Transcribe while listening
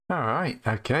Alright,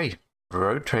 okay.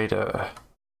 Road Trader.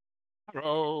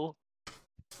 Hello.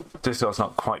 Discord's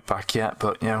not quite back yet,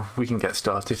 but, we can get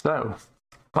started. So,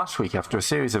 last week, after a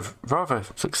series of rather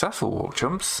successful walk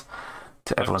jumps,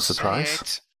 to everyone's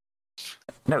surprise...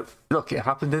 No, look, it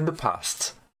happened in the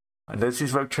past. And this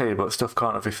is Road Trader, but stuff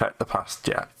can't affect the past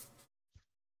yet.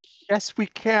 Yes, we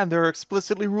can. There are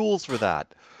explicitly rules for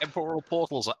that. Temporal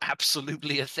portals are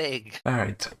absolutely a thing.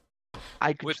 Alright.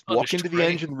 I could just walk into the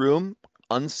engine room,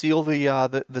 unseal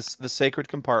the sacred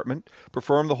compartment,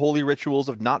 perform the holy rituals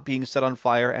of not being set on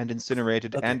fire and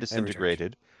incinerated and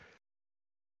disintegrated,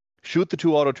 shoot the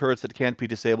 2 auto turrets that can't be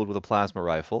disabled with a plasma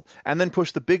rifle, and then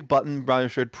push the big button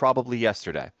measured probably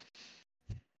yesterday.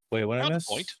 Wait, what I missed?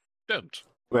 Point. Don't.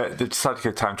 They decided to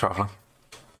go time traveling.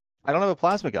 I don't have a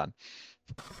plasma gun.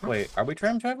 Wait, are we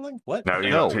time traveling? What? No,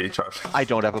 you're not really traveling. I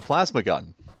don't have a plasma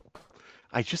gun.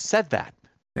 I just said that.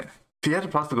 Yeah. If you had a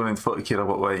plasma gun in 40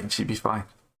 kilowatt range, you'd be fine.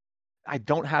 I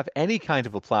don't have any kind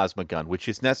of a plasma gun, which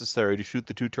is necessary to shoot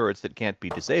the 2 turrets that can't be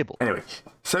disabled. Anyway,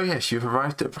 so yes, you've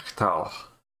arrived at Bractal,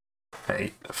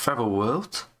 a feral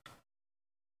world,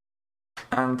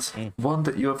 and one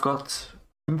that you have got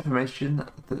information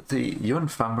that the Yun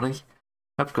family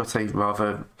have got a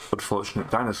rather unfortunate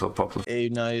dinosaur problem. A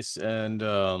nice and,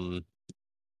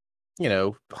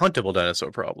 huntable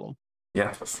dinosaur problem.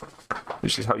 Yeah,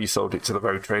 which is how you sold it to the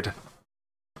Road Trader.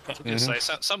 I was going to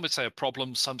say, some would say a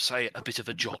problem, some say a bit of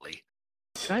a jolly.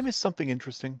 Did I miss something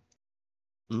interesting?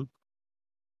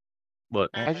 What?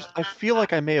 I feel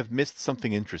like I may have missed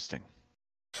something interesting.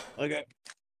 Okay.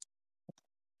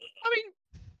 I mean,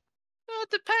 it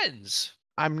depends.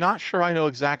 I'm not sure I know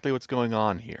exactly what's going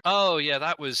on here. Oh yeah,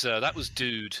 that was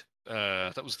Dude.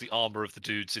 That was the armor of the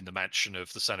dudes in the mansion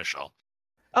of the Seneschal.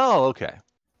 Oh, okay.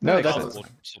 No,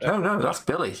 that's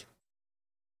Billy.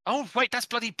 Oh wait, that's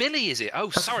bloody Billy, is it? Oh,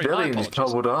 That's sorry, Billy my in his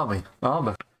apologies. Cardboard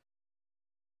armor.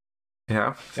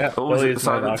 Yeah, Billy is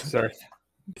my officer.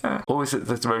 Yeah, always at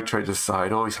the Road Trader's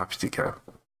side, always happy to go.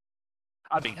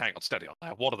 I mean, hang on, steady on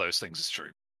that. One of those things is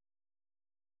true.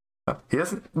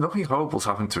 Nothing horrible's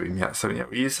happened to him yet, so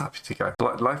he is happy to go.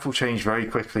 Life will change very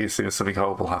quickly as soon as something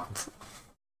horrible happens.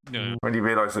 No. When you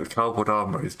realise that cardboard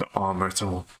armour is not armour at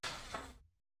all.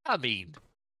 I mean,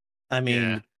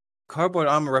 yeah. Cardboard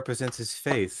armor represents his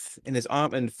faith, and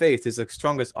and faith is the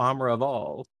strongest armor of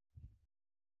all.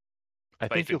 I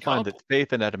think you'll find that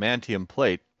faith and adamantium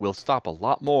plate will stop a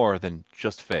lot more than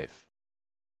just faith.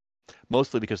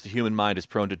 Mostly because the human mind is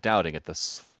prone to doubting at the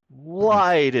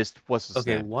slightest.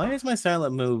 Why is my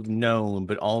silent move known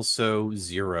but also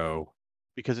 0?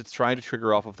 Because it's trying to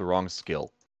trigger off of the wrong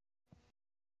skill.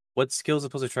 What skill is it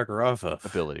supposed to trigger off of?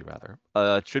 Ability, rather.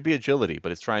 It should be agility,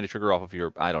 but it's trying to trigger off of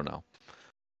your, I don't know.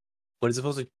 What is it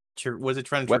supposed to? What is it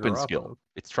trying to weapon trigger skill? Off of?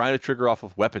 It's trying to trigger off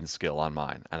of weapon skill on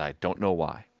mine, and I don't know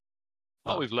why.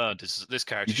 What we've learned is that this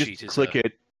character you sheet just is click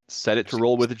it, set it to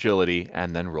roll with agility,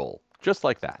 and then roll, just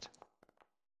like that.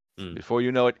 Before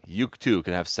you know it, you too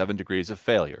can have 7 degrees of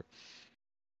failure.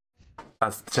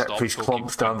 As the jet priest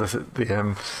clomps down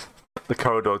the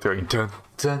corridor doing dun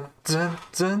dun dun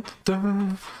dun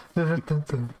dun dun dun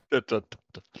dun.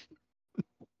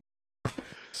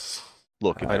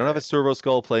 Look, if I don't have a servo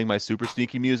skull playing my super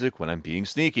sneaky music when I'm being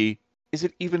sneaky, is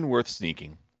it even worth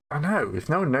sneaking? I know. If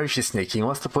no one knows you're sneaking,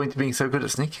 what's the point of being so good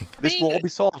at sneaking? This will all be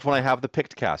solved when I have the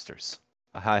picked casters.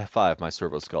 A high five my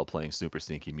servo skull playing super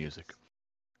sneaky music.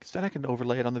 Because then I can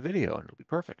overlay it on the video and it'll be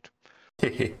perfect.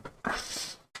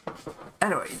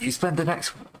 Anyway, you spend the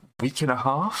next week and a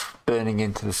half burning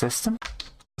into the system.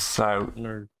 So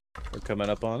we're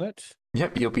coming up on it.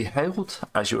 Yep, you'll be hailed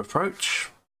as you approach.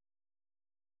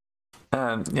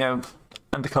 And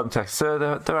the context, sir,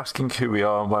 they're asking who we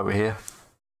are and why we're here.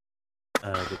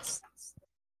 It's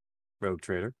Rogue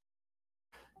Trader.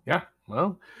 Yeah,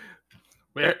 well,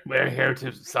 we're here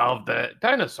to solve the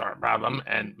dinosaur problem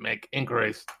and make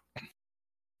inquiries.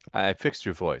 I fixed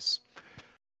your voice.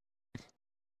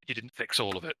 You didn't fix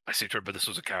all of it. I seem to remember this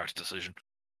was a character decision.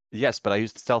 Yes, but I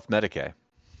used stealth Medicae.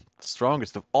 The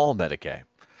strongest of all Medicae.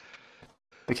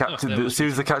 The captain, as soon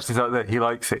as the captain's out there, he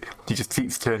likes it. He just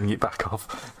keeps turning it back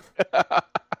off.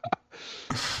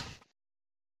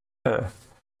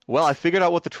 Well, I figured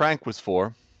out what the trank was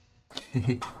for.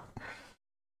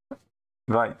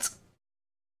 Right.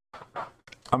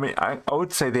 I mean, I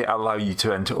would say they allow you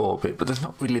to enter orbit, but there's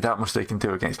not really that much they can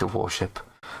do against a warship.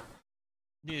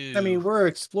 I mean, we're an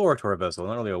exploratory vessel,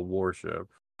 not really a warship.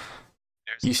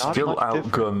 You still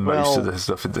outgun most of the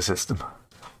stuff in the system.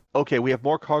 Okay, we have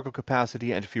more cargo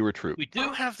capacity and fewer troops. We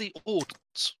do have the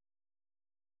ordnance.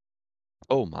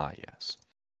 Oh my, yes.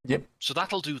 Yep. So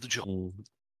that'll do the job.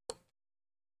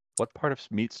 What part of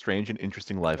meet strange and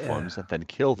interesting life forms and then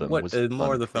kill them What was is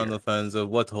more the fun fans of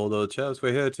what Holdo chaps?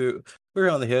 We're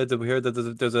on the head that we heard that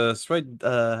there's a slight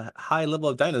high level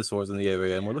of dinosaurs in the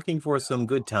area, and we're looking for some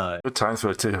good time. Good times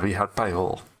were to be had by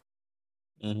all.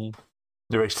 Mm-hmm.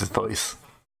 Narrator's voice.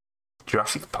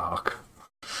 Jurassic Park.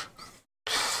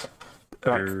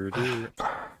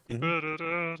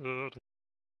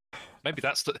 Maybe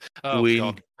that's the. Oh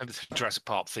God! Maybe the Jurassic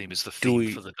Park theme is the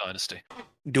theme for the dynasty.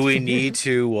 Do we need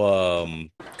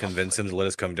to convince him to let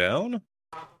us come down?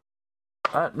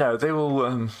 No, they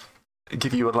will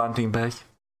give you a landing bay,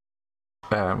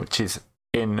 which is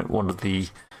in one of the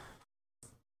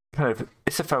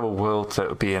it's a feral world, so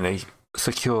it'll be in a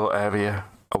secure area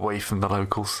away from the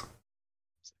locals.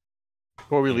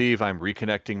 Before we leave, I'm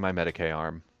reconnecting my Medicaid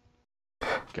arm.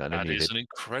 That is an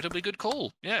incredibly good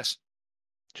call. Yes.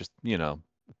 Just,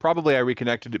 probably I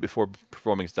reconnected it before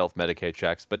performing stealth Medicaid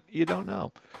checks, but you don't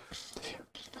know.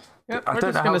 Yeah, I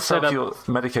don't know how stealth your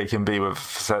Medicaid can be with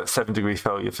 7-degree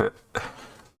failure fit.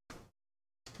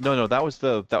 No, that was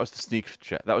the sneak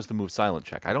check. That was the move silent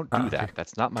check. I don't do that. Okay.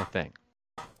 That's not my thing.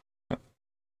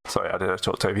 Sorry, I didn't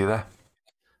talk to you there.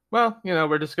 Well,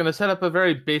 we're just going to set up a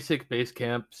very basic base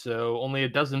camp. So only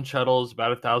 12 shuttles, about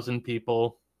 1,000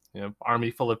 people,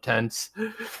 army full of tents.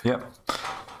 Yep.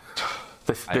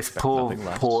 This poor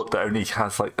port that only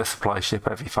has like a supply ship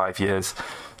every 5 years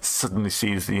suddenly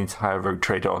sees the entire rogue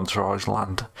trader entourage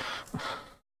land.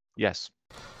 Yes.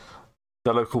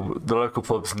 The local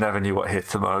pubs never knew what hit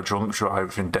them on a drunk drive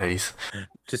within days.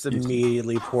 Just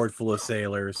immediately poured full of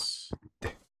sailors.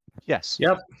 Yes.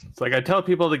 Yep. It's like I tell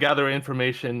people to gather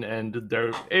information, and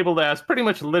they're able to ask pretty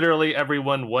much literally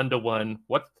everyone one-to-one,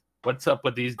 what's up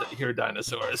with these here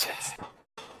dinosaurs?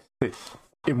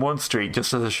 In one street,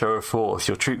 just as a show of force,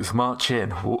 your troops march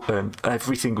in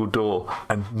every single door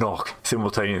and knock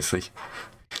simultaneously.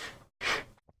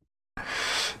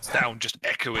 Sound just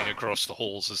echoing across the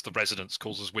halls as the residence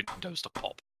causes windows to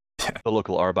pop. The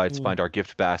local Arbites find our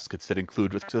gift baskets that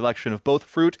include a selection of both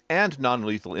fruit and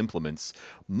non-lethal implements.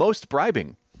 Most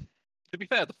bribing. To be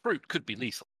fair, the fruit could be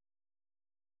lethal.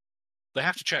 They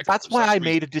have to check. That's why I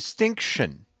made a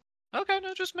distinction. Okay,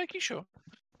 no, just making sure.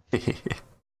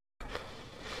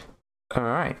 All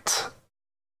right.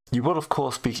 You will, of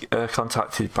course, be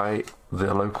contacted by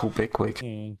the local bigwig.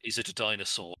 Is it a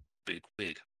dinosaur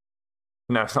bigwig?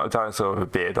 No, it's not a dinosaur with a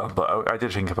beard on, but I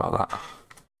did think about that.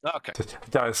 Okay.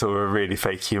 Dinosaur with a really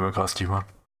fake human costume on.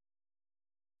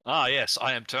 Ah, yes,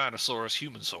 I am Tyrannosaurus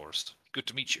humansaurus. Good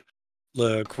to meet you.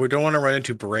 Look, we don't want to run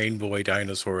into brain boy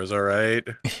dinosaurs, all right?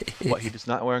 What, he is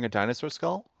not wearing a dinosaur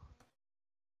skull?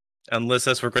 Unless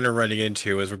that's what we're going to run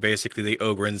into, is we're basically the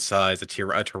ogre size, a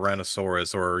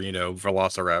Tyrannosaurus, or,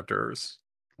 velociraptors.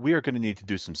 We are going to need to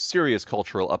do some serious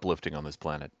cultural uplifting on this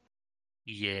planet.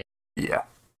 Yeah. Yeah.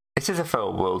 It is a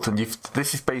feral world, and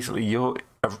this is basically your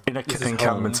in a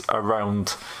encampment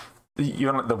around.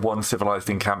 You're like the one civilized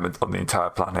encampment on the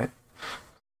entire planet.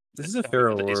 This is a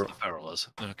feral world.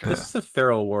 Okay. This is a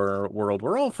feral world.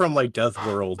 We're all from Death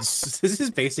Worlds. This is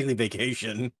basically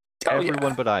vacation.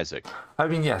 Everyone but Isaac. I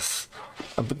mean, yes,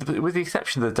 but with the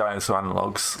exception of the dinosaur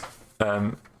analogues,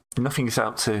 nothing is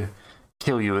out to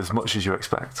kill you as much as you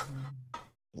expect.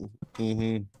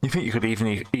 Mm-hmm. You think you could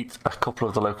even eat a couple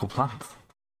of the local plants?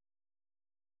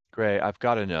 Gray, I've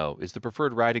got to know, is the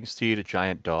preferred riding steed a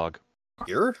giant dog?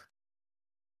 Here?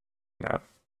 No.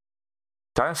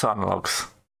 Dinosaur analogues.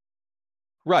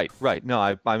 Right.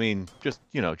 No, I mean, just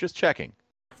checking.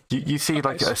 You see a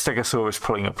Stegosaurus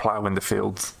pulling a plow in the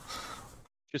fields.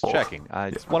 Just checking.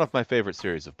 It's one of my favorite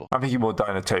series of books. I'm thinking more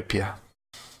Dinotopia.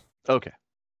 Okay.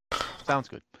 Sounds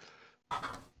good.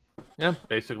 Yeah,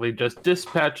 basically just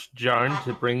dispatch Jarn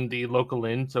to bring the local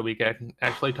in so we can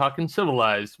actually talk in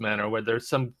civilized manner where there's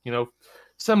some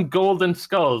golden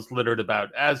skulls littered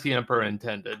about, as the Emperor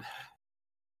intended.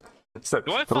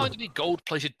 Do I find any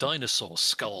gold-plated dinosaur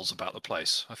skulls about the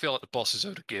place? I feel like the boss is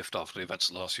owed a gift after the events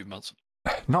of the last few months.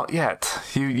 Not yet.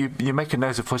 You make a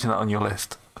note of putting that on your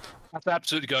list. That's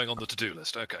absolutely going on the to-do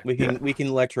list. Okay. We can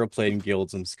electroplate and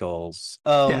gild some skulls.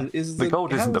 The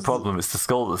gold isn't the problem. It's the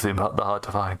skull that's the hard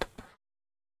to find.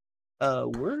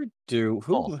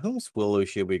 Whom Willow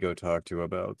should we go talk to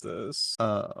about this?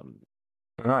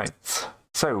 Right.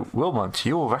 So, Wilmot,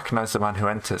 you will recognize the man who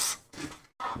enters.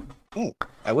 Oh,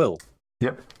 I will.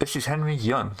 Yep. This is Henry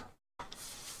Yun.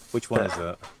 Which one is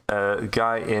that? The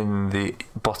guy in the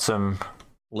bottom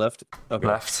left. Okay.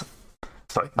 Left.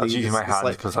 Sorry, I was using my hand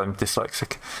because I'm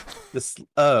dyslexic.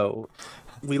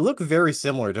 We look very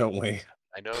similar, don't we?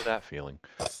 I know that feeling.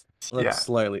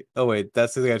 Slightly. Oh wait,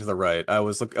 that's the guy to the right. I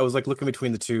was looking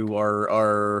between the two.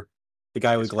 Are the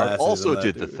guy with glasses? Also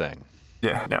did the thing.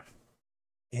 Yeah.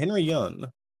 Henry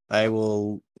Yun. I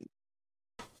will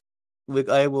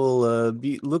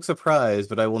look surprised,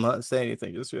 but I will not say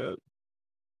anything just yet.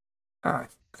 All right.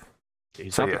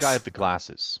 He's not the guy with the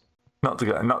glasses. Not the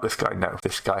guy. Not this guy. No,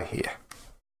 this guy here.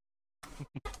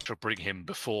 To bring him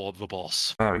before the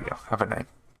boss. There we go. Have a name.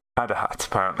 And a hat,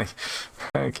 apparently.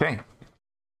 Okay.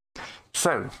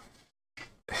 So,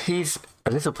 he's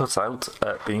a little put out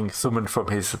at being summoned from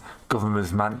his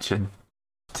government's mansion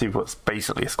to what's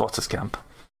basically a squatters camp.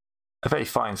 A very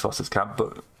fine squatters camp,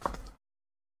 but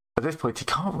at this point he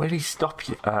can't really stop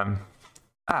you.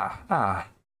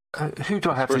 Who do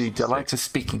I have the delight of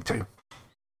speaking to?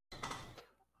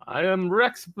 I am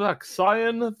Rex Buck,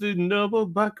 scion of the Noble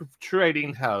Buck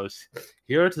Trading House,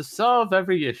 here to solve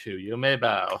every issue. You may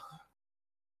bow.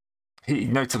 He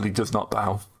notably does not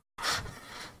bow.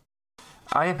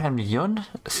 I am Henry Yun,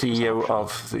 CEO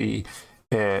of the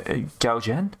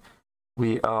Gaojian.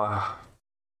 We are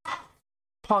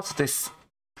part of this.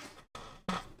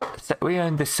 We are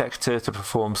in this sector to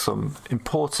perform some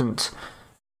important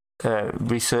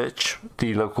research,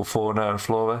 the local fauna and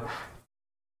flora.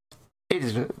 It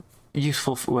is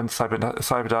useful when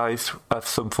cyberdized as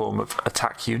some form of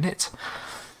attack unit.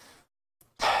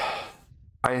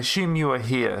 I assume you are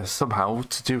here somehow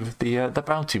to do with the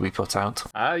bounty we put out.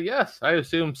 Yes, I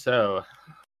assume so.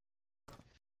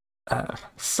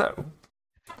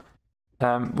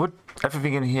 Would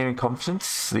everything in here in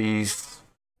confidence? These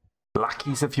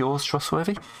lackeys of yours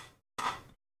trustworthy?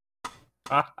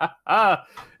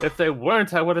 If they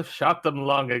weren't, I would have shot them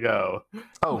long ago.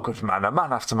 Oh, good man, a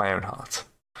man after my own heart.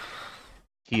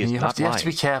 He is you have to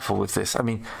be careful with this. I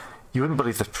mean, you wouldn't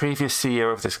believe the previous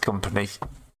CEO of this company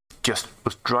just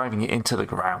was driving it into the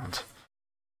ground.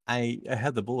 I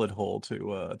had the bullet hole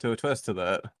to attest to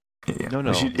that. Yeah. No,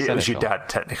 it was your dad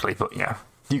technically, but yeah,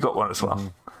 you got one as well. Mm-hmm.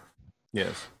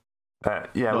 Yes.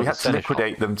 We had to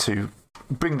liquidate them to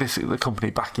bring the company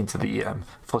back into the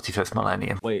 41st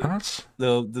millennium. Wait,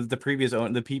 the previous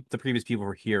the previous people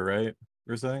were here, right?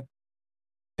 You're saying?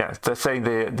 Yeah, they're saying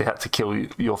they had to kill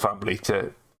your family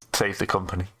to save the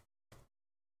company.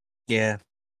 Yeah.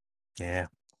 Yeah.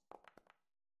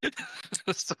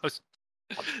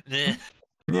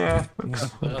 Yeah.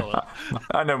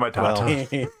 I know my dad.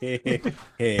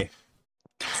 Hey.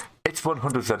 It's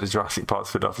 100% a Jurassic Park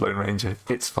spin-off Lone Ranger.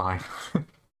 It's fine.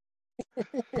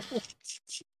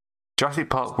 Jurassic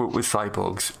Park with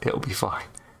cyborgs. It'll be fine.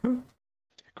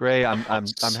 Gray, I'm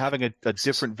having a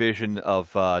different vision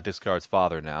of Discard's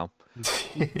father now.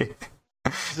 This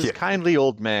is kindly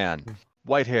old man,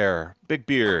 white hair, big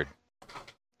beard,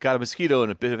 got a mosquito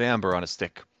and a bit of amber on a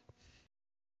stick.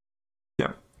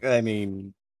 Yeah. I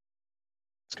mean,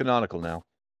 it's canonical now.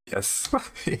 Yes.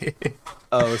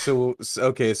 Oh, so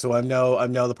okay, so I'm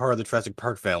now the part of the Jurassic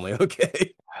Park family.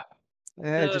 Okay.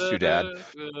 Just your dad.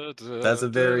 That's a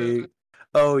very.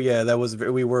 Oh yeah,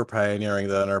 we were pioneering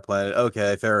that on our planet.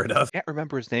 Okay, fair enough. I can't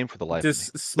remember his name for the life Just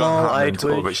of me. small eye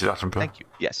twitch. Thank you.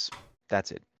 Yes,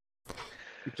 that's it.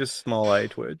 Just small eye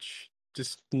twitch.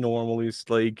 Just normally,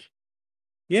 like,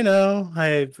 you know,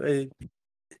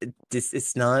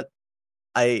 it's not.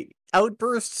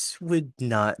 Outbursts would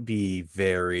not be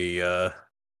very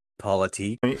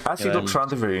politique. I mean, as he looks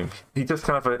around the room, he does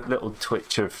kind of a little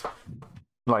twitch of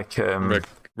like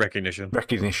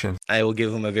recognition. I will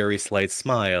give him a very slight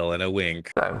smile and a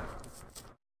wink. So.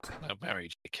 Now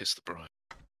married, you kiss the bride.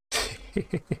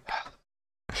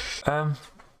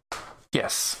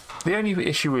 Yes. The only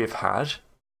issue we've had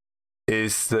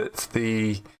is that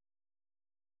the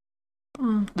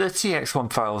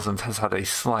TX1000 has had a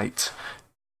slight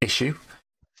issue.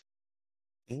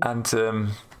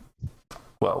 And,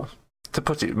 well, to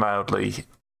put it mildly,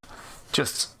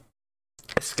 just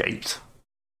escaped.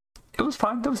 It was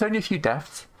fine. There was only a few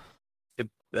deaths. It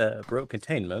broke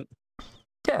containment.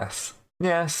 Yes.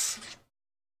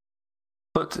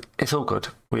 But it's all good.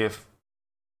 We have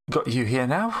got you here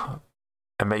now,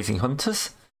 amazing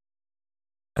hunters,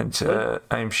 and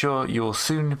I'm sure you'll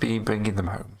soon be bringing them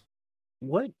home.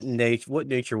 What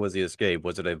nature was the escape?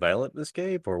 Was it a violent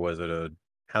escape, or was it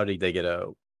how did they get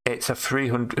out? It's a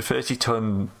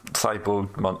 30-ton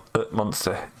cyborg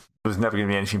monster. It was never going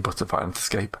to be anything but a violent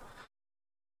escape.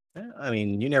 I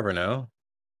mean, you never know.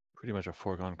 Pretty much a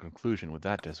foregone conclusion with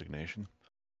that designation.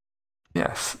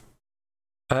 Yes.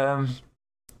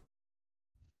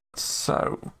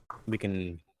 So we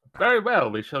can. Very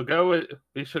well. We shall go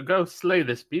slay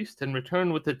this beast and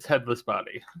return with its headless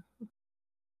body.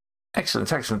 Excellent.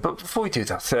 But before we do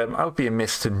that, I would be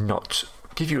amiss to not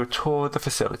give you a tour of the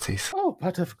facilities. Oh,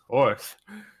 but of course.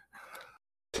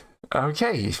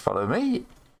 Okay, follow me.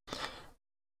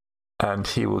 And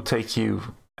he will take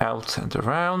you out and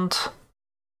around.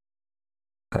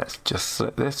 Let's just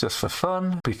set this just for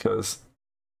fun, because...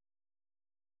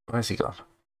 Where's he gone?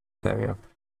 There we go.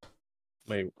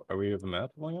 Wait, are we with a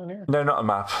map going on here? No, not a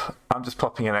map. I'm just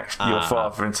popping your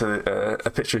father into a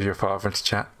picture of your father into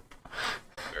chat.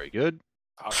 Very good.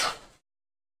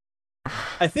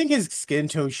 I think his skin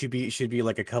tone should be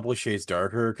like a couple of shades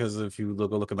darker, because if you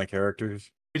look at my characters.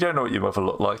 You don't know what your mother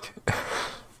looked like.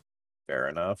 Fair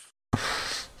enough.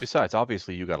 Besides,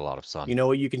 obviously, you got a lot of sun. You know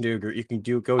what you can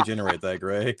do? Go generate that,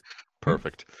 Gray.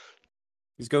 Perfect.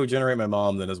 Just go generate my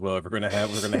mom then as well. If we're gonna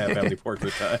have family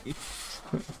portrait time.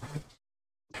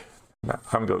 No,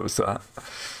 I'm good with that.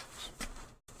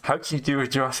 How can you do a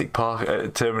Jurassic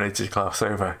Park Terminator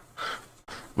crossover?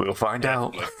 We'll find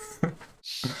out.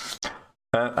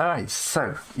 Alright,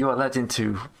 so you are led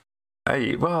into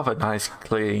a rather nice,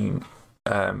 clean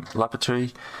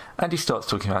laboratory, and he starts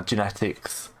talking about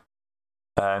genetics.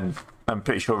 I'm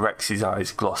pretty sure Rex's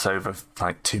eyes gloss over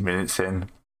like 2 minutes in.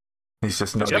 He's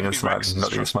just nodding and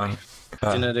smiling.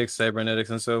 Genetics, cybernetics,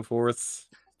 and so forth.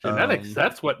 Genetics,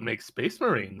 that's what makes Space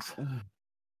Marines.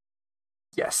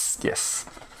 Yes.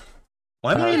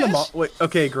 Why am I in the wait?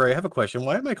 Okay, Gray, I have a question.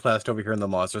 Why am I classed over here in the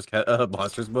monsters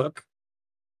book?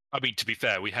 I mean, to be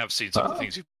fair, we have seen some of the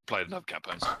things you've played in other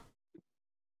campaigns.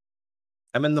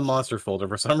 I'm in the monster folder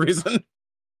for some reason.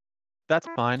 That's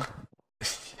fine.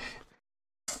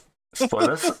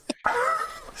 Spoilers.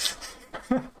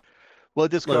 Well,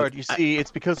 Discard, you see,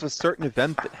 it's because of a certain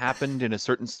event that happened in a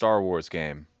certain Star Wars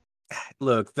game.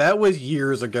 Look, that was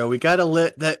years ago. We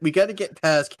gotta get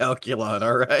past Calculon,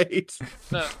 all right?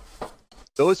 No.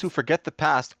 Those who forget the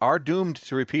past are doomed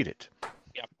to repeat it.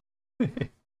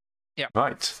 Yep.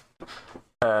 Right.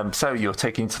 So you're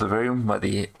taken to the room where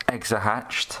the eggs are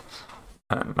hatched.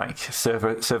 Like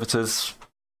servitors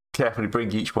carefully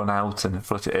bring each one out and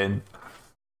put it in.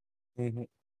 Mm-hmm.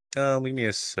 Give me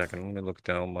a second. Let me look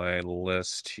down my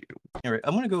list here. All right,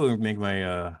 I'm gonna go and make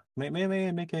my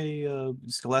make a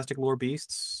Scholastic Lore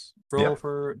Beasts roll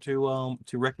to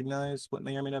recognize what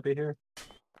may or may not be here.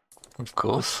 Of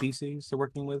course. What species they're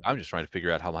working with. I'm just trying to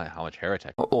figure out how much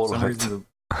heretic. All of it.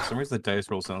 For some reason, the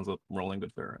dice roll sounds like rolling,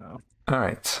 but fair enough. All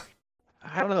right.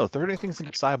 I don't know. 30 Things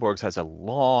Against Cyborgs has a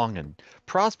long and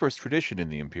prosperous tradition in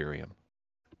the Imperium.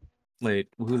 Wait,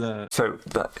 who the? So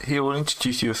he will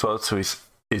introduce you as well to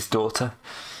his daughter,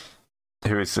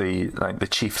 who is the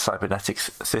chief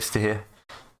cybernetics sister here.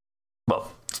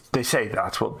 Well, they say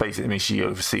that, but basically means she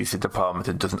oversees the department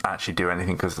and doesn't actually do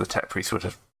anything, because the tech priest would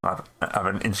have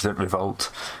an instant revolt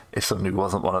if somebody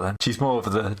wasn't one of them. She's more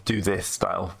of the do this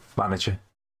style manager.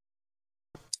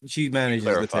 She manages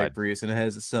the tech priest and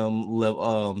has some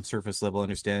level, surface level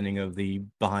understanding of the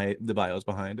bios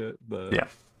behind it. But yeah,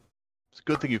 it's a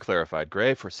good thing you clarified,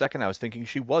 Gray. For a second, I was thinking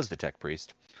she was the tech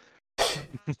priest.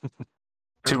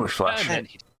 Too much flash.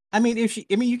 I mean,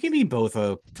 you can be both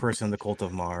a person in the Cult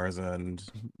of Mars and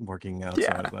working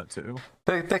outside of that too.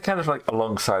 They're kind of like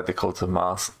alongside the Cult of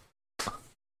Mars.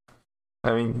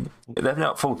 I mean, they're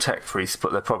not full tech priests,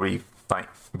 but they're probably like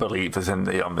believers in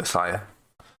the Messiah.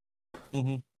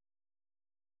 Mm-hmm.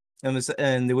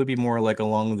 And they would be more like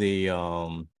along the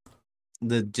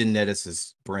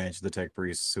geneticist branch of the tech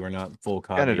priests, who are not full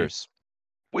copy. Janitors.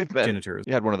 We've met. Janitors.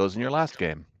 You had one of those in your last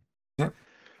game.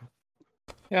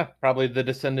 Yeah, probably the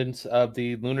descendants of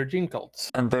the lunar gene cults.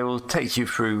 And they will take you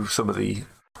through some of the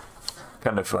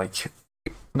kind of like,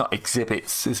 not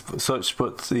exhibits as such,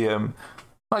 but the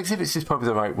exhibits is probably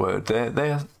the right word.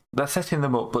 They're setting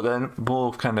them up, but they're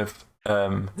more kind of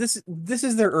this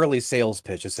is their early sales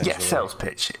pitch, essentially. Yeah, sales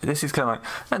pitch. This is kind of like,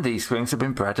 and these things have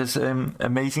been bred as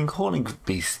amazing calling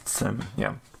beasts, and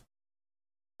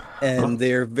and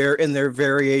their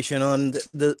variation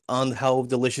on how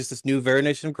delicious this new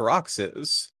variation of Grox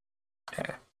is.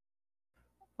 Yeah.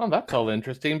 Well, that's all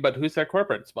interesting, but who's their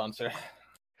corporate sponsor?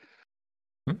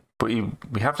 But we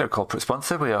have no corporate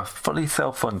sponsor. We are fully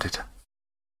self-funded.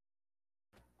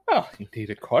 Oh, you need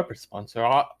a corporate sponsor.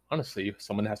 Honestly,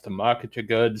 someone has to market your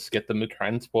goods, get them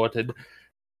transported.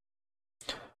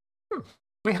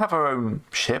 We have our own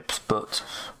ships, but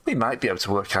we might be able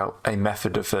to work out a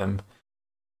method of a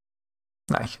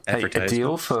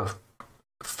deal for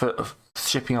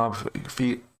shipping our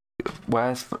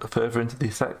wares further into the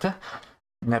sector.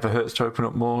 Never hurts to open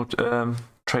up more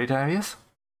trade areas.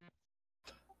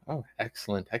 Oh,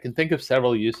 excellent. I can think of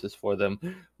several uses for them.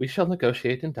 We shall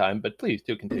negotiate in time, but please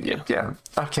do continue. Yeah.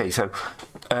 Okay, so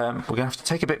we're going to have to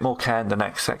take a bit more care in the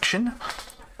next section.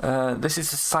 This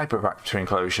is a Cyberraptor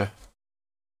enclosure.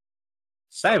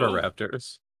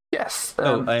 Cyberraptors? Yes.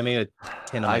 I made a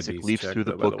 10 Isaac leaps through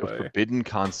the book of forbidden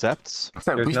concepts.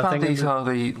 So we found these are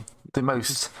the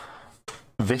most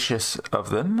vicious of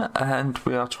them, and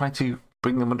we are trying to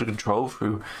bring them under control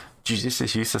through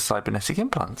judicious use of cybernetic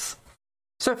implants.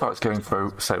 So far, it's going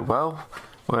so well.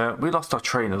 We lost our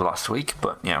trainer last week,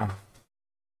 but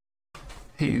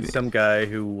some guy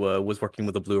who was working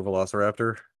with a blue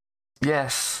velociraptor.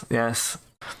 Yes.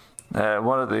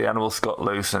 One of the animals got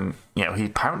loose, and he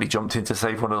apparently jumped in to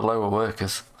save one of the lower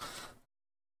workers.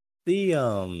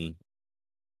 I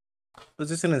was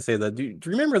just gonna say that. Do you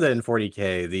remember that in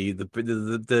 40K,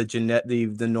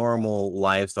 the normal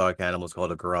livestock animal is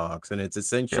called a grox, and it's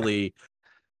essentially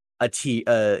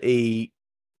a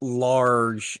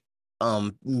large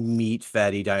meat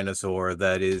fatty dinosaur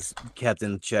that is kept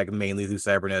in check mainly through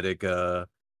cybernetic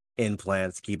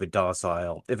implants to keep it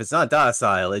docile. If it's not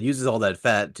docile, it uses all that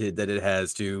fat that it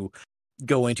has to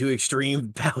go into extreme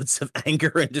bouts of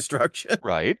anger and destruction.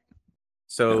 Right.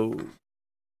 So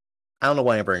I don't know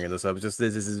why I'm bringing this up. Just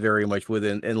this is very much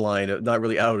in line, not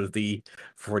really out of the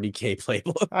 40K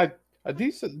playbook.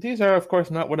 These are, of course,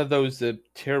 not one of those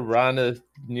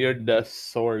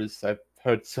Tyrannosaurs I've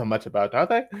heard so much about, are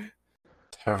they?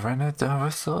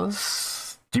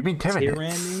 Tyrannosaurs? Do you mean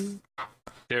Tyranids?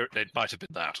 It might have been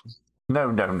that.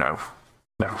 No.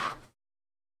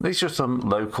 These are some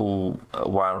local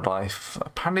wildlife.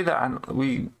 Apparently,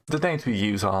 the names we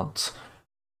use aren't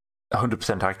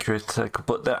 100% accurate,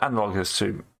 but they're analogous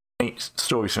to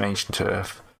stories from ancient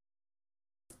Earth.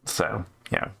 So,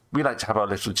 we like to have our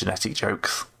little genetic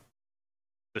jokes.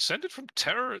 Descended from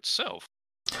Terror itself?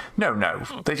 No.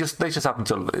 Oh. They just happen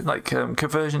to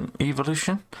convergent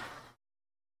evolution.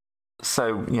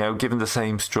 So, given the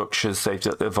same structures, they've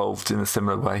evolved in a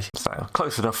similar way. So,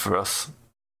 close enough for us.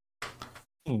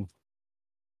 John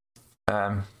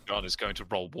is going to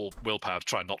roll willpower to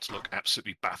try not to look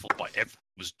absolutely baffled by everything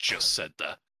that was just said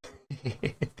there.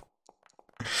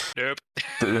 Nope.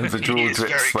 The draw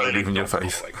drips slowly from your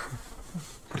face.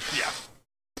 Yeah.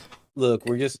 Look,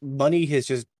 money has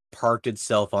just parked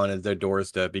itself on their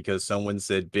doorstep because someone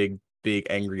said big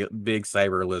angry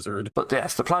cyber lizard. But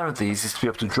yes, the plan of these is to be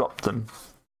able to drop them,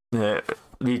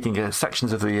 leading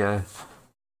sections of the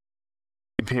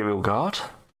Imperial Guard,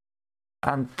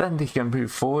 and then they can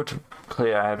move forward,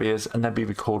 clear areas, and then be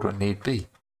recalled when need be.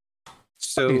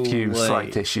 So a few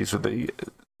slight issues with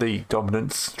the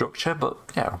dominance structure, but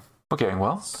we're going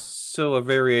well. So a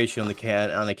variation on a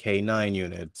K9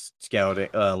 unit, scouting,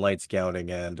 light scouting,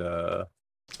 and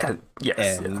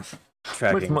yes.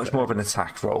 Tracking with much more of an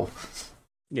attack role.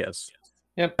 Yes.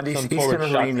 Yep. And he's kind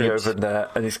of leaning over there,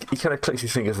 and he kind of clicks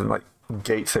his fingers, and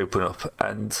gates open up,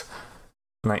 and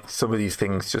some of these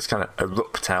things just kind of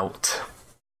erupt out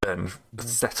and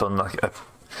set on a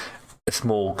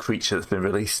small creature that's been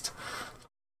released.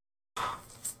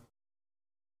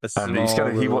 And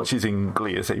he watches in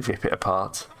glee as they rip it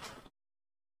apart.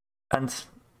 And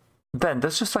then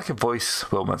there's just a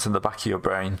voice, Wilmot, in the back of your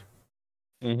brain.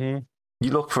 Mm-hmm. You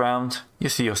look around, you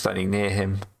see you're standing near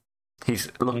him.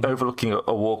 He's overlooking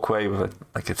a walkway with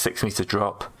a 6-meter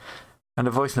drop. And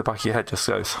a voice in the back of your head just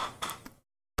goes,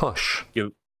 push.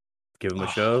 Give him a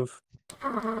shove.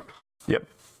 Yep.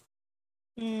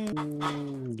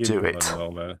 Do it.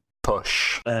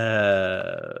 Push.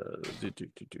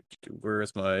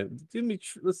 Where's my?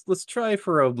 Let's try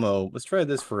for a moment. Let's try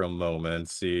this for a moment.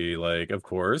 See, of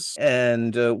course.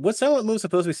 And what silent move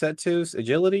supposed to be set to?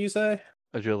 Agility, you say?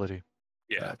 Agility.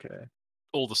 Yeah. Okay.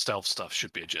 All the stealth stuff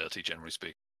should be agility, generally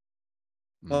speaking.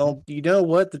 Well, you know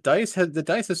what? The dice have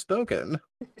spoken.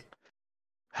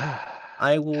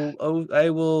 I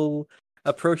will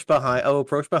approach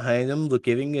behind him,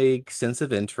 giving a sense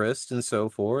of interest and so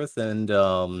forth, and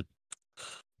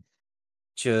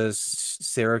just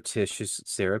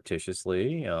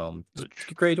surreptitiously.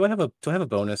 Great. Do I have a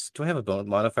bonus? Do I have a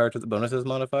modifier to the bonuses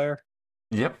modifier?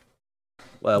 Yep.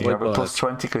 Well, you have a plus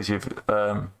 20 because you've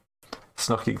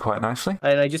snuck in quite nicely.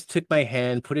 And I just took my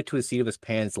hand, put it to the seat of his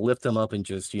pants, lift him up, and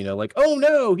just oh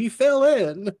no, he fell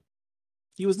in.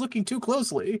 He was looking too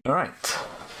closely. All right.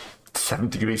 7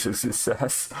 degrees of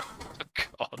success.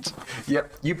 Oh, God.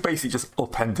 Yep, you basically just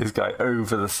upend this guy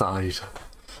over the side.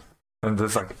 And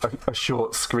there's a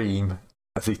short scream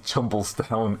as he tumbles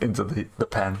down into the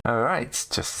pen. All right,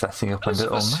 just setting up a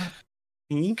little map.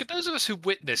 Could those of us who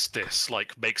witnessed this,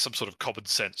 make some sort of common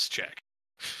sense check?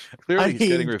 Clearly he's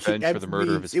getting revenge for the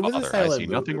murder of his father. I see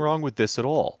nothing wrong with this at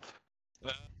all.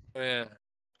 Yeah.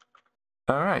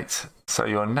 All right, so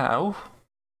you're now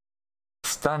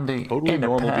standing totally in a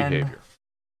normal pen, behavior.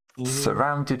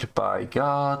 surrounded by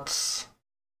guards.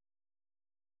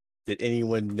 Did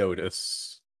anyone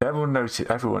notice? Everyone noticed.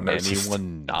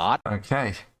 Anyone not?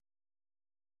 Okay.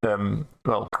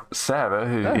 Well,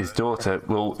 Sarah, his daughter,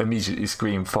 will immediately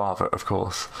scream "father," of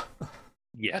course.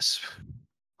 Yes.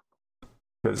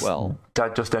 Because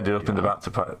Dad just ended up in the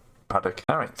raptor paddock.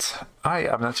 All right, I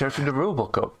haven't actually opened the rule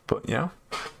book up, but you know.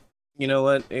 You know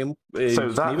what? So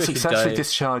that successfully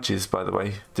discharges, by the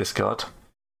way, discard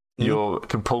your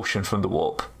compulsion from the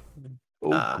warp.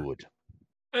 Good.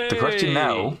 The question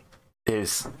now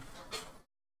is,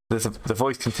 the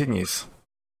voice continues.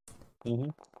 Mm-hmm.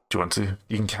 Do you want to?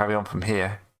 You can carry on from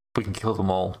here. We can kill them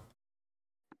all.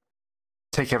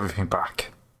 Take everything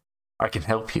back. I can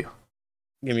help you.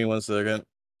 Give me 1 second.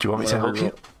 Do you want me to help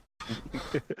you?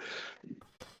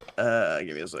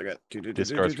 Give me a second.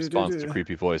 Discard's response to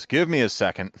creepy voice. Give me a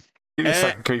second. Give me a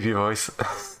second, creepy voice.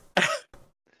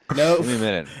 No. Give me a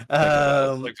minute.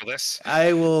 Look for this.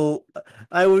 I will.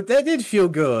 That did feel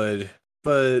good,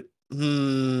 but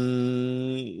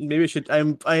maybe I should.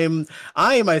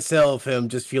 I myself am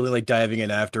just feeling like diving in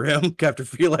after him after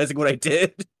realizing what I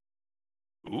did.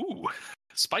 Ooh,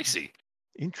 spicy.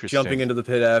 Interesting. Jumping into the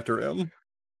pit after him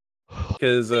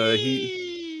because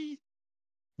he.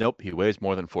 Nope, he weighs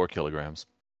more than 4 kilograms.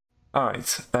 All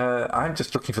right, I'm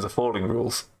just looking for the falling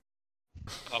rules.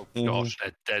 Oh gosh,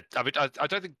 they're, I mean, I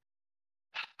don't think.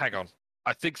 Hang on,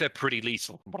 I think they're pretty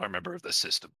lethal from what I remember of this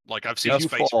system. Like I've seen if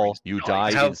you fall, you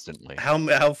die instantly.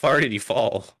 How far did he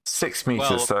fall? 6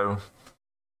 meters, so.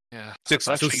 Yeah,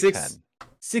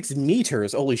 6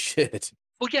 meters. Holy shit!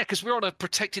 Well, yeah, because we're on a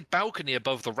protected balcony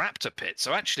above the raptor pit,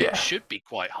 so actually it should be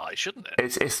quite high, shouldn't it?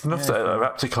 It's enough that a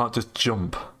raptor can't just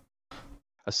jump.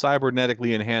 A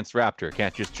cybernetically enhanced raptor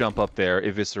can't just jump up there,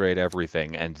 eviscerate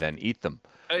everything, and then eat them.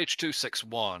 Page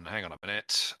 261. Hang on a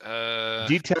minute.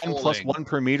 D10 plus falling. 1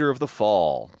 per meter of the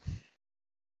fall.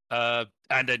 And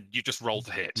then you just roll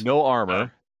the hit. No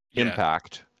armor. Yeah.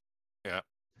 Impact. Yeah.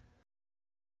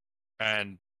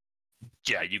 And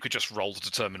yeah, you could just roll to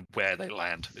determine where they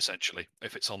land, essentially,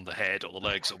 if it's on the head or the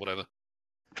legs or whatever.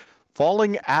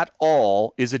 Falling at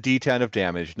all is a D10 of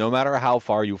damage, no matter how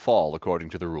far you fall, according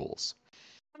to the rules.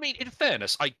 I mean, in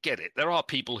fairness, I get it. There are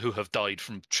people who have died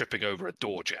from tripping over a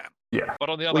door jam. Yeah. But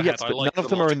on the other hand, I like none of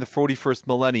them are in the 41st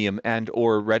millennium and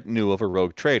or retinue of a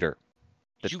rogue trader.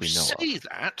 That you we know say of.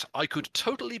 that, I could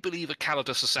totally believe a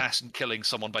Calidus assassin killing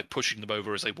someone by pushing them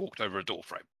over as they walked over a door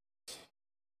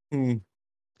frame.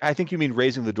 I think you mean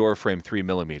raising the door frame 3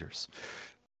 millimeters.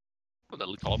 A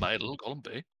little column A, a little column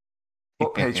B.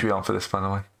 What page are we on for this, by the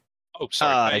way? Oh,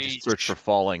 sorry. I just searched for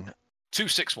falling.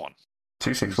 261.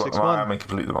 261. Well, I'm in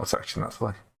completely the wrong section, that's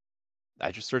why.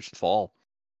 I just searched fall.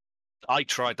 I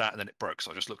tried that and then it broke,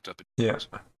 so I just looked up. Yeah.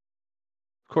 Of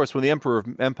course, when the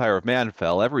Empire of Man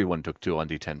fell, everyone took 2 on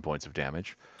D10 points of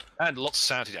damage. And lots of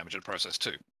sanity damage in the process,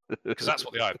 too. Because that's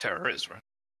what the Eye of Terror is, right?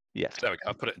 Yes. There we go.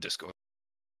 I'll put it in Discord.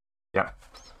 Yeah.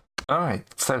 All right.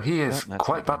 So he is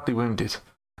quite badly wounded.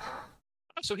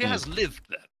 So he has lived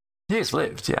then? He has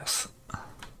lived, yes.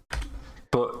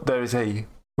 But there is a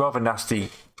rather nasty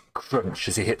crunch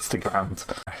as he hits the ground.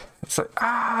 It's like,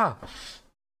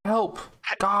 help!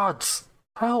 Guards!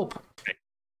 Help!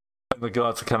 And the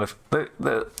guards are kind of...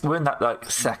 we're in that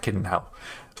like second now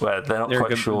where they're not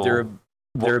quite sure they're a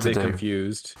what to bit do.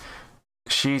 Confused.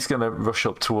 She's going to rush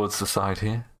up towards the side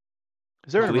here.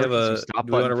 Is there do we want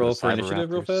to roll for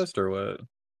initiative real fast, or what?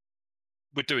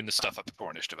 We're doing the stuff up before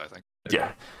initiative, I think.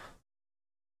 Yeah.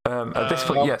 At this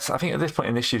point, yes. I think at this point,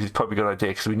 initiative is probably a good idea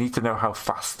because we need to know how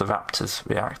fast the raptors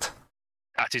react.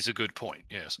 That is a good point,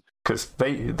 yes. Because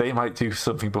they might do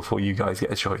something before you guys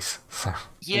get a choice. So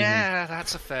yeah,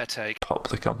 that's a fair take. pop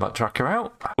the combat tracker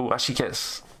out. Oh, actually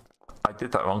gets... I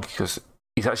did that wrong because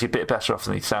he's actually a bit better off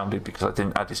than he sounded because I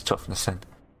didn't add his toughness in.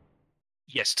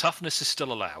 Yes, toughness is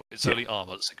still allowed. It's only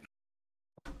armor that's ignored.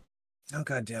 Oh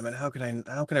god damn it! How can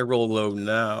I roll low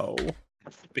now?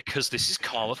 Because this is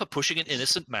karma for pushing an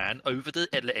innocent man over the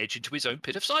edge into his own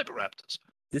pit of cyberraptors.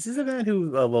 This is a man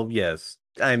who, well, yes.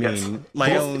 I mean, Yes. my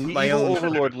The own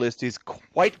overlord list is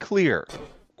quite clear.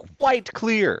 Quite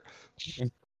clear.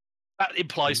 That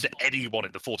implies that anyone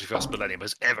in the 41st millennium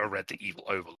has ever read the evil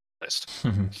overlord list.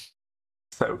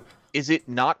 So is it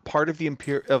not part of the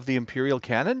imperial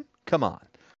canon? Come on.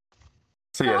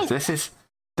 So yeah, this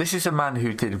is a man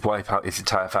who did wipe out his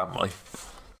entire family.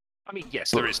 I mean,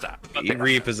 yes, there is that. But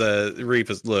Reap is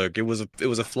look. It was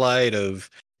a flight of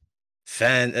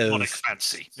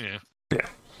fancy. Yeah. Yeah.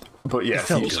 But yeah,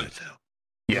 felt good, though.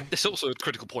 Yeah. There's also a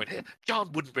critical point here.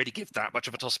 John wouldn't really give that much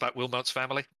of a toss about Wilmot's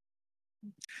family.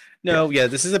 No, yeah,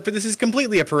 this is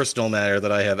completely a personal matter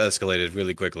that I have escalated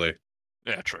really quickly.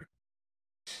 Yeah, true.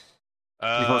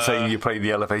 You can't say you play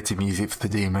the elevator music for the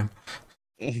demon.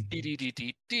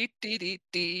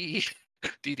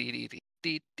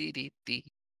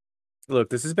 Look,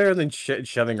 this is better than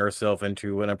shoving ourselves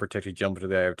into an unprotected jump into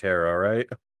the Eye of Terror, all right?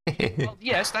 Well,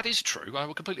 yes, that is true. I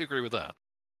will completely agree with that.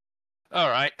 All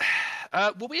right.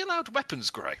 Were we allowed weapons,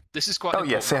 Gray? This is quite. Oh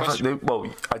yes, well,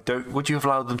 I don't. Would you have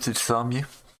allowed them to disarm you?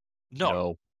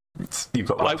 No. You've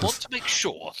got but weapons. I want to make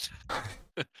sure.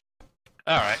 All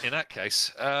right. In that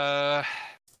case,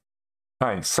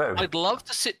 Right, so I'd love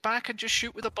to sit back and just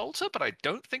shoot with a bolter, but I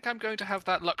don't think I'm going to have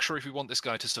that luxury if we want this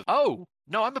guy to survive. Oh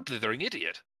no, I'm a blithering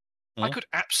idiot. I could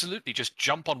absolutely just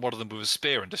jump on one of them with a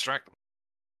spear and distract them.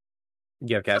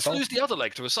 Let's lose the other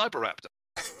leg to a cyberraptor.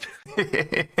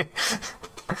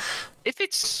 If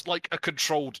it's like a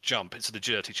controlled jump, it's an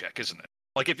agility check, isn't it?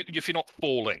 Like if you're not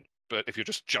falling, but if you're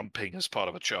just jumping as part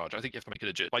of a charge, I think you have to make it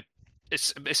agility.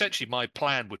 It's essentially my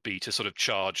plan would be to sort of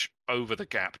charge over the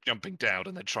gap, jumping down,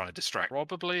 and then trying to distract.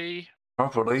 Probably.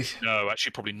 No,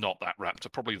 actually, probably not that raptor.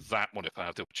 Probably that one if I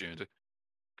have the opportunity,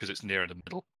 because it's near in the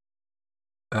middle.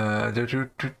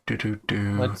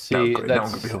 Let's see.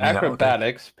 That's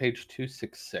acrobatics, page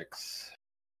 266.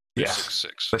 Yeah,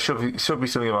 266. There should be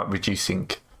something about reducing,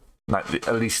 like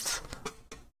at least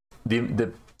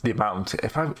the amount.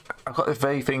 If I've got the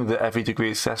very thing that every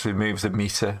degree of success removes a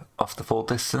meter off the fall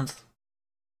distance,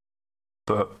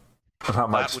 but that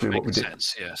might just be what we did.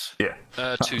 Sense, yes. Yeah.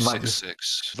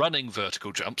 266. Running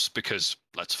vertical jumps, because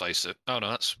let's face it. Oh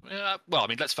no, that's well. I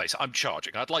mean, let's face it. I'm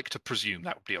charging. I'd like to presume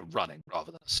that would be a running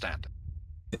rather than a standing.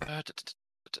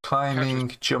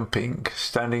 Climbing, jumping,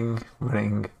 standing,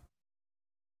 running.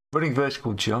 Running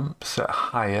vertical jumps at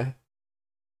higher.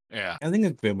 Yeah. I think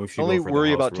it's we should only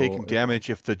worry about taking damage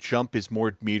if the jump is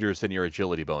more meters than your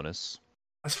agility bonus.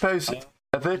 I suppose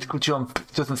a vertical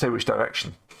jump doesn't say which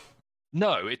direction.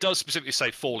 No, it does specifically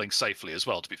say falling safely as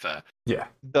well, to be fair. Yeah.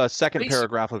 The second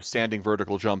paragraph of standing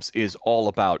vertical jumps is all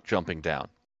about jumping down.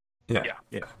 Yeah.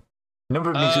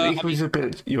 Number of meters equals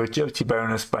your agility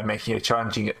bonus by making a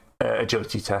challenging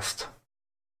agility test.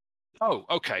 Oh,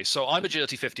 okay. So I'm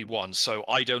agility 51, so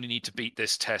I'd only need to beat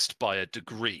this test by a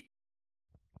degree.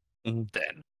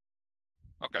 Then.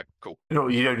 Okay, cool. No,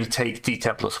 you only take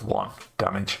D10 plus 1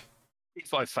 damage.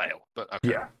 If I fail, but okay.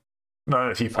 Yeah. No,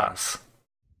 if you pass.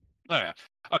 Oh, yeah.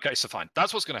 Okay, so fine.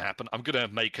 That's what's going to happen. I'm going to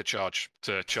make a charge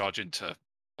into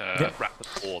wrap the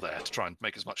floor there to try and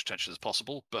make as much attention as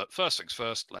possible. But first things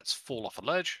first, let's fall off a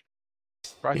ledge.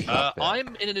 Right.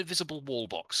 I'm in an invisible wall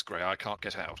box, Gray. I can't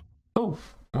get out. Oh,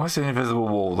 why's an invisible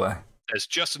wall there? There's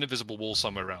just an invisible wall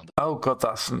somewhere around. Oh, God,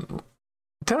 that's...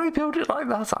 Did I build it like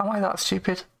that? Am I that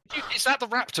stupid? Is that the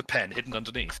raptor pen hidden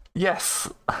underneath?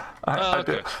 Yes.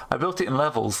 I built it in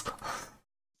levels.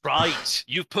 Right.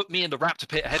 You've put me in the raptor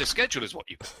pit ahead of schedule is what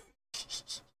you...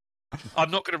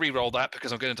 I'm not going to re-roll that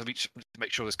because I'm going to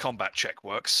make sure this combat check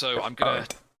works, so I'm going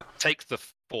to take the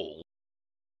fall.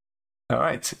 All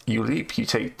right. You leap, you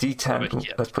take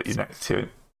D10. Let's put you next to it.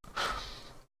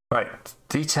 Right.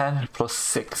 D10 plus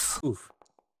 6. Oof.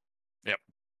 Yep.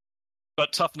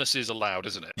 But toughness is allowed,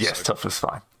 isn't it? Yes, toughness is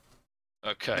fine.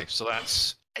 Okay, so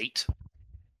that's 8.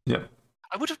 Yep.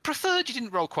 I would have preferred you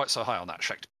didn't roll quite so high on that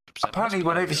check. Apparently,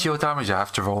 whenever it's your damage, I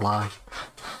have to roll high.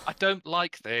 I don't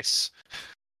like this.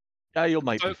 Yeah, you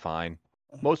might be fine.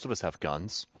 Most of us have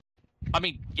guns. I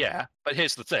mean, yeah, but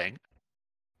here's the thing.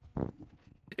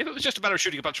 If it was just a matter of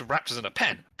shooting a bunch of raptors in a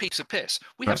pen, piece of piss,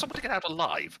 we have someone to get out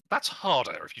alive. That's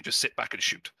harder if you just sit back and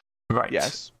shoot. Right.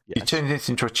 Yes. You're turning this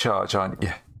into a charge, aren't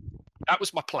you? That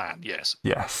was my plan, yes.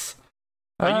 Yes.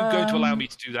 Are you going to allow me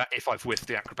to do that if I've whiffed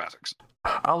the acrobatics?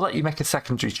 I'll let you make a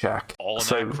secondary check. On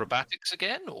acrobatics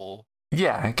again, or?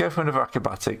 Yeah, go for another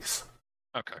acrobatics.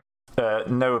 Okay.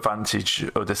 No advantage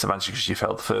or disadvantage because you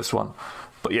failed the first one.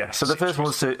 But yeah, so the first one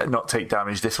was to not take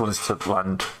damage. This one is to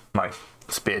land my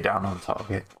spear down on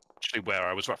target. Actually, where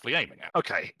I was roughly aiming at.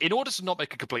 Okay, in order to not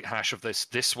make a complete hash of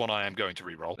this one I am going to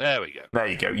re-roll. There we go. There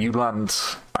you go. You land,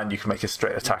 and you can make a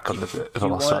straight attack on the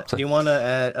Velociraptor. Do you want to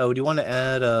add? Oh, do you want to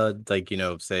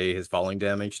add? Say his falling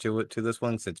damage to this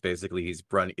one, since basically he's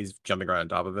jumping around on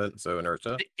top of it, so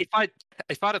inertia. If I'd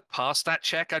have passed that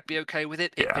check, I'd be okay with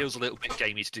it. It feels a little bit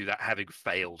gamey to do that, having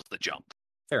failed the jump.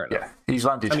 Fair enough. Yeah, he's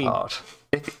landed hard.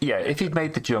 If he'd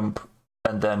made the jump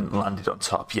and then landed on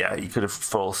top, he could have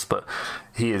false, but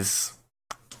he is,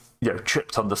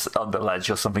 tripped on the ledge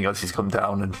or something else. He's come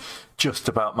down and just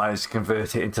about managed to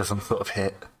convert it into some sort of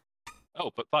hit.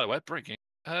 Oh, but by the way, bringing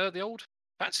the old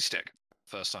fancy stick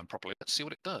first time properly. Let's see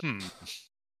what it does.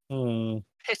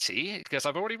 Pity, because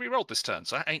I've already re-rolled this turn,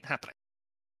 so that ain't happening.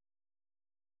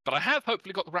 But I have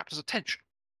hopefully got the raptor's attention.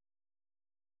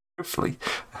 Hopefully.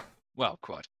 Well,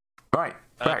 quite. Right,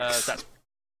 Rex.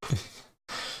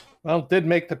 Well, did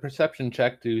make the perception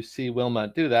check to see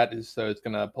Wilmot do that, so it's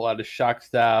going to pull out his shock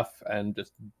staff and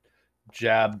just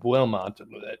jab Wilmot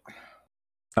with it.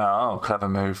 Oh, clever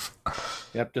move.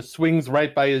 Yep, just swings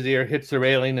right by his ear, hits the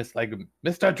railing. It's like,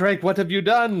 Mr. Drake, what have you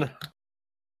done?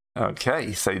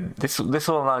 Okay, so this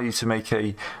will allow you to make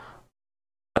a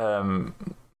I want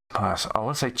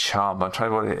to say charm, but I'll try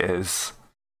what it is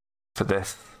for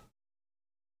this.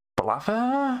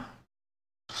 Blabber?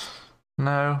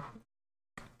 No.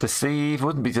 Deceive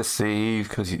wouldn't be deceive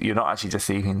because you're not actually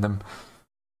deceiving them.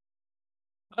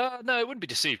 No, it wouldn't be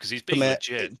deceived because he's being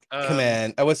legit.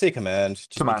 Command. I would say command.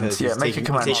 Command, yeah. Make a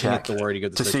command check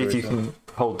to see if you can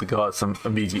hold the guards and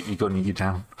immediately gunning you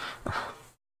down.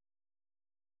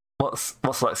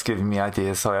 What's Lex giving me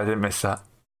ideas? Sorry, I didn't miss that.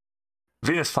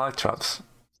 Venus flytraps.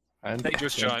 And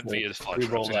dangerous giant Venus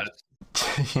flytraps.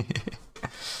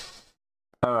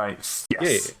 All right.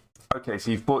 Yes. Yeah. Okay,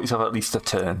 so you've bought yourself at least a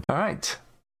turn. All right,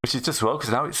 which is just well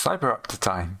because now it's Cyberraptor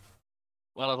time.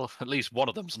 Well, at least one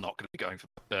of them's not going to be going for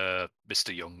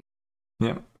Mr. Young.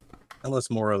 Yeah. Unless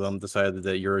more of them decided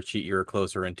that you're a cheat, you're a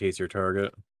closer, and taste your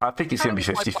target. I think it's going to be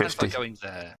 50-50. Going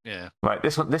there, yeah. Right,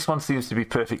 this one seems to be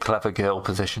perfect clever girl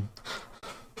position.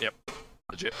 Yep,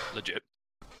 legit.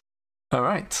 All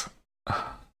right,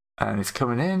 and he's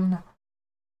coming in.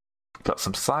 Got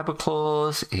some cyber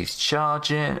claws. He's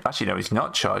charging. Actually, no, he's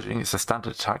not charging. It's a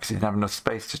standard attack because he didn't have enough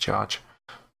space to charge.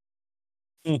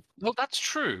 Well, that's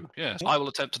true. Yes, I will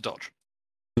attempt to dodge.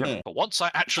 Yep. But once I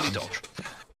actually dodge.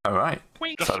 All right.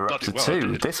 So we're up to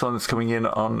 2. This one's coming in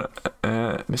on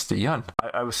Mr. Yun.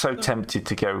 I was so tempted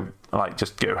to go,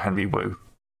 just go Henry Wu.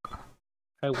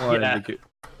 I wanted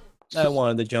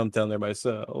to jump down there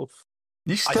myself.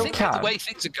 You still can. The way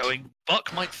things are going,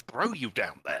 Buck might throw you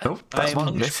down there. Oh, that's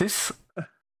one misses.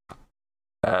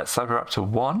 Cyberraptor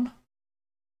 1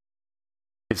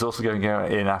 is also going to go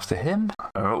in after him.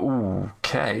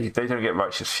 Okay, they don't get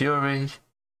Righteous Fury.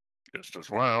 Just as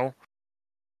well.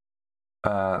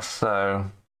 So...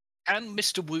 Can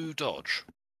Mr. Wu dodge?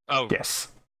 Oh. Yes.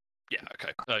 Yeah,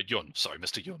 okay. Yun, sorry,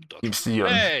 Mr. Yun dodge. Mr. Yun,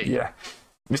 yeah.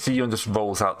 Mr. Yun just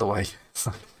rolls out the way.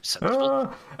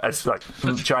 It's like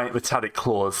giant metallic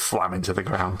claws slam into the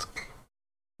ground.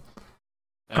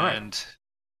 And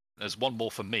there's one more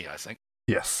for me, I think.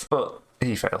 Yes, but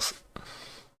he fails.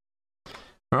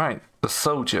 Right, the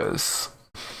soldiers.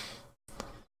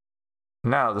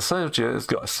 Now, the soldier's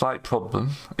got a slight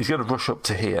problem. He's going to rush up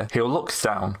to here. He'll look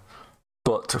down,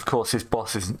 but of course his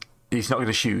boss isn't. He's not going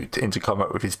to shoot into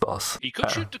combat with his boss. He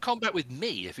could shoot to combat with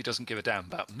me if he doesn't give a damn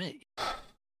about me.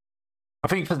 I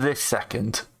think for this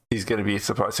second, he's going to be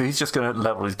surprised. So he's just going to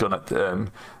level his gun at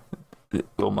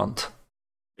Wilmont.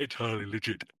 Entirely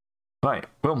legit. Right,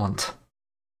 Wilmont.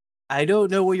 I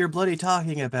don't know what you're bloody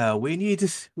talking about. We need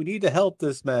to help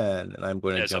this man. And I'm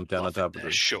going to jump down on top of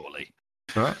him. Surely.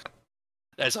 All right.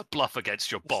 There's a bluff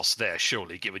against your boss there,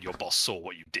 surely, given your boss saw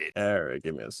what you did. All right,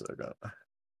 give me a second.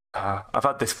 I've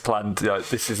had this planned.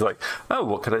 This is like,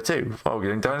 what can I do? Oh, we're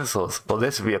getting dinosaurs. Well,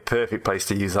 this would be a perfect place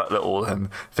to use that little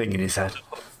thing in his head.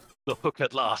 The hook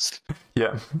at last.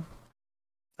 Yeah.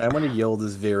 I'm going to yell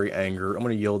this very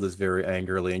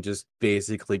angrily and just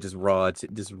basically raw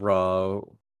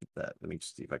that. Let me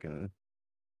just see if I can.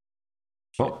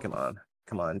 Shit, come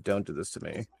on! Don't do this to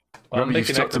me. Remember, you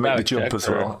still have to make the jump as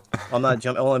well. I'm not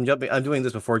jumping. Oh, I'm jumping. I'm doing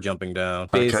this before jumping down.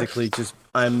 Basically,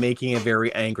 I'm making a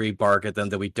very angry bark at them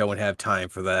that we don't have time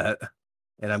for that,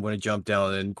 and I'm going to jump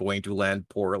down and going to land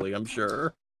poorly. I'm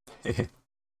sure.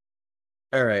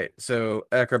 All right. So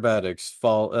acrobatics,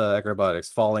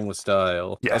 falling with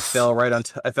style. Yes. I fell right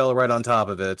on top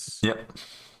of it. Yep.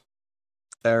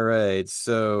 All right.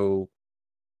 So,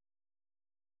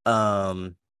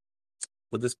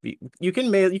 would this be? You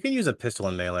can use a pistol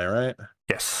in melee, right?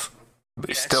 Yes, but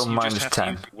it's still minus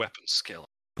 10. Weapon skill.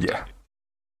 Yeah.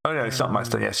 Oh no, it's not minus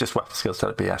 10. Yeah, it's just weapon skill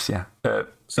instead of BS. Yeah.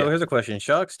 So here's a question: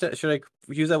 should I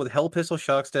use that with Hell Pistol,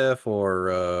 Shock Staff,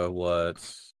 or what?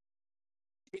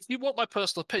 If you want my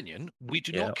personal opinion, we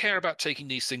do not care about taking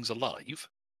these things alive.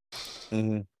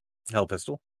 Mm-hmm. Hell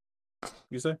Pistol,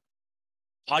 you say?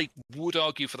 I would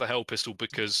argue for the Hell Pistol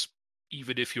because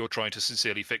even if you're trying to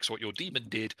sincerely fix what your demon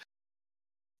did,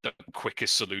 the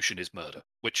quickest solution is murder,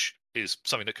 which is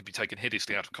something that could be taken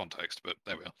hideously out of context, but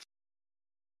there we are.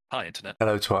 Hi, Internet.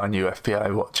 Hello to our new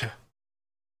FBI watcher.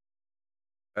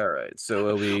 All right, so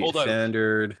will we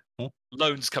standard...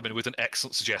 Lone's come in with an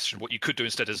excellent suggestion. What you could do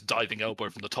instead is diving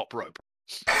elbow from the top rope.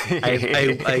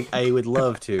 I would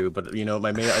love to, but I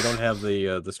don't have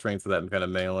the strength for that kind of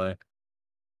melee.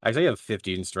 Actually, I have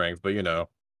 15 strength, but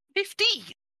 15?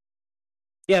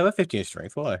 Yeah, I have 15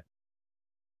 strength. Why?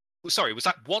 Sorry, was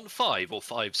that 1-5 or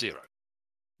 5-0?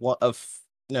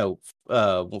 No,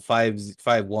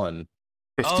 5-1.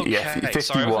 50, okay. Yeah,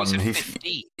 51. Sorry,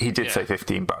 he did say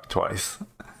 15 back twice.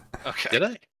 Okay. Did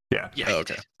I? Yeah. Yeah.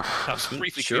 Okay. I was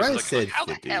briefly sure I said how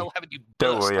 50. the hell haven't you?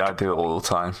 Don't worry, I do it all the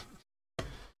time.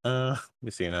 Let me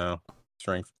see now.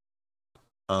 Strength.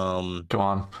 Go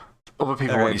on. Other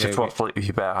people want you to throttle it with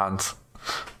your bare hands.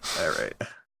 Alright.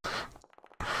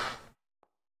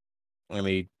 Let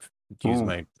me use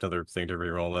my other thing to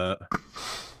reroll that.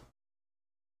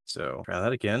 So, try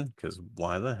that again, because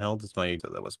why the hell does my... So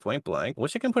that was point blank.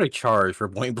 Wish I can put a charge for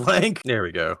point blank. There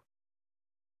we go.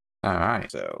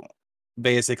 Alright. So,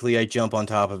 basically, I jump on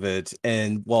top of it,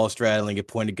 and while straddling it,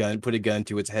 put a gun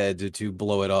to its head to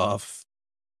blow it off.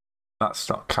 That's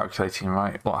not calculating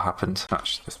right. What happened?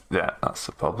 That's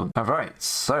the problem. Alright,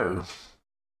 so...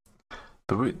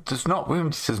 The wound does not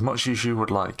wound it as much as you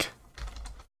would like.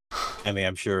 I mean,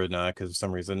 I'm sure not, because for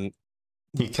some reason...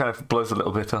 He kind of blows a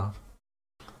little bit off.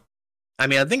 I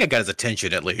mean, I think I got his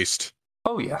attention, at least.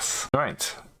 Oh, yes.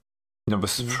 Right. Number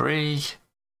 3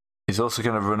 is also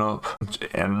going to run up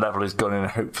and level his gun and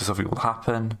hope for something will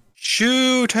happen.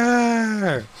 Shoot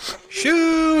her!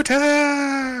 Shoot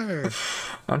her!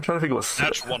 I'm trying to think what's...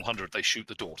 That's 100, they shoot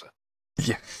the daughter.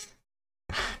 Yeah.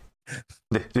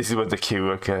 This is when the cue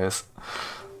occurs.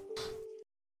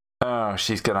 Oh,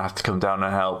 she's going to have to come down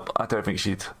and help. I don't think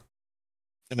she'd...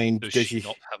 I mean, Does does she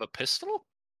not have a pistol?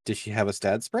 Does she have a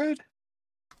stat spread?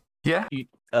 Yeah.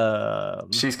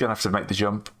 She's going to have to make the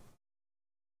jump.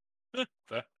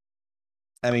 Fair.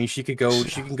 I mean, she can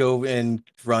go and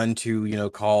run to,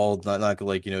 call, not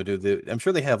like, do the... I'm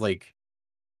sure they have, like...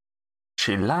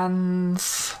 She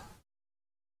lands.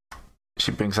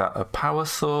 She brings out a power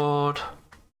sword.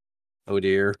 Oh,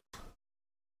 dear.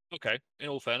 Okay, in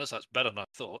all fairness, that's better than I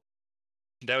thought.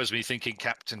 That was me thinking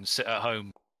Captain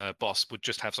sit-at-home boss would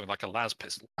just have something like a las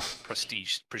pistol.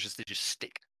 Prestigious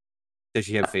stick. Does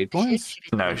she have fate points?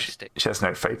 No, she has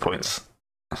no fate points.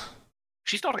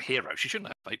 She's not a hero. She shouldn't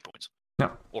have fate points.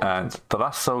 No. And the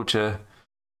last soldier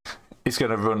is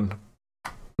going to run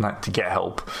to get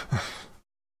help.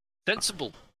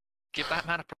 Sensible. Give that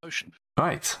man a promotion.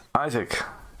 Right. Isaac,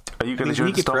 are you going to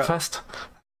join the Stormfest?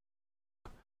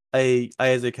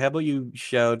 Isaac, how about you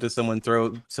shout to someone,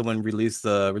 release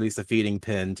the feeding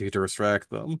pin to distract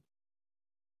them?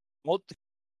 What?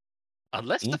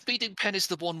 Unless the feeding pen is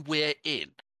the one we're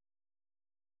in.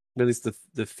 Release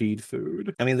the feed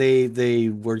food. I mean, they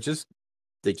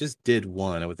just did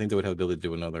one. I would think they would have the ability to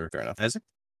do another. Fair enough. Isaac,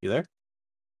 you there?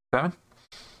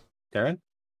 Darren?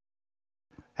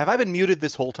 Have I been muted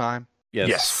this whole time?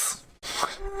 Yes.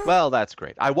 Well, that's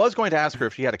great. I was going to ask her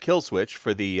if she had a kill switch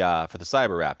for the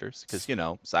Cyber Raptors, because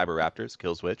Cyber Raptors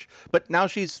kill switch. But now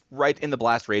she's right in the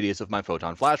blast radius of my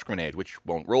photon flash grenade, which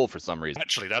won't roll for some reason.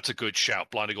 Actually, that's a good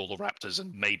shout. Blinding all the raptors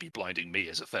and maybe blinding me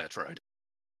is a fair trade.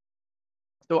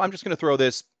 So I'm just going to throw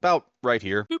this about right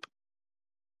here. Boop.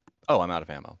 Oh, I'm out of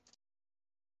ammo.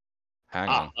 Hang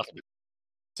on.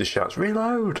 Just shouts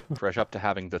reload. Fresh up to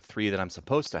having the 3 that I'm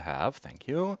supposed to have. Thank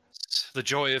you. The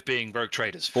joy of being rogue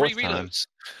traders. Fourth Free reloads.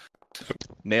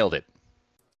 Nailed it.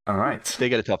 All right. They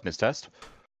get a toughness test.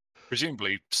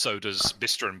 Presumably, so does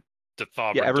Mr. and the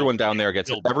father. Yeah, everyone down there gets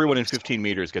it. Everyone in 15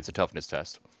 meters gets a toughness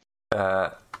test.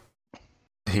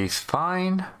 He's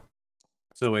fine.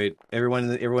 So wait,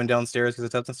 everyone downstairs gets a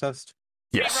toughness test?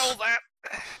 Yes. Roll that.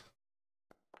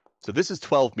 So this is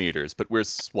 12 meters, but we're,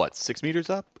 6 meters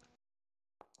up?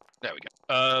 There we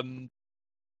go.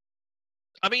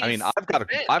 I mean, I've got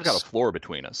a floor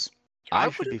between us. I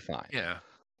should be fine. Yeah,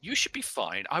 you should be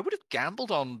fine. I would have gambled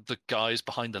on the guys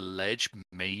behind the ledge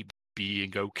maybe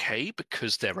being okay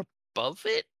because they're above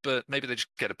it, but maybe they just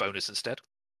get a bonus instead.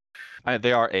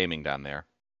 They are aiming down there.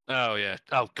 Oh yeah.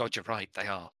 Oh god, you're right. They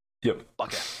are. Yep.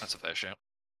 Okay, that's a fair shout.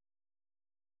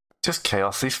 Just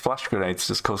chaos. These flash grenades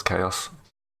just cause chaos.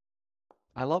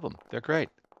 I love them. They're great.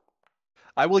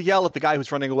 I will yell at the guy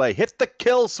who's running away. Hit the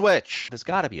kill switch! There's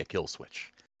got to be a kill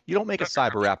switch. You don't make a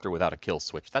Cyber Raptor without a kill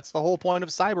switch. That's the whole point of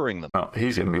cybering them. Oh,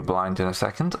 he's going to be blind in a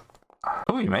second.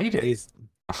 Oh, you made it.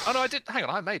 Oh no, I did. Hang on,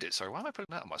 I made it. Sorry, why am I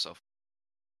putting that on myself?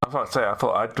 I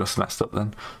thought I'd just messed up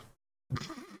then.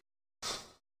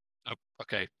 Oh,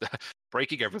 okay.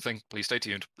 Breaking everything. Please stay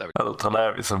tuned. There we That looked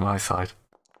hilarious on my side.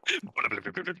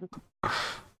 go.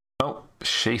 Oh,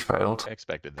 she failed. I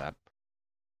expected that.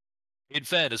 In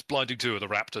fairness, blinding 2 of the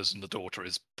raptors and the daughter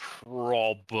is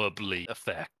probably a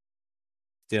fair.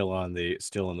 Still in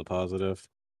the positive.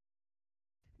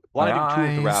 Blinding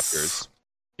 2 of the raptors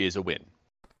is a win.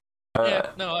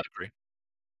 Yeah, no, I'd agree.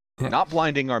 Yeah. Not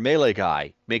blinding our melee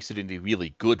guy makes it into a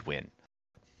really good win.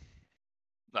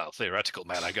 Well, theoretical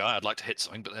melee guy. I'd like to hit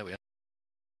something, but there we are.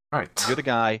 Right. You're the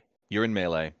guy. You're in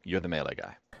melee. You're the melee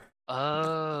guy.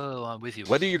 Oh, I'm with you.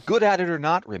 Whether you're good at it or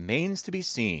not remains to be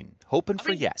seen. Hoping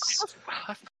for yes.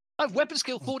 I have weapon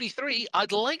skill 43.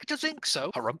 I'd like to think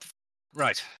so. Harumph.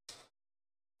 Right.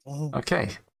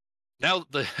 Okay. Now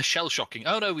the shell shocking.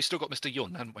 Oh no, we still got Mr.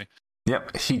 Yun, haven't we?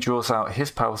 Yep, he draws out his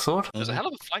power sword. There's a hell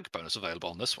of a flank bonus available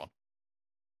on this one.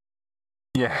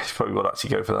 Yeah, he probably will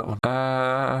actually go for that one.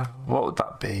 What would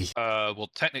that be? Well,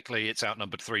 technically it's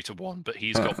outnumbered 3-1, but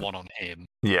he's got 1 on him.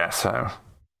 Yeah, so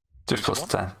just plus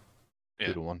 10. Yeah.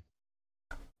 2-1.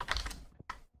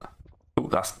 Oh,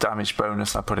 that's damage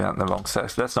bonus. I put it out in the wrong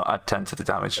set. Let's not add 10 to the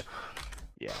damage.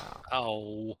 Yeah.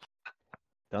 Oh.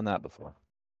 Done that before.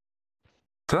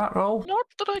 Did that roll? Not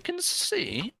that I can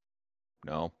see.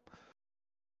 No.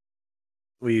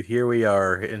 Here we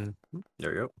are in.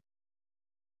 There you go.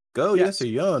 Go, yes,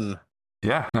 Yun.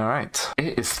 Yeah, all right.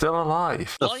 It is still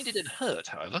alive. Blinded and hurt,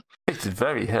 however. It's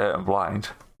very hurt and blind.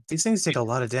 These things take a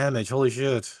lot of damage. Holy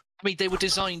shit. I mean, they were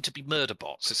designed to be murder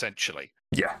bots, essentially.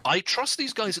 Yeah. I trust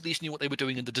these guys at least knew what they were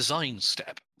doing in the design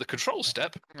step. The control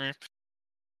step,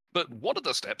 But one of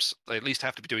the steps, they at least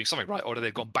have to be doing something right, or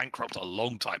they've gone bankrupt a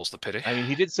long time. What's the pity? I mean,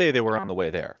 he did say they were on the way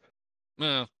there.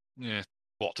 Yeah.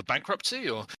 What, to bankruptcy,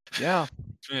 or? Yeah.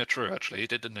 Yeah, true, actually. He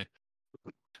did, didn't he?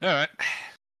 All right.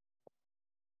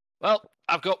 Well,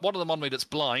 I've got one of them on me that's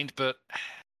blind, but...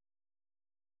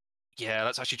 Yeah,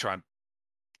 let's actually try and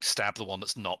stab the one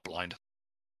that's not blind.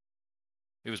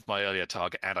 It was my earlier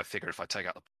target, and I figure if I take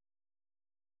out the...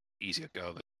 easier go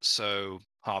of it. So,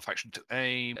 half action to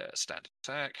aim, standard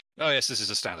attack. Oh, yes, this is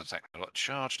a standard attack. I've got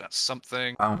charge, that's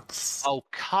something. Bounce. Oh,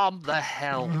 come the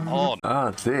hell on.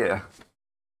 Oh, dear.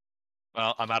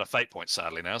 Well, I'm out of fate points,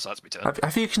 sadly, now, so that's my turn.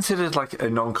 Have you considered, like, a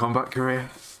non-combat career?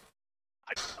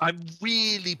 I'm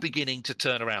really beginning to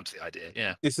turn around to the idea,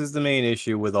 yeah. This is the main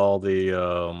issue with all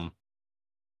the,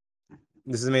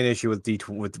 This is the main issue with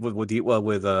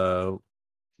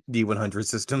D100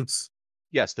 systems.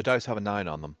 Yes, the dice have a 9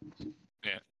 on them.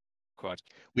 Yeah, quite.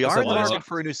 We are in the market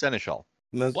for a new Seneschal.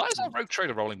 Why is that rogue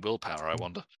trader rolling willpower, I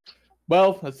wonder?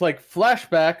 Well, it's like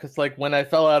flashback. It's like when I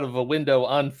fell out of a window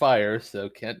on fire, so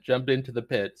can't jump into the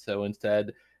pit. So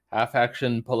instead, half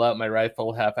action, pull out my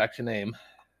rifle, half action aim.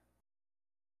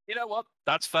 You know what?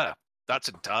 That's fair. That's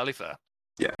entirely fair.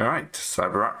 Yeah. All right,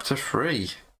 Cyberraptor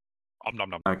 3. Nom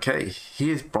nom. Okay, he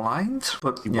is blind,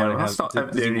 but that's not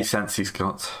the only sense he's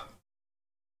got.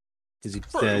 Is he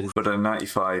dead? But a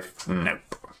 95,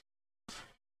 nope.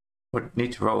 Would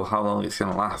need to roll how long it's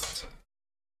going to last.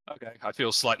 Okay, I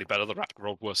feel slightly better. The raptor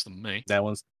rolled worse than me. That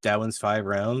one's 5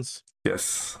 rounds.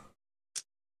 Yes.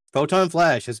 Photon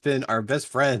Flash has been our best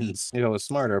friends. If I was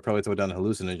smarter, I'd probably throw down a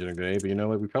hallucinogen grenade, but you know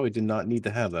what? We probably did not need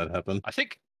to have that happen. I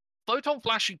think photon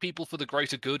flashing people for the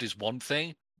greater good is one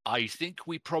thing. I think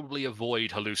we probably avoid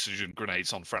hallucinogen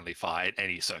grenades on friendly fire in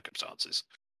any circumstances.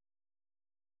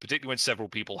 Particularly when several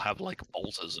people have, like,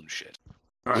 bolters and shit.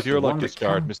 Right, with your luck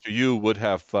discard, Mr.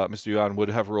 Yuan would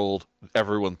have rolled,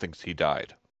 everyone thinks he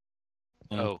died.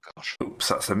 Oh, gosh. Oops,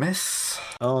 that's a miss.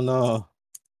 Oh, no.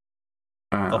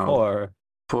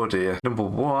 Poor dear. Number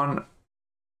 1.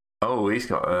 Oh, he's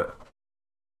got a...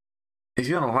 He's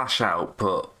going to lash out,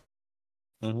 but...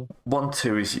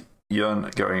 1-2 is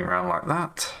Yun going around like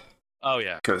that. Oh,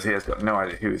 yeah. Because he has got no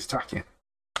idea who he's attacking.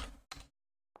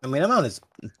 I mean, I'm on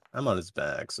his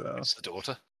back, so... It's the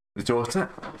daughter. The daughter?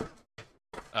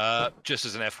 Just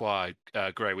as an FYI,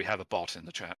 Gray, we have a bot in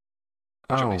the chat.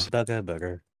 Oh. About that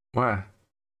bugger. Where?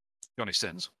 Johnny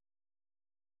Sins.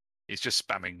 He's just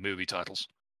spamming movie titles.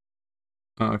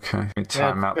 Okay.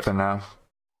 Time out for now.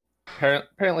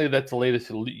 Apparently, that's the latest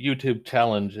YouTube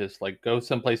challenge. Is like go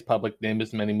someplace public, name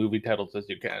as many movie titles as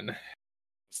you can.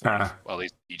 Well,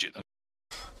 he's Egypt.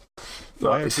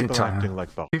 Why are people acting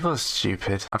like that? People are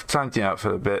stupid. I've timed you out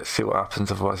for a bit, see what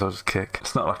happens, otherwise I'll just kick.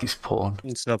 It's not like it's porn.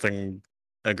 It's nothing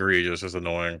egregious, just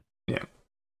annoying. Yeah.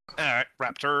 Alright,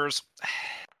 Raptors.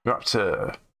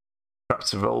 Raptor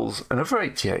rolls another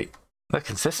 88. They're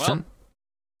consistent.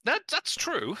 Well, that's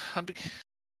true.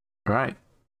 Right.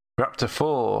 Raptor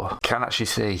 4 can actually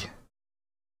see.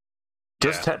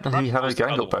 Does technically have a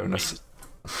gang up bonus.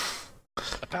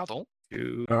 Pardon?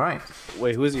 Alright.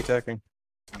 Wait, who is he attacking?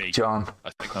 Me. John.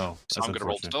 I think. Oh, so I'm going to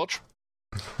roll to dodge.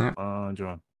 Yeah.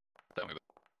 John. Don't we?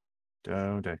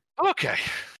 Okay. Okay.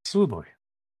 Smooth boy.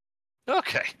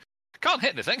 Okay. Can't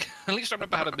hit anything. At least I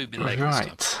remember how to move my leg this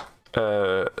time.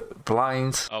 Right.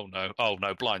 Blind. Oh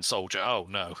no, blind soldier. Oh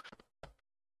no.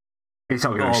 He's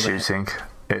not going to be shooting.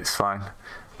 It's fine.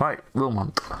 Right,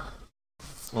 Wilmont.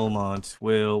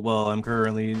 Well, I'm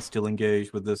currently still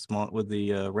engaged with the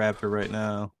Raptor right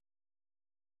now.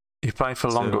 You're playing for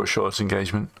longer or short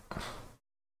engagement?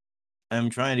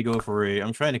 I'm trying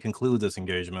to conclude this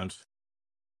engagement.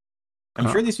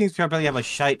 I'm sure these things probably have a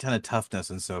shite ton of toughness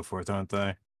and so forth, aren't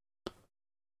they?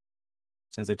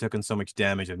 Since they've taken so much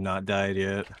damage, have not died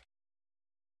yet.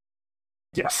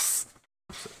 Yes.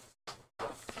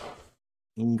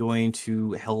 I'm going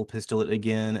to hell pistol it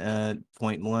again at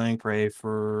point blank. Pray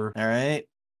for. All right.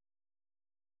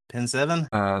 Pin 7.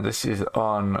 This is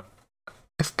on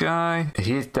this guy.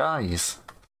 He dies.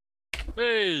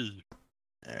 Hey!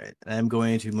 Alright, I'm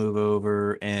going to move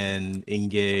over and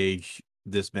engage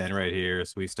this man right here.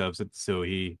 So he stops it. So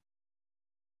he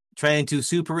trying to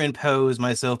superimpose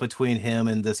myself between him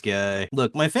and this guy.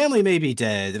 Look, my family may be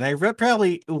dead, and I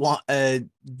probably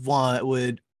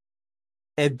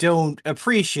don't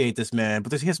appreciate this man,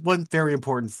 but he has one very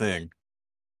important thing.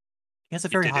 He has a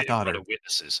very hot daughter.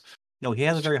 Witnesses. No, he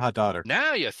has a very hot daughter.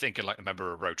 Now you're thinking like a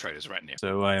member of Road Traders retinue.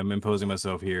 So I am imposing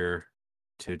myself here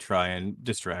to try and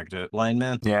distract it. Blind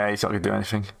man? Yeah, he's not going to do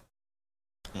anything.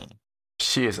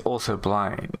 She is also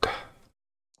blind.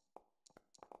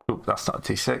 Oop, that's not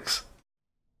a T6.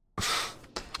 I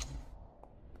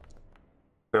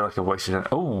feel like I wasted it.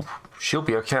 Oh, she'll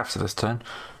be okay after this turn.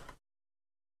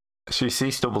 She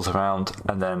stumbles around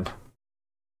and then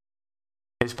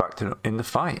is back in the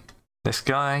fight. This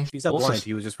guy. He's not blind.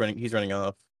 He was just running. He's running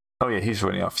off. Oh yeah, he's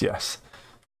running off. Yes.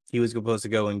 He was supposed to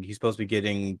go and he's supposed to be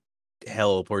getting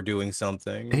help or doing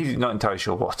something. He's not entirely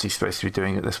sure what he's supposed to be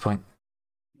doing at this point.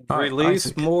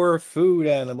 Release more food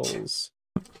animals.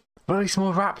 Release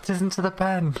more raptors into the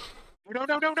pen.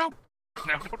 No.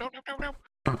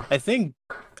 I think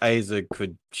Isaac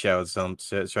could shout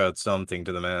something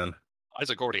to the man.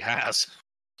 Isaac already has.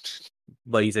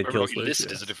 But he said kill switch. This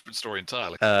is a different story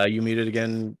entirely. You muted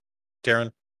again,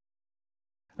 Darren?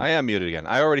 I am muted again.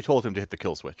 I already told him to hit the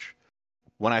kill switch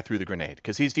when I threw the grenade,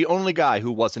 because he's the only guy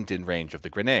who wasn't in range of the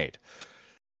grenade,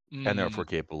 and therefore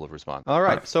capable of responding. All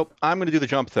right, so I'm going to do the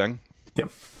jump thing.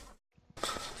 Yep.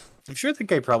 I'm sure the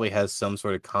guy probably has some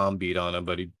sort of comm beat on him,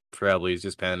 but he probably is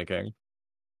just panicking.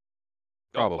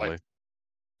 Probably.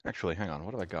 Actually, hang on.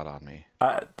 What have I got on me?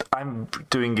 I'm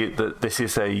doing it that this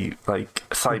is a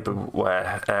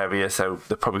cyberware area, so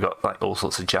they've probably got like all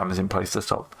sorts of jammers in place to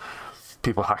stop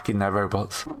people hacking their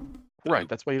robots. Right.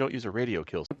 That's why you don't use a radio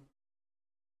kill.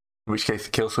 In which case,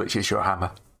 the kill switch is your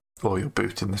hammer, or your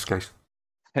boot in this case.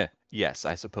 Yes,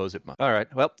 I suppose it must. All right.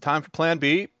 Well, time for Plan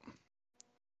B.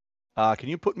 Can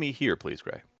you put me here, please,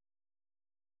 Gray?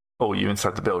 Oh, you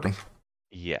inside the building?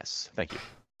 Yes. Thank you.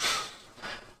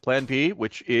 Plan B,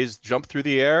 which is jump through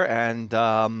the air and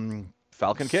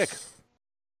falcon kick.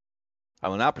 I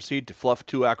will now proceed to fluff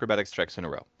 2 acrobatics checks in a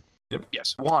row. Yep.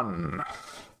 Yes. 1.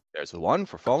 There's the 1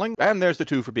 for falling, and there's the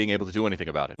 2 for being able to do anything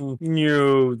about it.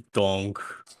 You donk.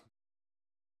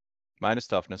 Minus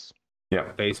toughness.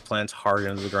 Yeah. Face plants hard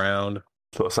into the ground.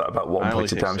 So what's that, about 1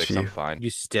 point of damage for you? I'm fine. You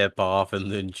step off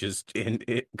and then just in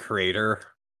it crater.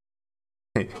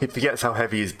 He forgets how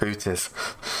heavy his boot is.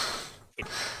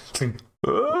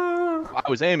 I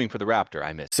was aiming for the raptor,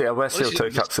 I missed. See, I wear steel toe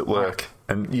caps at work,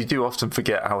 and you do often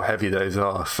forget how heavy those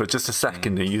are for just a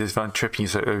second, and you just find tripping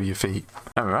over your feet.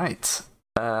 All right.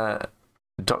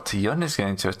 Dr. Yun is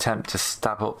going to attempt to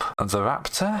stab up the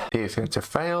raptor. He is going to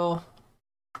fail.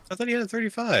 I thought he had a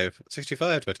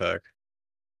 65 to attack.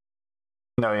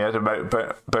 No, he had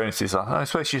a bonuses on. I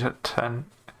suppose you had 10.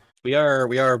 We are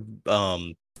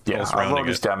yeah, I'll roll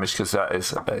his damage because that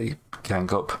is a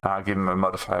gang up. I'll give him a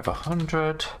modifier of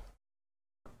 100.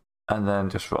 And then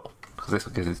just roll, because this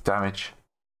will give his damage.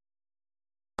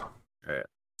 Alright.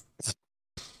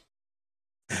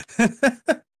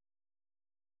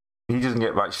 He doesn't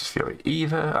get Righteous Fury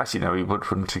either. Actually, no, he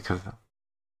wouldn't because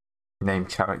named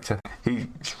character. He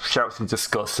shouts in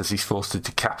disgust as he's forced to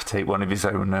decapitate one of his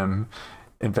own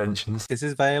inventions. This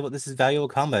is valuable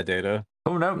combat data.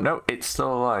 Oh no, it's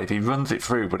still alive. He runs it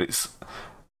through, but it's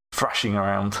thrashing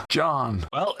around. John.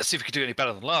 Well, let's see if we can do any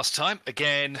better than last time.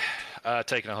 Again,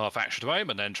 taking a half action to aim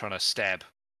and then trying to stab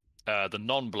the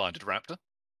non-blinded raptor.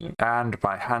 And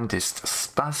my hand is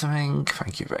spasming.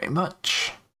 Thank you very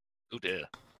much. Oh dear.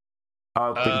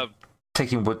 I've been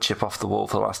taking wood chip off the wall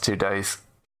for the last 2 days.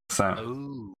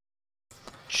 So.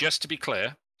 Just to be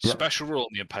clear, special rule on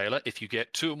the Impaler, if you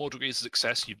get 2 or more degrees of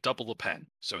success, you double the pen.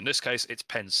 So in this case, it's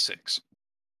pen 6.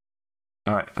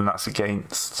 Alright, and that's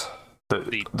against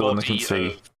the one that can see.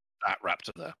 Of that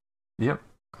raptor there. Yep.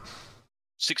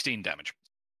 16 damage.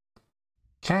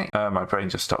 Okay, my brain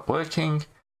just stopped working.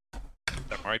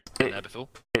 Don't worry, been there before.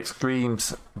 It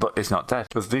screams, but it's not dead.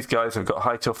 Because these guys have got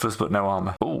high toughness but no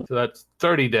armor. Ooh. So that's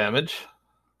 30 damage.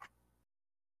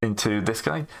 Into this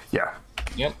guy? Yeah.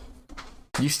 Yep.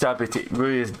 You stab it, it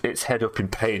rears its head up in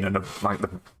pain, and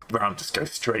the round just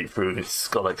goes straight through and its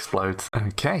skull explodes.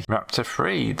 Okay, Raptor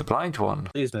 3, the blind one.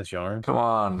 Please, Miss Yarn. Come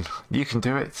on, you can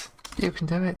do it. You can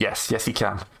do it. Yes, he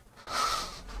can.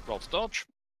 Roll to dodge.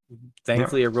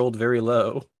 Thankfully, it rolled very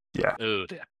low. Yeah. Oh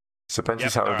dear. So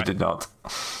Benji's, however, did not.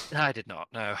 I did not.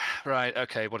 No. Right.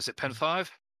 Okay. What is it? Pen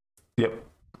 5. Yep.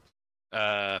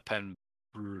 Pen.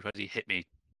 How did he hit me?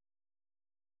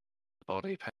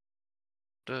 Body. Pen.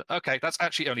 Okay, that's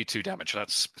actually only 2 damage.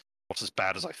 That's not as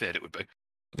bad as I feared it would be.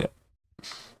 Yep.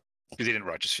 Because he didn't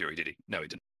Righteous Fury, did he? No, he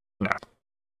didn't. No.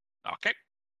 Okay.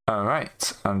 All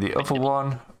right, and the other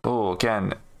one. Oh,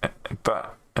 again,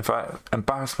 but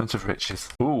embarrassment of riches.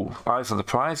 Ooh, eyes on the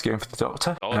prize, going for the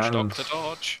doctor. Dodge, doctor,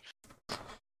 dodge.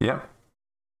 Yep.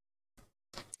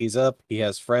 He's up. He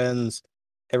has friends.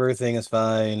 Everything is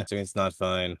fine. So it's not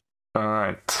fine. All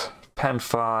right. Pen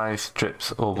 5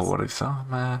 strips all the what is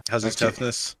armor. How's his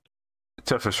toughness?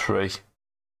 Toughness 3.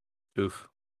 Oof.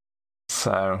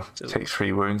 So take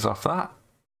 3 wounds off that.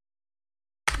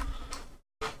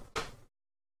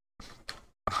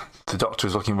 The doctor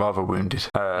is looking rather wounded.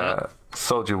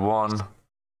 Soldier 1.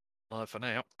 Alive for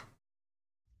now.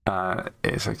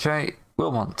 It's okay.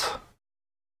 Wilmont.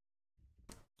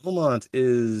 Wilmont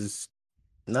is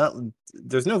not.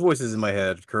 There's no voices in my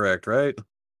head, correct, right?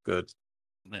 Good.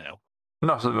 No.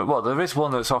 Well, there is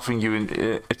one that's offering you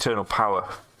eternal power.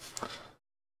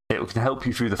 It can help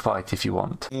you through the fight if you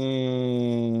want.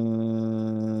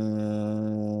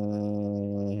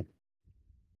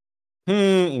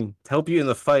 Help you in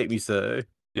the fight, you say?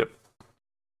 Yep.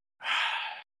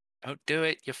 Don't do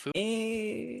it, you fool.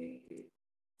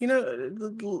 You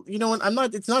know what? I'm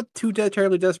not. It's not too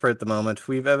terribly desperate at the moment.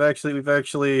 We've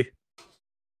actually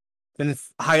been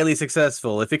highly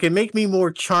successful. If it can make me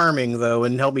more charming, though,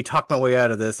 and help me talk my way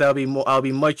out of this, I'll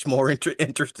be much more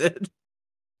interested.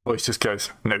 Voice just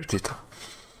goes noted.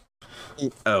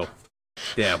 Oh,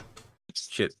 damn,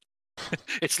 shit.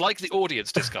 It's like the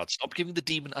audience discard. Stop giving the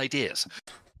demon ideas.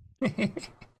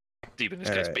 Demon in this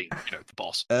case being, the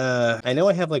boss. I know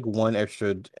I have like 1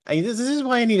 extra. This is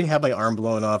why I need to have my arm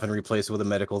blown off and replace it with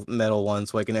a metal one,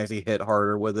 so I can actually hit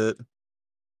harder with it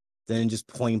than just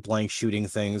point blank shooting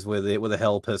things with it with a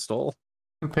hell pistol.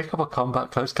 Pick up a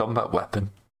close combat weapon.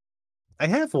 I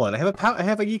have one. I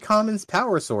have a Commons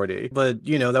power sortie, but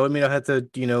that would mean I have to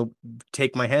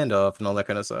take my hand off and all that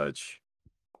kind of such,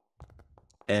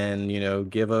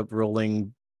 and give up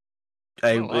rolling.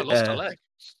 I lost a leg.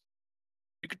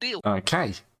 You could deal.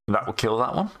 Okay, that will kill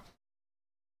that one.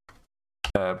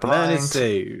 Blind. Man is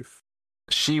safe.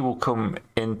 She will come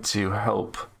in to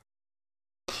help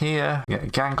here. Get a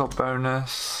gang up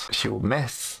bonus. She will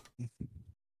miss.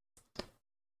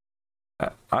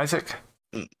 Isaac.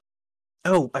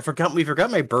 Oh, we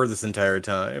forgot my bird this entire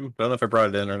time. I don't know if I brought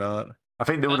it in or not. I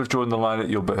think they would have drawn the line at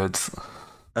your birds.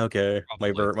 Okay,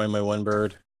 my bird, my one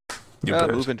bird.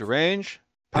 Move into range.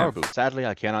 Power boot. Sadly,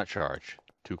 I cannot charge.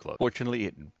 Too close. Fortunately,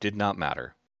 it did not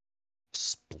matter.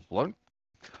 Splunk.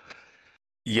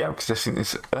 Yeah, because I think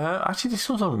this. Actually, this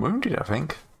one's unwounded, I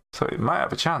think, so it might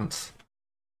have a chance.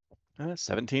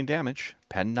 17 damage.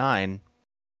 Pen 9.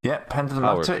 Yeah, pen doesn't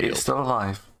matter. It's still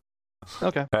alive.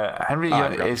 Okay. Henry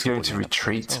is going to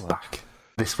retreat back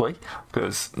this way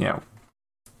because Are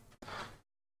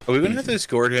we going to have to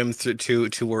escort him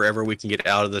to wherever we can get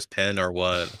out of this pen, or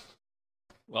what?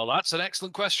 Well, that's an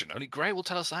excellent question. Only Grey will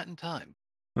tell us that in time.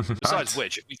 Besides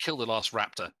which, if we kill the last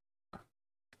raptor,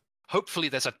 hopefully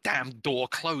there's a damn door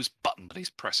close button that he's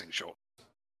pressing short.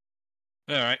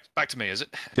 All right, back to me, is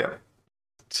it? Yeah.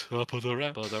 Top of the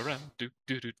round, do.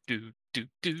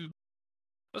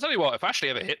 I'll tell you what, if Ashley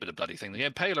ever hit with the bloody thing, the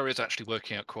Impaler is actually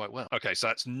working out quite well. Okay, so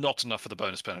that's not enough for the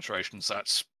bonus penetration, so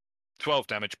that's 12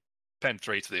 damage, pen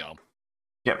 3 to the arm.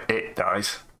 Yep, it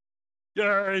dies.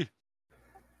 Yay!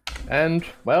 And,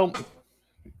 well,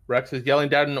 Rex is yelling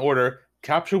down an order.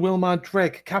 Capture Wilmont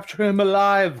Drake! Capture him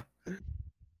alive!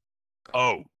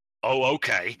 Oh,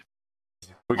 okay.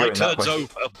 We're My going that turn's way.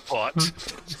 over, but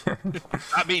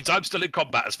that means I'm still in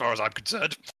combat as far as I'm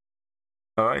concerned.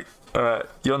 All right.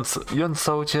 Young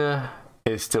soldier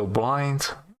is still blind.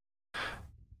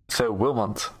 So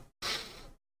Wilmont.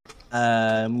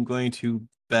 I'm going to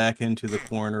back into the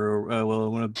corner. I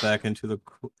want to back into the.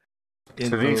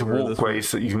 So these are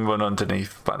walkways that you can run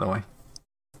underneath, by the way.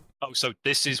 Oh, so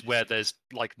this is where there's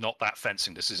not that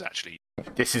fencing. This is actually.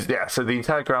 So the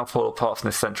entire ground floor, apart from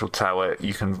the central tower,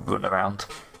 you can run around.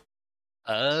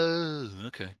 Oh,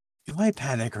 okay. Do I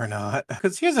panic or not?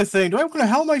 Because here's the thing: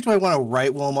 how much do I want to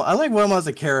write Wilmot? I like Wilmot as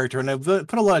a character, and I've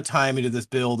put a lot of time into this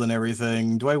build and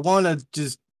everything. Do I want to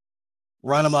just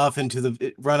run him off into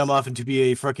be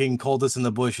a fucking cultist in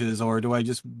the bushes, or do I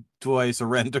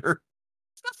surrender?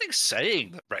 There's nothing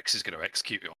saying that Rex is going to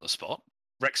execute you on the spot.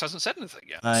 Rex hasn't said anything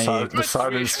yet. The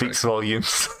silence speaks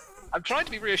volumes. I'm trying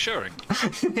to be reassuring.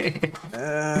 To be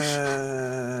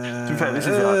fair, this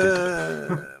is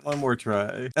one more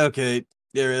try. Okay.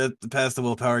 Yeah, pass the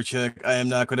willpower check. I am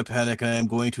not going to panic. I am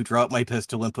going to drop my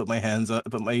pistol and put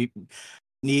my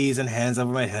knees and hands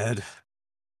over my head.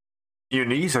 Your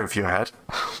knees over your head?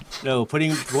 No,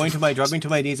 dropping to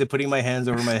my knees and putting my hands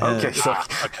over my head. Okay, sorry.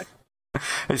 Okay.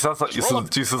 It sounds like you're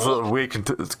doing some sort of weird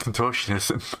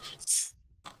contortionism.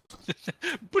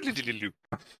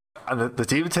 And the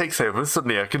demon takes over, and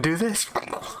suddenly I can do this.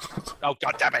 Oh,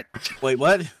 god damn it! Wait,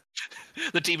 what?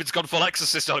 The demon's gone full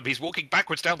exorcist on him. He's walking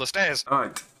backwards down the stairs. All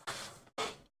right.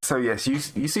 So yes, you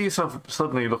see yourself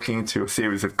suddenly looking into a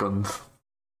series of guns.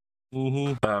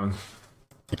 Mm-hmm.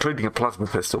 Including a plasma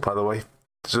pistol, by the way.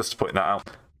 Just to point that out.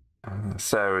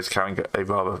 Sarah is carrying a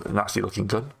rather nasty-looking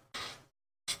gun.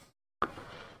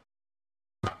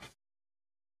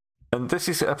 And this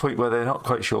is at a point where they're not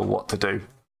quite sure what to do.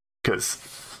 Because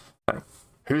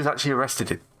who's actually arrested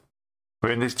him?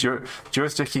 We're in this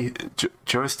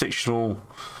jurisdictional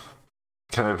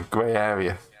kind of grey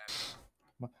area.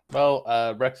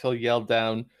 Well, Rex will yell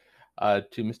down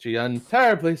to Mr. Yun,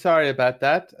 terribly sorry about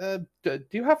that. Do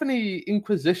you have any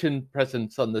Inquisition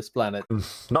presence on this planet?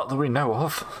 Not that we know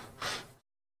of.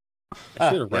 I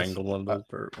should have wrangled one of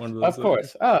those. Of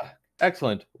course.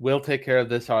 Excellent. We'll take care of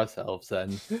this ourselves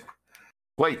then.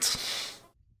 Wait.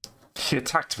 She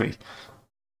attacked me.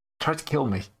 Tried to kill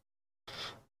me.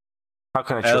 How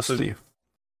can I trust you?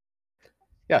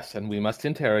 Yes, and we must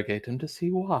interrogate him to see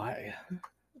why.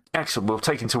 Excellent. We'll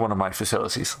take him to one of my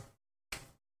facilities.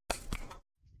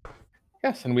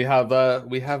 Yes, and we have an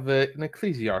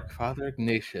ecclesiarch, Father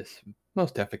Ignatius,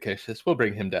 most efficacious. We'll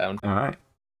bring him down. All right.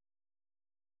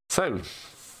 So,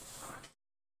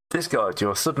 this guard,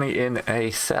 you're suddenly in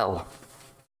a cell.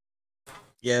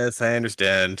 Yes, I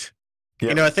understand. Yep.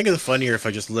 You know, I think it's funnier if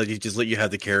I just let you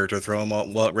have the character, throw him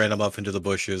off, ran him off into the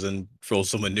bushes, and throw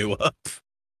someone new up.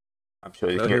 I'm sure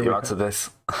you can get you out of this.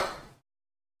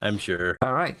 I'm sure.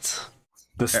 All right.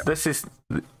 This is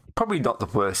probably not the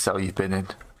worst cell you've been in.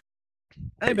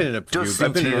 I've been in a few.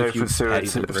 I've been in a few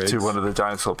to one of the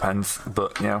dinosaur pens,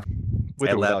 but you know,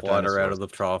 with lap water out of the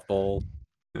trough bowl.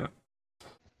 Yeah.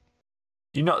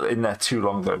 You're not in there too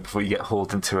long though before you get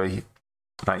hauled into a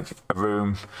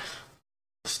room,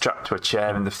 strapped to a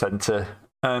chair in the centre,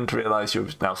 and realise you're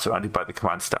now surrounded by the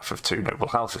command staff of two noble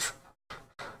houses.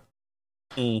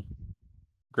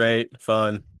 Great,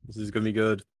 fun. This is gonna be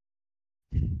good.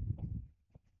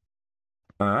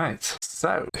 All right.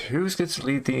 So, who's going to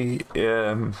lead the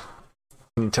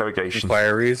interrogation?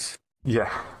 Inquiries.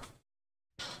 Yeah.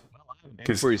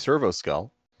 Inquiry servo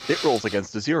skull. It rolls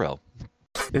against a 0.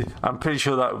 I'm pretty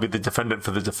sure that would be the defendant for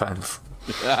the defense.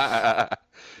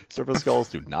 Servo skulls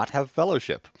do not have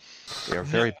fellowship. They are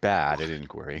very bad at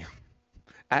inquiry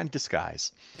and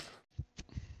disguise.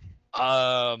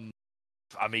 I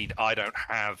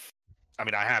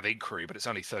have inquiry, but it's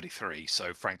only 33,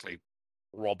 so frankly,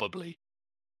 probably.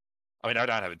 I don't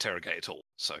have interrogate at all,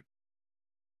 so.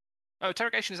 Oh,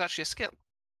 interrogation is actually a skill.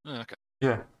 Oh, okay.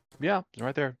 Yeah. Yeah,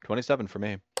 right there. 27 for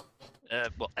me.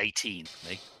 18 for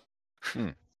me.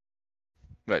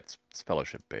 But it's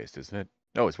fellowship based, isn't it?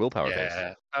 No, it's willpower based.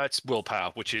 Yeah, it's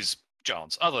willpower, which is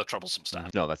John's other troublesome stuff.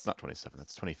 No, that's not 27.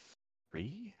 That's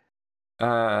 23.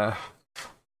 Yeah.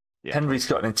 Henry's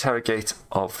got an interrogate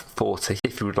of 40.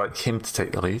 If you would like him to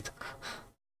take the lead.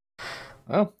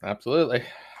 Oh, absolutely.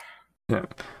 Yeah.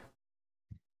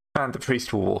 And the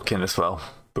priest will walk in as well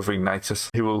with Ignitus,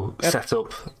 who will set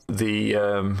up the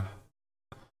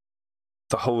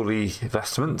holy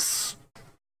vestments.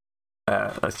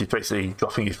 As he's basically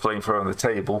dropping his flamethrower on the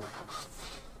table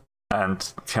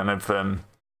and kind of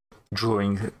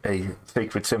drawing a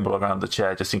sacred symbol around the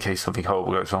chair just in case something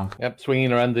horrible goes wrong. Yep,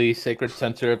 swinging around the sacred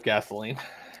censer of gasoline.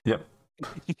 Yep.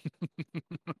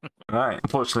 Right.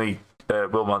 Unfortunately,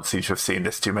 Wilmot seems to have seen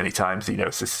this too many times. He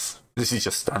knows this is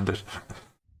just standard.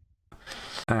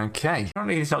 Okay.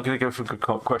 Apparently he's not going to go for a good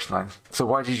question line. So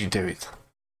why did you do it?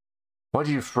 Why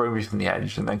did you throw me from the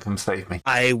edge and then come save me?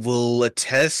 I will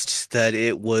attest that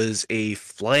it was a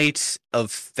flight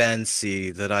of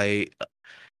fancy that I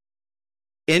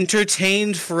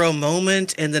entertained for a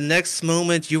moment, and the next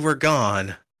moment you were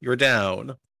gone. You're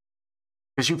down.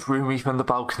 Because you threw me from the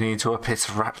balcony into a pit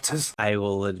of raptors. I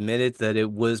will admit it that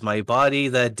it was my body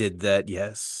that did that,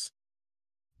 yes.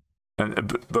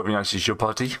 But it's your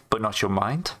body, but not your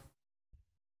mind?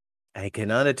 I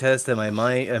cannot attest that my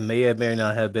mind may or may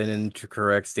not have been in the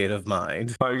correct state of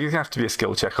mind. Well, you have to be a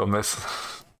skill check on this.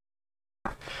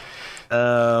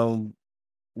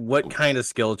 What kind of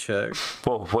skill check?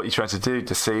 Well, what are you trying to do?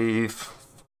 Deceive?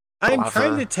 I'm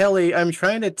trying to tell I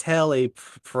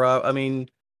mean,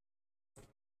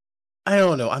 I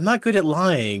don't know. I'm not good at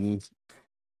lying.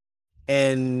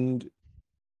 And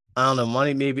I don't know.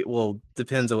 Money maybe. Well,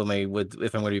 depends on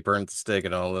if I'm going to be burned at the stake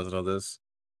and all this.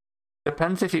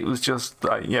 Depends if it was just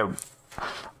like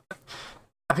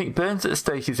I think burns at the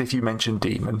stake is if you mention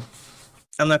demon.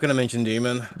 I'm not going to mention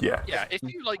demon. Yeah. Yeah, if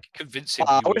you like convince him.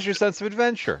 What is your sense of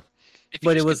adventure? If you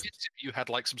convinced him you had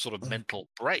like some sort of mental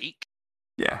break.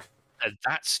 Yeah. And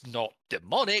that's not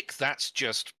demonic. That's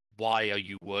just why are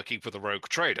you working for the rogue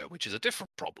trader, which is a different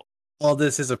problem. Well,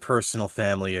 this is a personal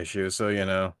family issue, so Oh yeah,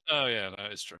 no,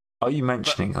 it's true. Are you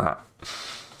mentioning that?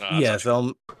 No, yes.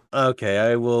 Okay.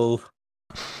 I will.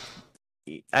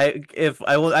 I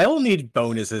will need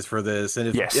bonuses for this,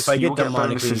 and if I get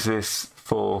bonuses this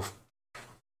for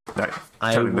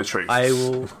telling the truth. I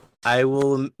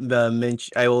will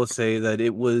mention. I will say that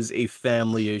it was a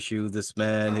family issue. This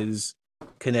man is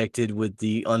connected with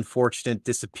the unfortunate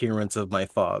disappearance of my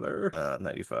father.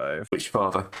 95. Which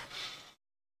father?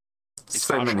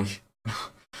 So many.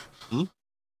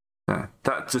 Yeah,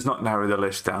 that does not narrow the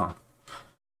list down.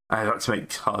 I have to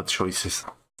make hard choices,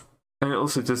 and it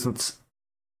also doesn't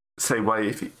say why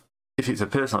if it's a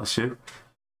personal issue.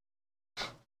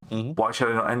 Why should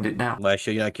I not end it now? Why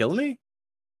should you not kill me?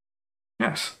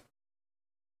 Yes.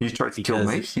 You tried to kill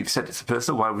me. You've said it's a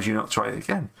personal. Why would you not try it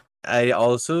again? I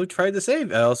also tried to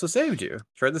save. I also saved you.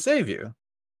 Tried to save you.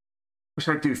 Which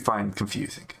I do find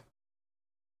confusing.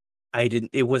 I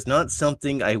didn't. It was not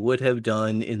something I would have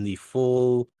done in the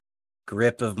full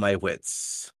grip of my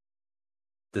wits.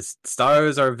 The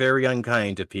stars are very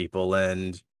unkind to people,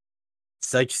 and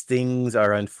such things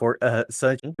are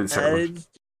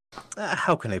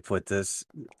how can I put this?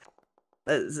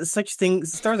 Such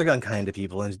things, stars are unkind to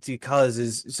people, and it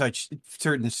causes such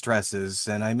certain stresses.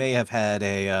 And I may have had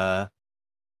a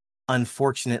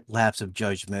unfortunate lapse of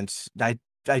judgment. I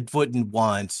wouldn't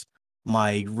want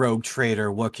my rogue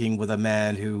trader working with a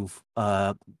man who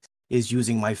is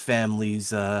using my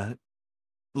family's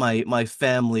my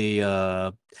family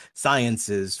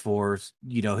sciences for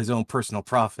his own personal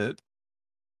profit.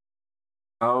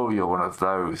 Oh, you're one of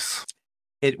those.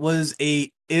 It was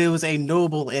a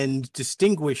noble and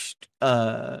distinguished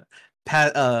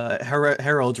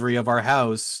heraldry of our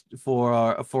house for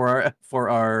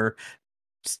our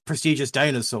prestigious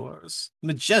dinosaurs.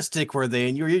 Majestic were they,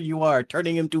 and you are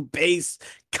turning them to base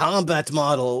combat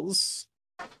models.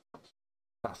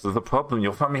 That's the problem.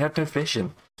 Your family had no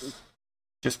vision.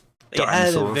 Just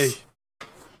dinosaurs.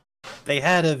 They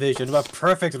had a vision of a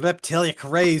perfect reptilian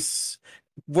race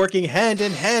working hand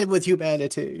in hand with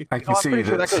humanity. I can see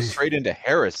that goes straight into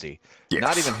heresy. Yes.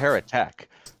 Not even heretic.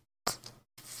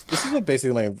 This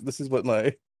is what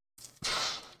my.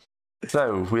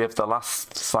 So we have the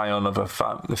last scion of the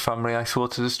family I swore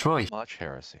to destroy. Much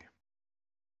heresy.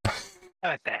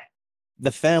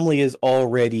 The family is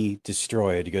already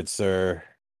destroyed, good sir.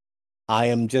 I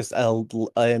am just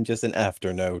an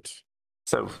afternote.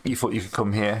 So you thought you could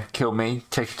come here, kill me,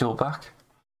 take it all back?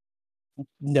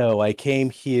 No, I came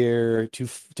here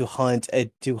to hunt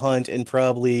and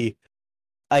probably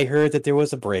I heard that there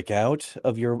was a breakout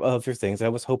of your things. I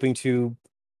was hoping to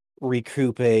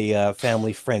recoup a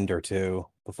family friend or two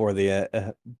before to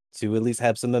at least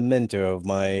have some memento of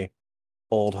my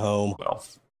old home. Well,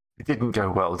 it didn't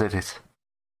go well, did it?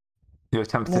 You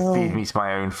attempted to feed me to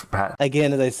my own pet.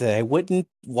 Again, as I say, I wouldn't.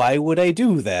 Why would I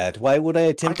do that? Why would I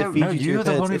attempt to feed you to your pets? You're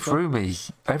the one who threw me.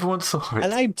 Everyone saw it.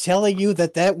 And I'm telling you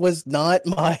that was not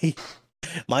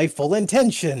my full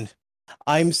intention.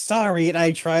 I'm sorry, and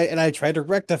I try to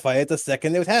rectify it the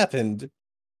second it happened.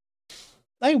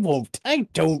 I won't. I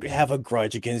don't have a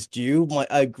grudge against you. I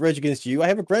have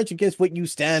a grudge against what you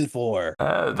stand for.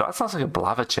 That sounds like a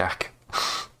blather check.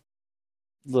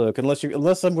 Look, unless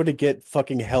I'm going to get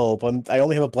fucking help, I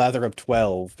only have a blather of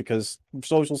 12 because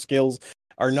social skills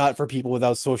are not for people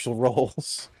without social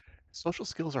roles. Social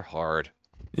skills are hard.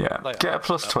 Yeah, get a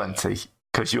plus 20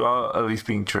 because you are at least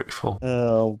being truthful.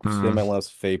 Oh, spend my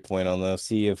last fate point on this.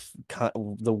 See if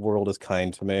the world is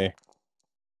kind to me.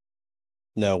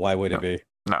 No, why would it be?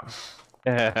 No.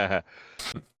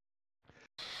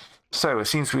 So it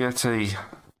seems we're at a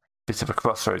bit of a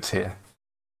crossroads here.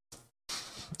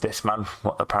 This man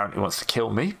apparently wants to kill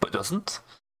me, but doesn't.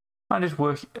 And is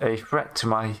a threat to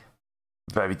my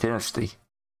very dynasty.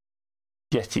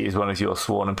 Yet he is one of your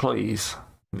sworn employees,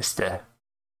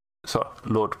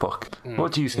 Lord Buck.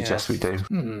 What do you suggest we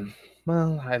do?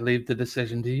 Well, I leave the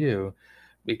decision to you.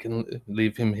 We can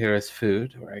leave him here as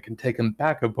food, or I can take him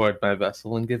back aboard my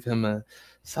vessel and give him a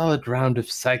solid round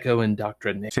of psycho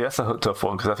indoctrination. See, that's a tough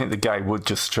one, because I think the guy would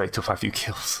just straight up have you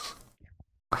killed.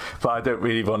 But I don't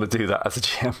really want to do that as a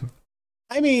GM.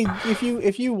 I mean, if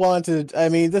you wanted, I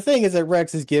mean, the thing is that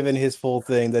Rex has given his full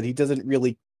thing that he doesn't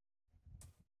really.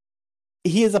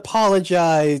 he has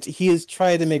apologized. He has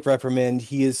tried to make reprimand.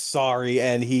 He is sorry,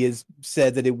 and he has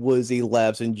said that it was a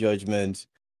lapse in judgment.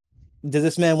 Does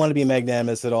this man want to be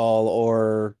magnanimous at all,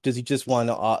 or does he just want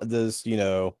to this?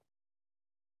 Now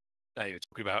you're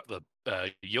talking about the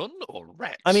Yun or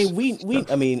Rex? I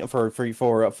mean,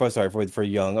 for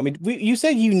Young. I mean, you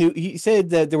said you knew. He said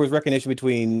that there was recognition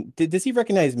between. Does he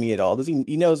recognize me at all? Does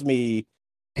he knows me?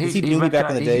 He knew me back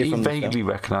in the day. He vaguely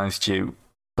recognized you,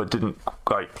 but didn't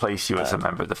quite place you as a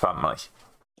member of the family.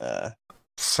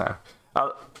 So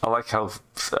I like how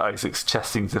Isaac's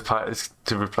chesting to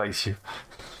replace you.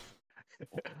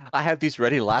 I had these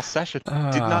ready last session.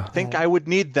 Did not think I would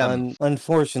need them.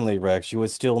 Unfortunately, Rex, you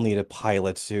would still need a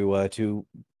pilot to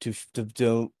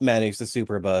manage the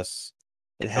super bus.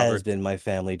 It has been my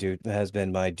family duty. It has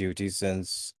been my duty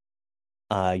since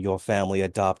your family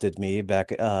adopted me back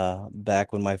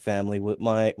when my family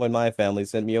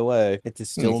sent me away. It is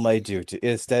still my duty.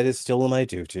 That is still my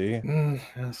duty.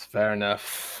 That's fair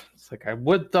enough. It's like I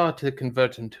would thought to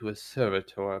convert him to a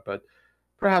servitor, but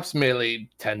perhaps merely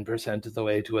 10% of the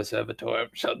way to a servitor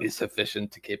shall be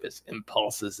sufficient to keep his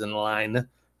impulses in line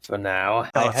for now.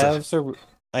 I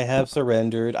have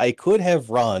surrendered. I could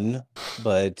have run,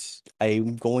 but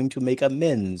I'm going to make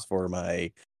amends for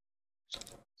my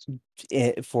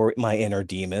inner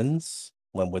demons,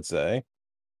 one would say.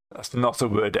 That's not a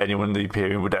word anyone in the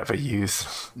Imperium would ever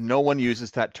use. No one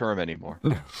uses that term anymore.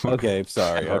 Okay,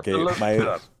 sorry. Okay,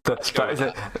 that is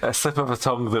a slip of a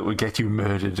tongue that would get you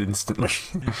murdered instantly.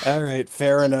 All right,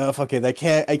 fair enough. Okay, I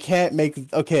can't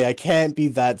be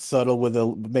that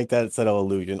subtle make that subtle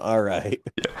illusion. All right.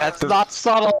 Yeah. That's not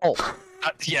subtle.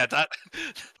 That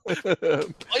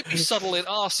might be subtle in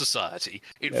our society.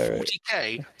 In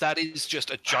 40k, that is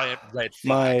just a giant red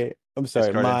flag. I'm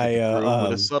sorry, with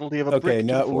the subtlety of a okay,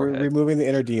 now we're removing the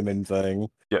inner demon thing.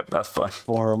 Yep, that's fine.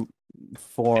 For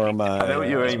my. I know what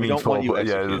you're aiming for, but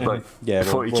yeah,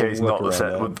 40k is not the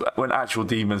set. When actual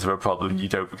demons are a problem, you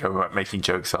don't go about making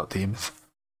jokes about demons.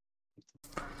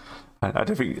 I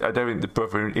don't think the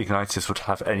brother Ignitus would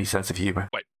have any sense of humor.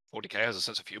 Wait, 40k has a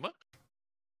sense of humor?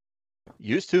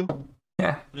 Used to.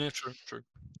 Yeah. Yeah, true.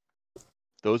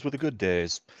 Those were the good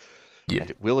days. Yeah. And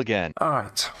it will again. All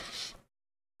right.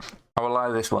 I will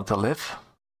allow this one to live.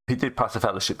 He did pass a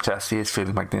fellowship test. He is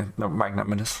feeling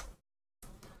magnanimous.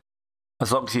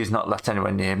 As long as he has not left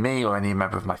anyone near me or any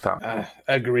member of my family.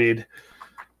 Agreed.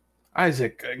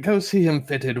 Isaac, go see him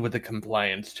fitted with a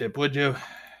compliance chip, would you?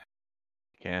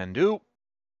 Can do.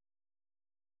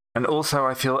 And also,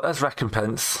 I feel as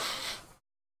recompense,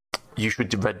 you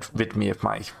should rid me of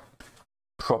my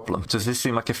problem. Does this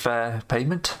seem like a fair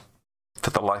payment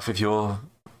for the life of your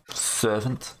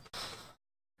servant?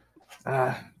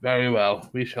 Very well.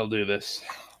 We shall do this.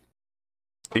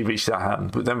 He reached out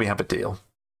hand, but then we have a deal.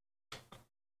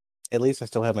 At least I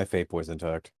still have my fate points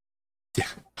intact. Yeah,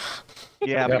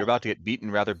 but you're about to get beaten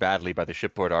rather badly by the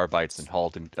shipboard Arbites and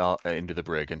hauled into the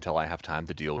brig until I have time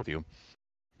to deal with you.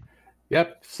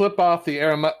 Yep. Slip off the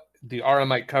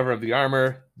aramite cover of the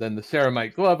armor, then the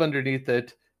ceramite glove underneath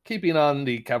it, keeping on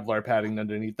the Kevlar padding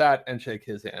underneath that, and shake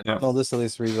his hand. Yeah. Well, this at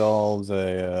least resolves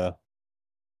a...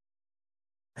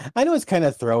 I know it's kind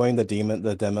of throwing the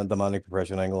demonic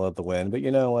oppression angle out the wind, but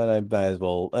you know what? I might as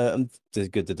well. It's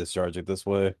good to discharge it this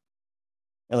way.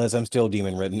 Unless I'm still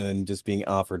demon ridden and just being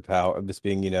offered power, just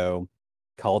being,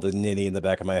 called a ninny in the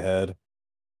back of my head.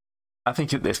 I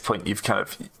think at this point you've kind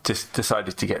of just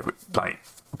decided to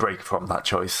break from that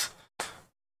choice.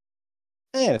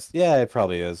 Yes, yeah, it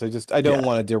probably is. I don't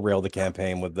want to derail the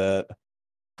campaign with that.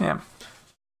 Yeah.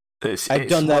 I've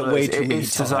done that way too many times.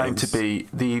 It's designed to be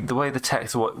the way the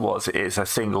text was. It is a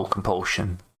single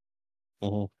compulsion,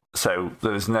 so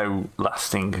there's no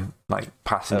lasting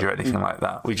passage or anything like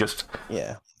that. We just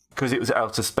because it was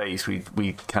outer space,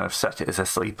 we kind of set it as a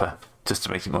sleeper just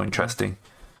to make it more interesting.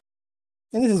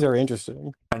 And this is very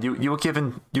interesting. And you were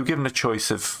given a choice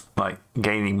of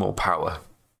gaining more power,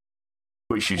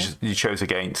 which you chose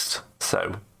against.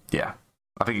 So yeah.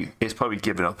 I think it's probably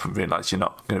given up and realised you're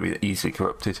not going to be easily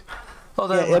corrupted.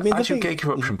 Although, I should gain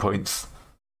corruption points.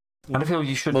 And I feel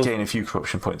you should gain a few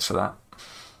corruption points for that.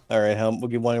 Alright, how many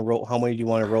do you want to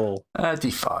roll?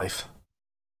 D5.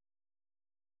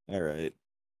 Alright.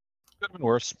 Could have been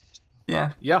worse.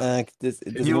 Yeah. Yeah.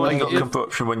 You only got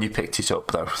corruption when you picked it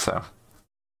up, though, so...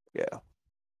 Yeah.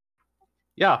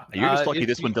 Yeah. You're just lucky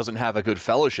this one doesn't have a good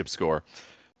fellowship score.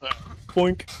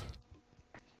 Boink.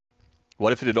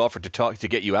 What if it had offered to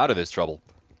get you out of this trouble?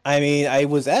 I mean, I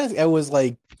was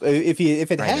like, if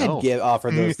it had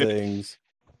offered those things.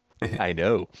 I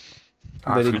know.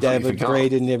 But it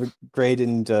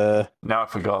graded. Now I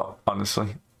forgot, honestly.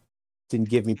 didn't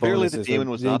give me Clearly bonuses. the demon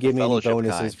was didn't not give the me any fellowship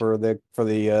bonuses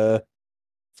kind.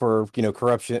 for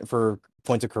corruption, for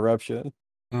points of corruption.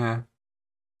 Yeah.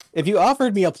 If you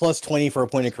offered me a +20 for a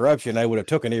point of corruption, I would have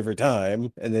taken it every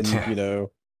time. And then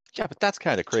Yeah, but that's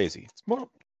kind of crazy. It's more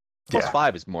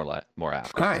 +5 is more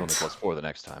apt. Right. It's only +4 the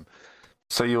next time.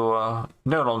 So you're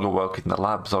no longer working in the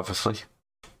labs, obviously.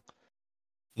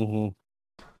 Mm-hmm.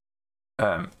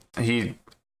 He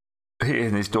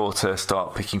and his daughter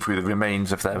start picking through the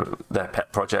remains of their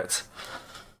pet project.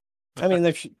 I mean,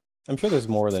 I'm sure there's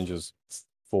more than just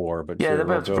 4, but yeah, sure, they'll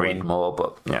be able to we'll go breed in. more,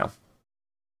 but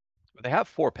They have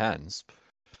 4 pens.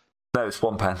 no, it's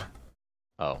 1 pen.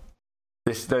 Oh,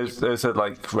 Those are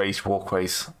like raised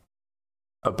walkways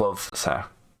above. So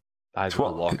Isaac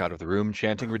will walk out of the room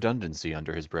chanting redundancy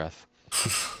under his breath.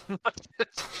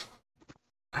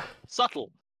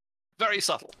 Subtle, very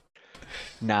subtle.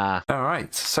 Nah. all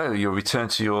right, so you'll return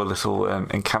to your little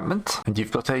encampment, and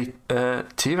you've got a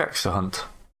T-Rex to hunt.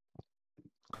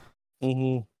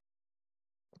 Mm-hmm.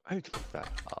 I need to look that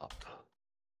up.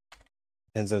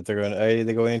 And so are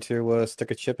they going to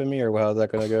stick a chip in me, or how's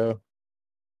that going to go?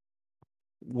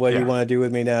 What do you want to do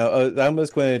with me now? I'm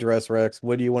just going to address Rex.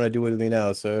 What do you want to do with me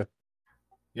now, sir?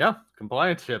 Yeah,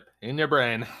 compliance chip in your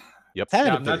brain. Yep.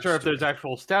 Yeah, I'm not sure if there's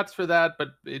actual stats for that, but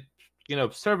it,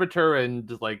 servitor and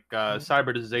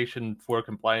cyberization for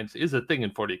compliance is a thing in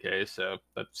 40K, so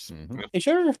that's. You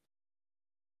sure? It's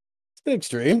a bit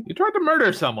extreme. You tried to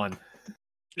murder someone.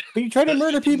 But you try to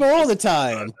murder people all the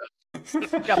time.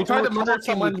 Yeah, we tried to murder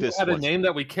someone who had a name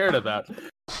that we cared about.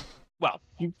 Well,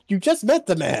 you just met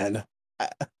the man.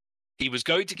 He was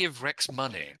going to give Rex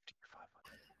money.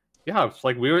 Yeah, it's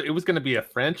like it was going to be a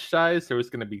franchise. There was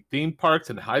going to be theme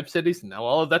parks and hype cities, and now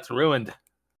all of that's ruined.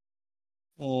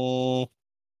 What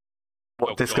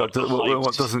this guy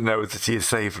what doesn't know is that he has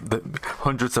saved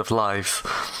hundreds of lives.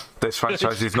 This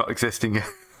franchise is not existing.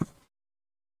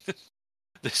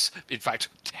 This, in fact,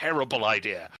 terrible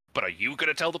idea. But are you going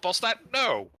to tell the boss that?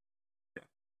 No.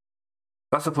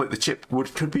 That's the point. The chip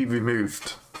could be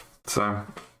removed. So.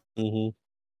 Mm-hmm.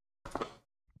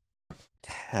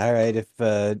 All right. If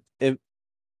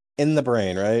in the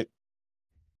brain, right?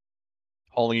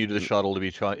 Hauling you to the shuttle to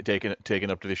be taken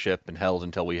up to the ship and held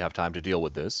until we have time to deal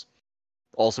with this.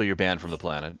 Also, you're banned from the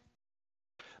planet.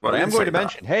 Well, but I am going to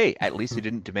mention, hey, at least you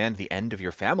didn't demand the end of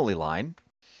your family line.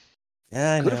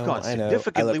 Yeah, I Could have gone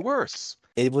significantly worse.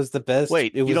 It was the best.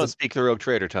 Wait, you don't speak the rogue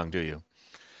trader tongue, do you?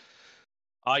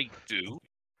 I do.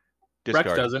 Discard.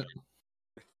 Rex doesn't.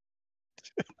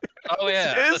 Oh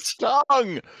yeah, his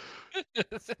tongue.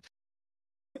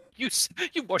 You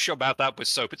wash your mouth out with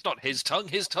soap. It's not his tongue.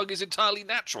 His tongue is entirely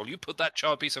natural. You put that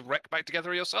charred piece of wreck back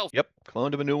together yourself. Yep,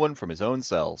 cloned him a new one from his own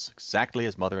cells, exactly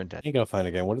as mother intended. You gotta find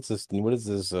again. What does this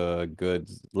good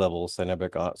level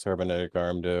cybernetic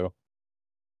arm do?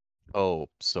 Oh,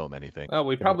 so many things. Well,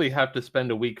 we probably have to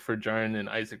spend a week for Jarn and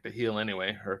Isaac to heal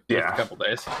anyway, or just a couple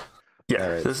days. Yeah,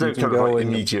 right, there's so no kind of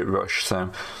immediate rush.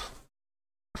 So,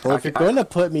 well, if you're going to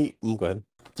put me, I'm good.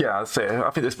 Yeah, I'd say I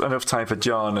think there's enough time for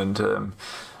John and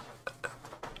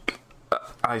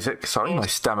Isaac. Sorry, my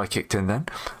stammer kicked in then.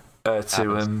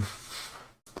 To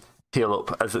heal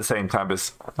up at the same time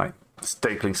as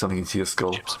stapling something into your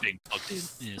skull. Chips being plugged in.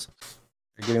 Yes.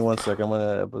 Give me 1 second.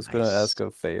 I was gonna ask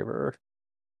a favor.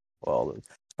 Well,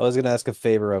 I was gonna ask a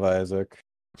favor of Isaac.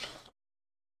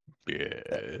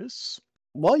 Yes.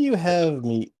 While you have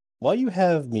me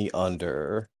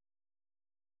under,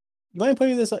 you mind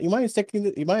putting this? You mind sticking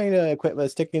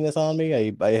this on me?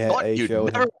 I show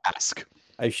never him. Ask.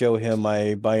 I show him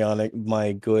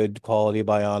my good quality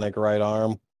bionic right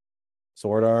arm,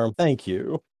 sword arm. Thank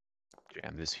you.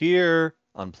 Jam this here.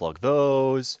 Unplug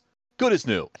those. Good as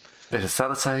new. Bit of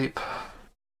sellotape.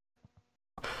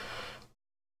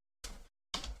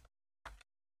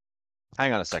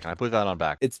 Hang on a second. I put that on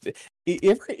back.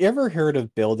 You ever heard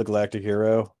of Bill the Galactic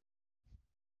Hero?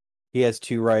 He has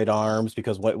 2 right arms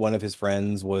because one of his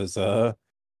friends was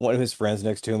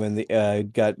next to him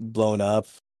and got blown up.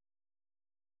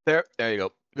 There you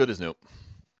go. Good as new.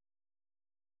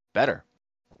 Better.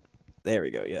 There we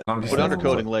go. Yeah. Put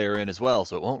undercoating layer in as well,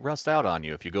 so it won't rust out on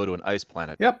you if you go to an ice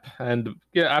planet. Yep, and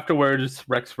afterwards,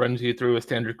 Rex runs you through a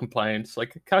standard compliance,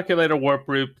 like calculate a warp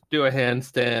route, do a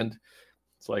handstand.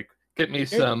 It's like, get me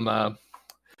some.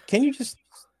 Can you just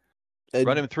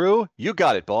run him through? You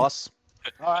got it, boss.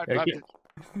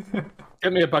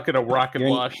 Get me a bucket of rocket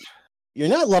wash. You're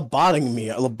not lobotomizing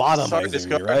me,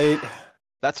 right?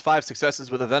 That's 5 successes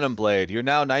with a venom blade. You're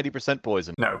now 90%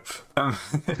 poison. Nope.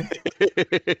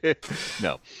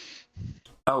 No.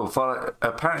 Oh,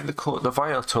 apparently the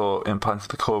Viator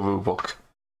implanted the core rulebook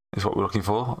is what we're looking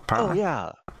for. Apparently. Oh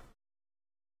yeah.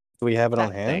 Do we have it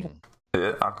on hand?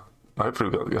 Hopefully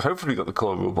we got the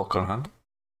core rulebook on hand.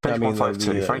 Page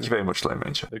 152. Thank you very much, Lone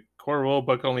Ranger. The core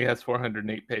rulebook only has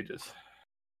 408 pages.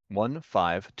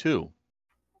 152.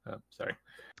 Oh, sorry.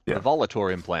 The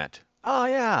Volator implant. Oh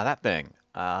yeah, that thing.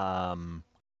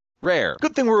 Rare.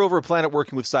 Good thing we're over a planet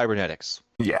working with cybernetics.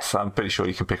 Yes, I'm pretty sure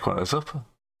you can pick one of those up.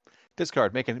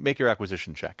 Discard. Make your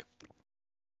acquisition check.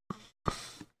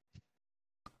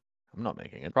 I'm not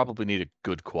making it. Probably need a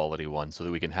good quality one so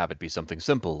that we can have it be something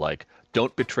simple like,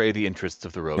 don't betray the interests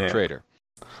of the rogue trader.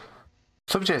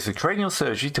 Subjects to cranial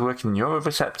surgery to work in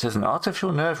neuroreceptors and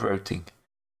artificial nerve routing.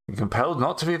 You're compelled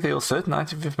not to reveal certain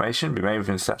items of information remain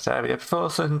within a set area before a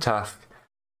certain task.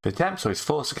 If attempts or is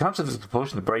forced to counter this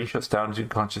compulsion, the brain shuts down into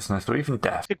unconsciousness or even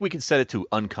death. I think we can set it to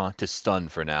unconscious stun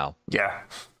for now. Yeah.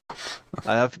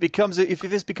 If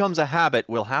this becomes a habit,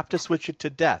 we'll have to switch it to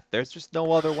death. There's just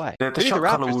no other way. The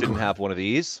Raptors didn't have one of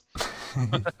these.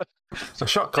 The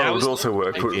shot collar would also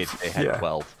work. They had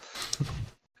 12.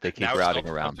 They keep routing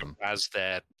around them as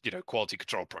their, quality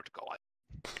control protocol.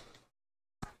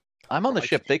 I'm on the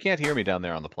ship. They can't hear me down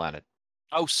there on the planet.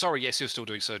 Oh, sorry. Yes, you're still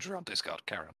doing surgery on Discard.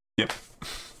 Carry on. Yep.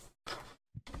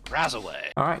 Razz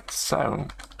away. All right. So,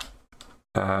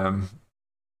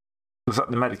 was that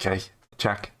the Medicaid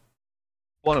check?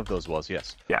 One of those was,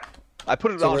 yes. Yeah. I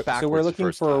put it on backwards. So we're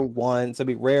looking for one. So it'd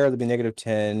be rare, that'd be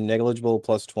 -10, negligible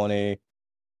 +20,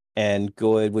 and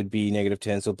good would be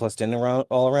 -10. So +10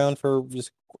 all around for just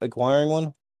acquiring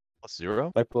one.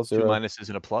 +0. Like +0. 2 minuses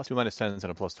and a plus. 2 minus 10s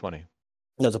and a +20.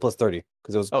 No, it's a +30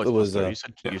 because it was. Oh, it was.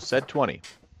 You said 20.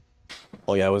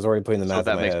 Oh yeah, I was already putting the math. So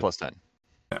that in my makes head. +10.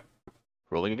 Yeah.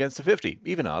 Rolling against a 50,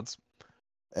 even odds.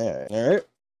 All right.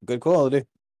 Good quality.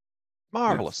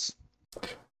 Marvelous.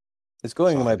 It's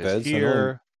going in my bed.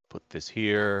 Here. Put this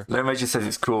here. Lone Major says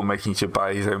it's cool making you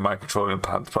buy his own microcontroller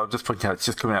implant, but I'm just pointing out it's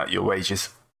just coming out of your wages,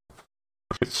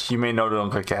 which you may no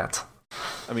longer get.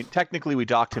 I mean, technically, we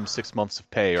docked him 6 months of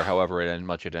pay, or however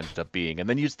much it ended up being, and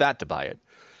then used that to buy it.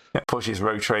 Yeah, Porsche's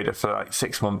Rogue Trader for like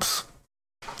 6 months.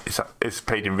 It's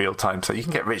paid in real time, so you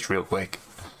can get rich real quick.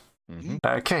 Mm-hmm.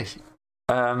 Okay.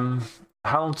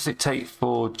 How long does it take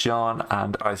for John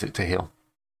and Isaac to heal?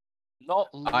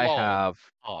 Not long. I have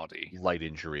Hardy. light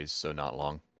injuries, so not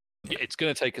long. Yeah, it's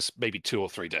going to take us maybe 2 or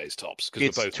 3 days tops.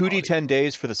 It's we're both 2d10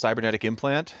 days for the cybernetic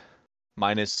implant,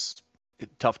 minus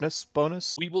toughness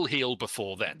bonus. We will heal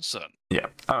before then, son. Yeah.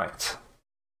 All right.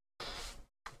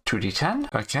 2d10.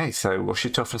 Okay, so what's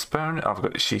your toughness bone? I've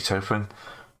got the sheet open.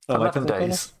 11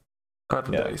 days.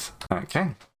 11 days.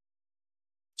 Okay.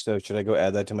 So should I go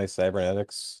add that to my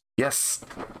cybernetics? Yes.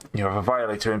 You have a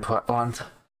violator implant.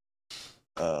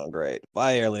 Oh, great.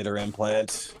 Violator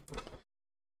implant.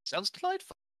 Sounds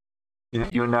delightful.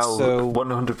 You're now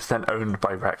 100% owned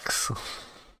by Rex.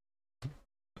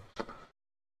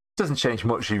 Doesn't change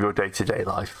much of your day-to-day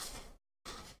life.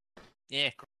 Yeah.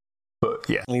 But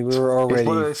yeah, we were already. It's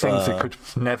one of those things that could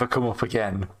never come up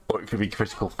again, or it could be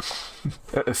critical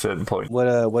at a certain point.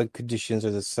 What conditions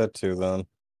are this set to then?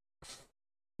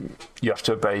 You have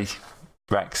to obey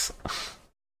Rex.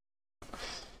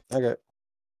 Okay.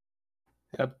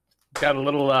 Yep. Got a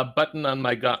little button on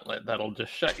my gauntlet that'll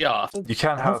just shut you off. You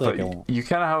can have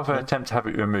an attempt to have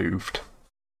it removed.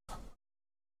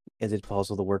 Is it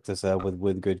possible to work this out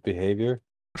with good behavior?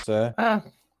 So.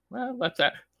 Well, that's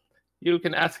that. You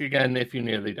can ask again if you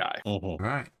nearly die. Mm-hmm.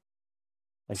 Right.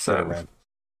 So.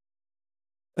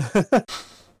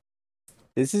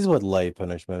 This is what light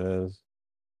punishment is.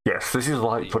 Yes, this is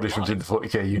light punishment in the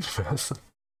 40k universe.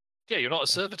 Yeah, you're not a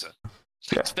servitor.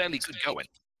 So it's fairly good going.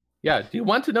 Yeah, do you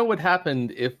want to know what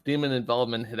happened if demon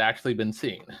involvement had actually been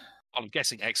seen? I'm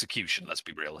guessing execution, let's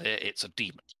be real here. It's a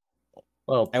demon.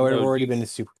 Well, I would have already been a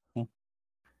super.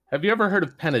 Have you ever heard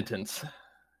of penitence?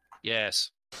 Yes.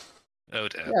 Oh,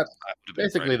 dear. Yeah,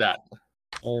 basically that.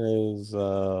 There is,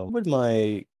 I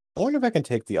wonder if I can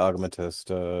take the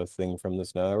augmentist thing from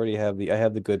this now. I have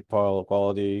the good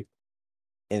quality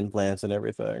implants and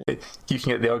everything. You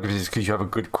can get the augmentist because you have a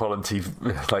good quality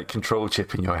control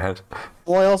chip in your head.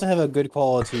 Well, I also have a good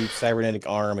quality cybernetic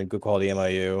arm and good quality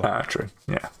MIU. Ah, true.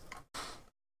 Yeah.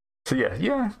 So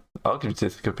yeah,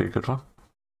 augmentist could be a good one.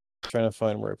 Trying to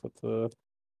find where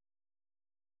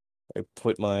I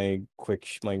put my quick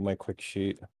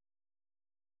sheet.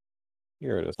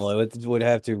 Here it is. Well, it would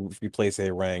have to replace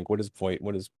a rank. What is point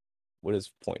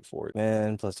for it?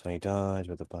 Man, plus 20 dodge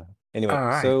with the anyway. All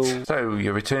right. So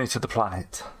you're returning to the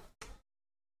planet.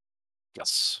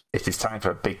 Yes. It is time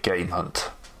for a big game hunt.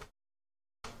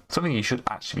 Something you should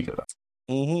actually be good at.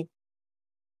 Mm-hmm.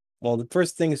 Well, the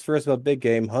first things first about big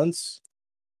game hunts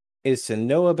is to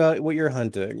know about what you're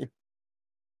hunting.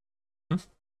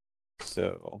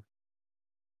 So,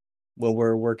 when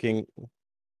we're working.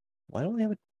 Why don't we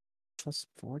have a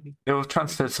 +40? It will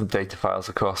transfer some data files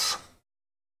across.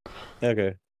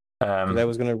 Okay. I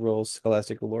was gonna roll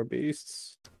Scholastic Lore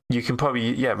Beasts. You can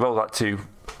probably roll that to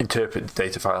interpret the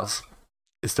data files.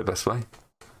 Is the best way.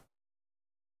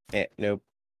 Nope.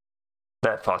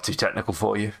 They're far too technical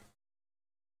for you.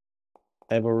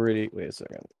 I've already. Wait a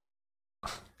second.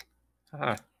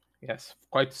 Yes,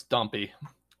 quite stumpy.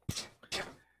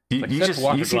 You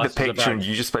see the picture and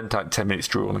you just spend like 10 minutes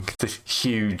drawing this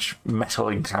huge metal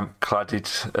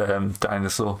cladded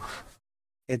dinosaur.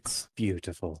 It's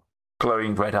beautiful.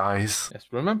 Glowing red eyes. Yes,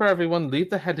 remember everyone, leave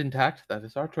the head intact. That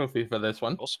is our trophy for this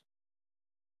one.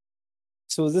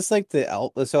 So is this like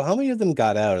so how many of them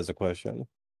got out is a question?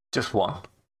 Just one.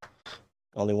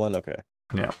 Only one? Okay.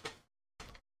 Yeah.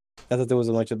 I thought there was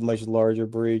a much larger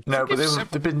breach. No, but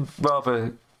they've been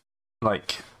rather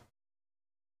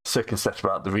circumspect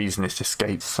about the reason it's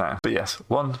escaped. So, but yes,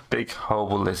 one big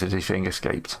horrible lizardy thing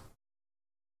escaped.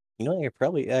 You know, I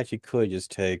probably actually could just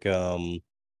take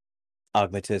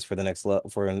Augmentus for the next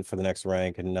for the next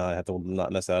rank and not have to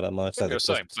not mess out that much. But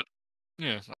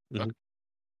yeah. Mm-hmm.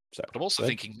 But I'm also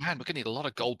thinking, man, we're gonna need a lot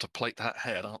of gold to plate that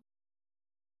head, aren't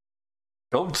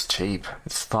we? Gold's cheap.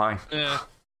 It's fine. Yeah.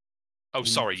 Oh,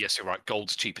 sorry. Yes, you're right.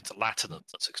 Gold's cheap. It's latinum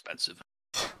that's expensive.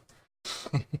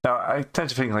 Now, I tend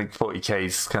to think like 40k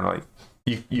is kind of like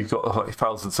you've got like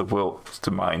thousands of wilts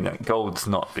to mine. Gold's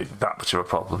not that much of a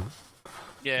problem.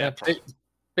 Yeah.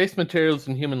 Base materials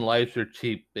and human lives are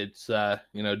cheap. It's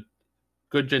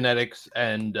good genetics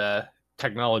and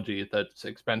technology that's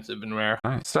expensive and rare.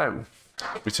 Right, so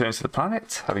return to the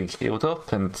planet, having healed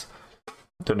up and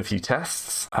done a few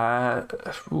tests.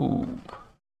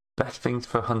 Best things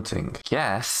for hunting.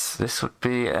 Yes, this would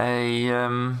be a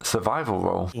survival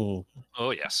roll.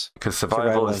 Oh, yes. Because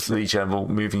survival is the general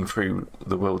moving through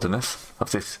the wilderness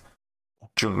of this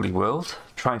jungly world,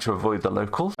 trying to avoid the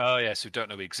locals. Oh, yes, who don't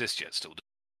know we exist yet still.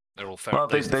 They're all feral. Well,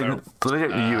 they don't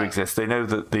know you exist. They know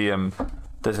that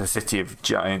there's a city of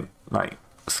giant,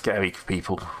 scary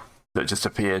people that just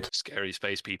appeared. Scary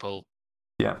space people.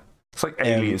 Yeah. It's like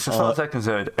aliens. As far as they're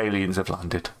concerned, aliens have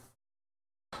landed.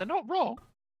 They're not wrong.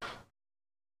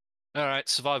 All right,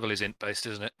 survival is int-based,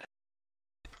 isn't it?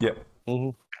 Yep.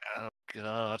 Oh,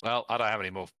 God. Well, I don't have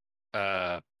any more.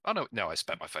 No, I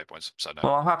spent my fate points, so no.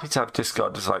 Well, I'm happy to have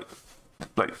discard as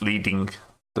leading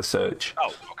the search.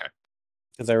 Oh, okay.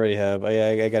 Because I already have.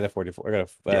 I got a 44.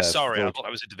 Sorry, I thought I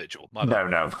was individual.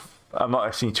 No. I'm not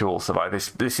asking you to all survive.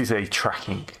 This is a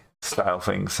tracking style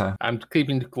thing, so. I'm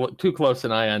keeping too close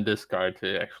an eye on discard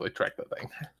to actually track the thing.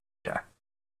 Yeah.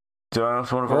 Do I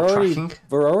also want to roll tracking?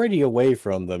 We're already away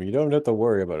from them. You don't have to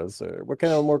worry about it, sir. What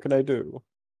kind of more can I do?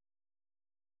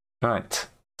 Right.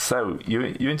 So, you're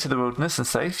into the wilderness and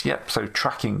safe? Yep. So,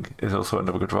 tracking is also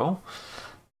another good roll.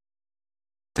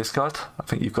 Discard? I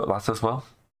think you've got that as well.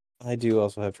 I do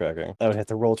also have tracking. I would have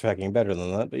to roll tracking better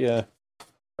than that, but yeah.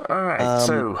 Alright,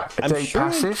 so a day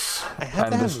passes. I have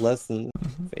to have less than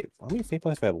fate. How many fate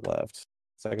points do I have left?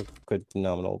 So I could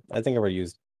nominal. I think I already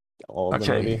used all of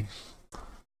them, maybe.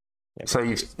 Yeah, so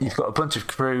you've got a bunch of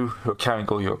crew who are carrying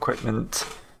all your equipment,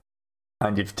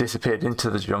 and you've disappeared into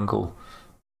the jungle.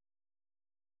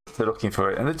 They're looking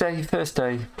for it. And first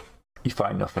day, you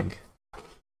find nothing.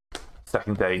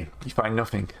 Second day, you find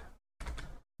nothing.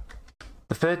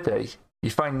 The third day, you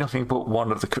find nothing but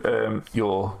one of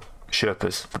your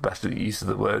Sherpas, the best use of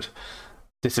the word,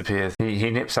 disappears. He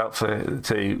nips out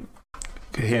to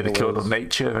hear the call of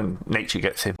nature, and nature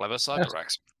gets him. Clever side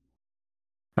directs.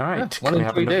 All right. Yeah, 1 in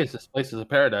 3 days. This place is a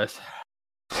paradise.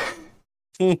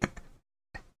 Can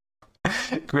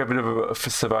we have another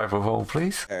survival roll,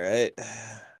 please? All right.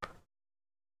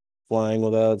 Flying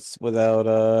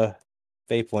without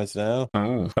fate points now.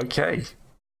 Oh, okay.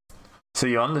 So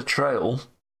you're on the trail,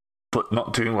 but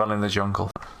not doing well in the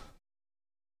jungle.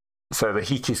 So the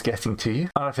heat is getting to you.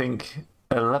 And I think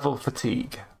a level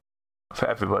fatigue for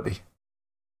everybody.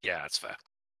 Yeah, that's fair.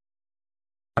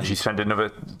 As you spend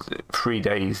another 3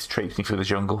 days traipsing through the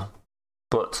jungle.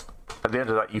 But at the end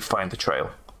of that, you find the trail.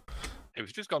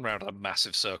 We've just gone around a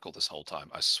massive circle this whole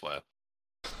time, I swear.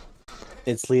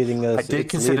 It's leading us. I did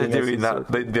consider doing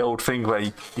that, the old thing where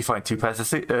you find 2 pairs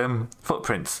of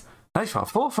footprints. Now you find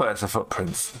 4 pairs of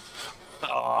footprints.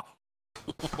 Oh.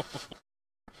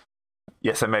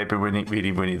 Yes, I may be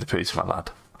really Winnie the Pooh, my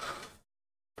lad.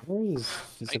 Where is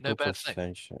no bad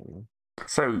thing.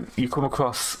 So you come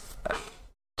across,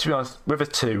 to be honest, River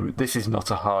 2, this is not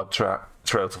a hard trail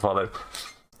to follow.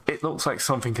 It looks like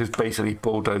something has basically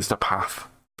bulldozed a path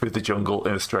through the jungle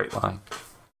in a straight line.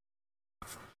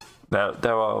 Now,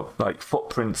 there are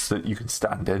footprints that you can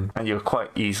stand in, and you're quite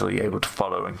easily able to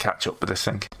follow and catch up with this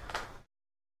thing.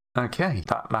 Okay,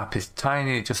 that map is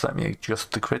tiny. Just let me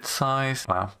adjust the grid size.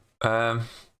 Wow.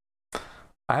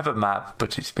 I have a map,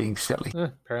 but it's being silly.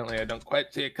 Apparently, I don't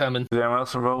quite see it coming. Does anyone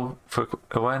else roll for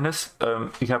awareness? You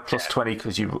can have plus 20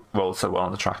 because you rolled so well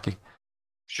on the tracking.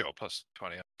 Sure, plus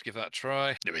 20. I'll give that a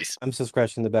try. Anyways. I'm still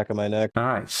scratching the back of my neck. All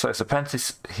right, so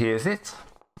Serpentis hears it.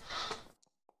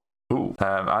 Ooh,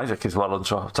 Isaac is well on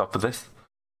top of this.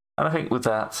 And I think with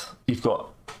that, you've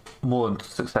got more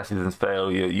successes than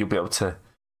failure. You'll be able to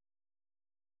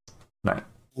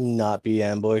not be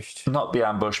ambushed. Not be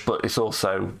ambushed, but it's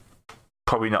also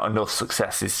probably not enough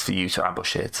successes for you to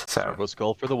ambush it. So let's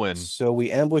go for the win. So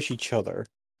we ambush each other.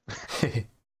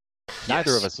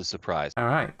 Neither of us is surprised. All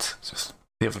right. Just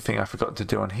the other thing I forgot to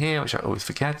do on here, which I always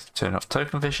forget, turn off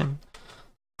token vision.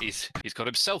 He's got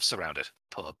himself surrounded.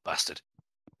 Poor bastard.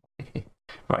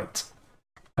 Right.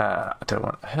 I don't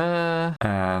want her.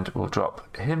 And we'll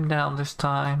drop him down this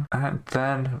time. And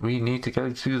then we need to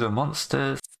go to the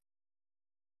monsters.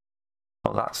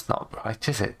 Well, that's not right,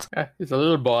 is it? Yeah, he's a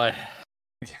little boy.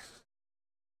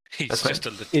 He's That's just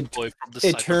a little boy from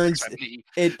the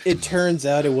It turns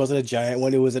out it wasn't a giant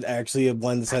one. It was actually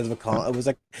one the size of a con. It was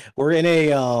like we're in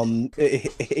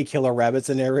a killer rabbit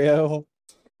scenario.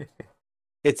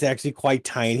 It's actually quite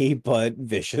tiny but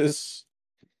vicious.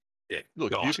 Yeah.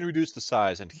 Look, if you can reduce the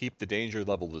size and keep the danger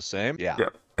level the same,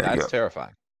 Yep, that's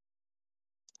terrifying.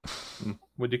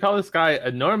 Would you call this guy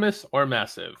enormous or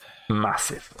massive?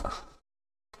 Massive.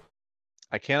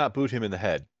 I cannot boot him in the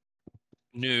head.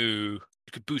 No, you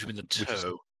could boot him in the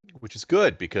toe. Which is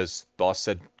good, because boss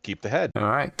said keep the head. All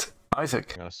right.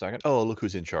 Isaac. Hang on a second. Oh, look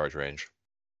who's in charge range.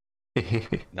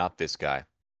 Not this guy.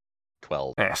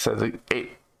 12. Yeah, so it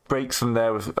breaks from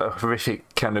there with a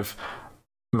horrific kind of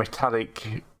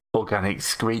metallic organic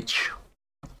screech.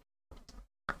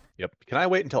 Yep. Can I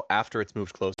wait until after it's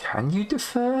moved close? Can you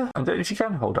defer? I don't know if you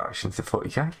can hold actions to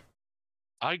 40k.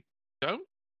 I don't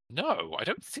know. I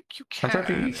don't think you can. I don't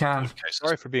think you can.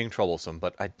 Sorry for being troublesome,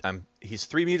 but he's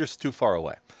 3 meters too far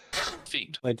away.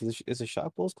 Fiend. Wait, is the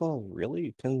shock pulse call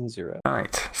really pin 0?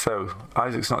 Alright, so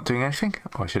Isaac's not doing anything?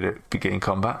 Or should it begin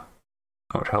combat?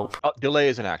 That would help. Delay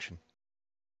is an action.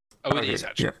 Oh, it is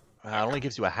actually. Yeah. It only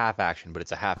gives you a half action, but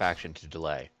it's a half action to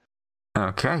delay.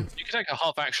 Okay. You can take a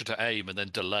half action to aim and then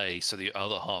delay, so the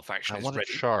other half action I is want ready.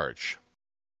 to charge.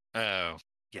 Oh,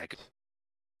 yeah. Good.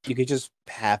 You could just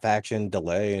half action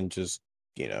delay and just,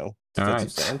 defensive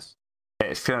Alright. stance.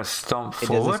 It's going to stomp It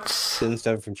forwards. doesn't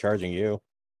stop it from charging you.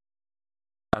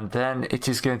 And then it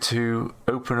is going to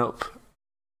open up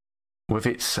with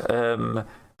its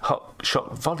hot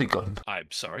shot volley gun.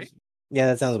 I'm sorry. Yeah,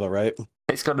 that sounds about right.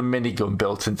 It's got a minigun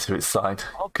built into its side.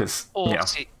 Because, Of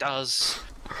course it does.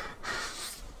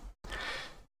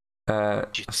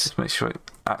 let's just make sure it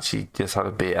actually just had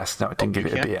a BS. No, it didn't give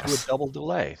it a You can't do a BS. double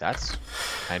delay. That's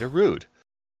kind of rude.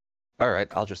 All right,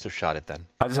 I'll just have shot it then.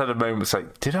 I just had a moment, it's like,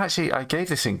 I gave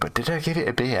this thing, but did I give it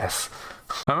a BS?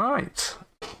 Alright.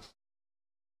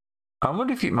 I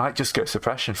wonder if you might just go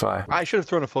suppression fire. I should have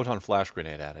thrown a photon flash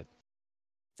grenade at it.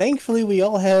 Thankfully, we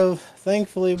have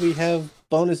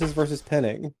bonuses versus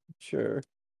pinning. Sure.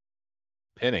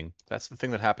 Pinning. That's the thing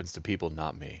that happens to people,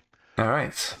 not me. Alright. I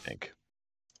think.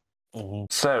 Mm-hmm.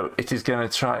 So, it is going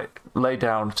to try lay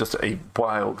down just a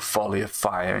wild volley of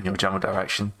fire in your general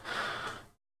direction.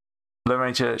 Lone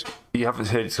Ranger, you haven't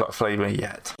heard it's got a flavor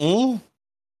yet. Sorry,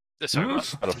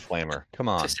 what? Got a flamer. Come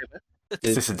on.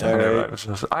 This is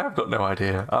I have got no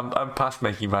idea. I'm past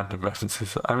making random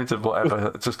references. I'm into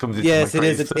whatever just comes into Yes, my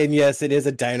it is. brain. And yes, it is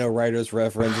a Dino Riders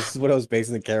reference. This is what I was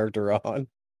basing the character on.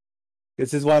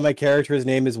 This is why my character's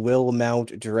name is Will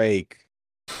Mount Drake.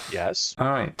 Yes.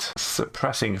 Alright.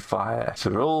 Suppressing fire. So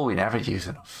roll, we never use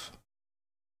enough.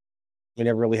 We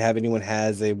never really have anyone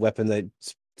has a weapon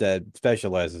that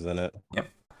specializes in it. Yep.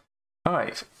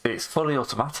 Alright. It's fully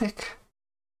automatic.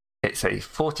 It's a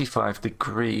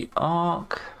 45-degree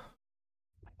arc.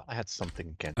 I had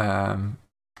something again.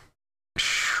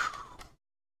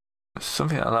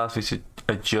 Something that allows me to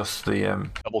adjust the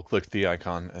Double click the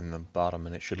icon in the bottom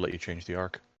and it should let you change the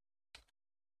arc.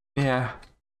 Yeah.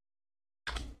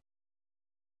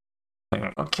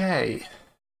 Okay.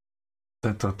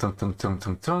 Dun, dun, dun, dun, dun,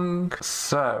 dun, dun.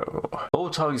 So,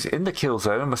 all targets in the kill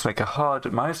zone must make a hard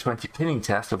 -20 pinning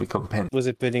test or become pinned. Was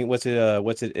it pinning? What's it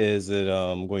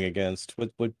going against?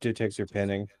 What detects your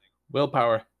pinning?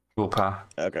 Willpower. Willpower.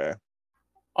 Okay.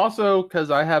 Also,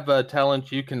 because I have a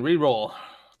talent, you can reroll.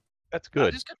 That's good.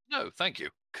 That is good. No, thank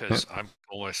you, because I'm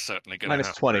almost certainly going to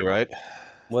Minus 20, right?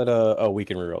 What? We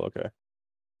can reroll. Okay.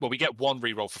 Well, we get one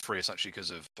reroll for free, essentially, because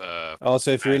of.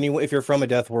 Also, if you're from a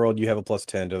death world, you have a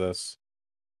 +10 to this.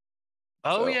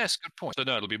 Oh, yes, good point. So,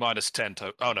 no, it'll be -10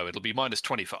 to... Oh, no, it'll be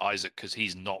 -20 for Isaac, because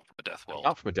he's not from a Death World.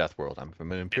 Not from a Death World. I'm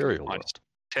from an Imperial world.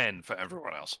 -10 for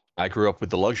everyone else. I grew up with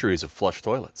the luxuries of flush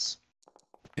toilets.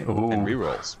 Ooh. And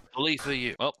rerolls. Bully for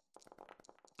you. Well,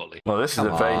 bully. Well, this is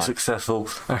a very successful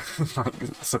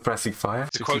suppressing fire.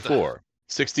 64.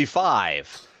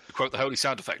 65. To quote the holy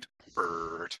sound effect.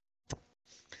 Bird.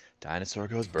 Dinosaur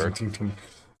goes bird.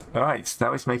 Alright,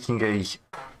 now it's making a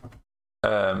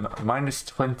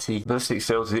 -20 ballistic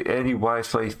skill to the early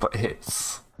wise wave but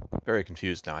hits. Very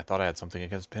confused now. I thought I had something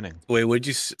against pinning. Wait, would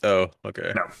you? Oh,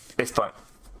 okay. No, it's fine.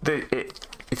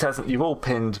 It hasn't. You've all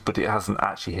pinned, but it hasn't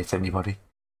actually hit anybody.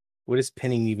 What does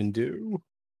pinning even do?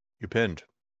 You pinned.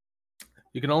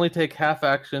 You can only take half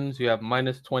actions. You have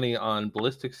 -20 on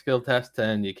ballistic skill test,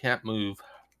 and you can't move.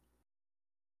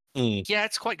 Yeah,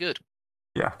 it's quite good.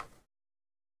 Yeah.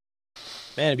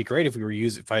 Man, it'd be great if we were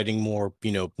fighting more,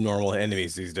 normal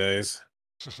enemies these days.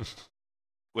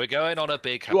 We're going on a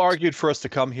big hunt. You argued for us to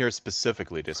come here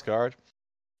specifically, Discard.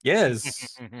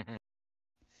 Yes.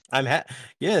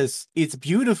 Yes, it's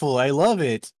beautiful. I love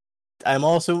it. I'm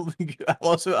also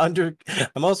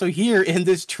here in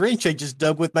this trench I just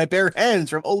dug with my bare hands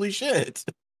from holy shit.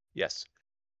 Yes.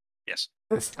 Yes.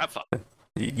 Have fun.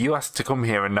 You asked to come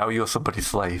here, and now you're somebody's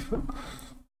slave.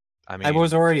 I mean, I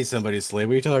was already somebody's slave.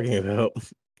 What are you talking about?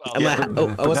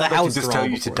 Well, I was a house just thrall tell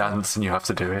you to before. dance, and you have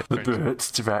to do it. The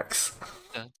birds, T-Rex.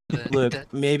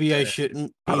 Look, maybe I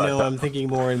shouldn't. I like that. I'm thinking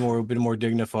more and more, a bit more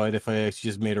dignified if I actually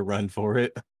just made a run for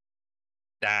it.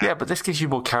 Yeah, but this gives you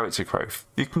more character growth.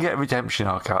 You can get a redemption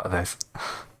arc out of this.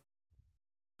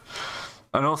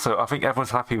 And also, I think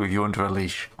everyone's happy with you under a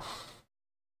leash.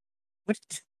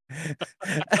 What?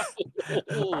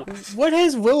 What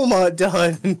has Wilmot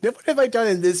done? What have I done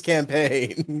in this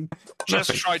campaign?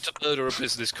 Just tried to murder a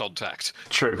business contact.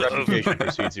 True. reputation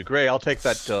precedes you. Gray, I'll take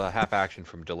that half action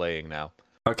from delaying now.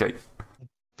 Okay.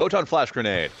 Photon flash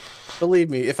grenade. Believe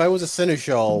me, if I was a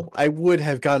Seneschal, I would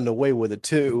have gotten away with it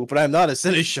too, but I'm not a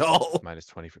Seneschal.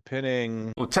 -20 for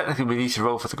pinning. Well, technically, we need to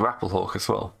roll for the grapple hawk as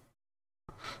well.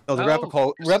 Oh, the Grapple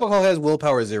Call has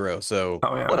willpower 0, so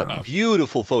Oh yeah. What a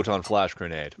beautiful photon flash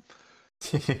grenade.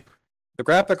 the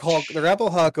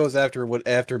Grapple Hawk goes after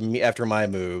my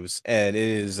moves, and it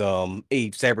is a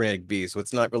cybernetic beast, so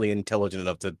it's not really intelligent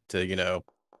enough to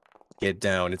get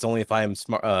down. It's only if I'm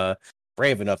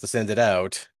brave enough to send it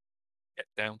out. Get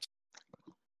down.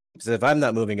 So if I'm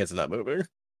not moving, it's not moving.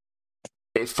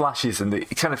 It flashes and it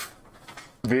kind of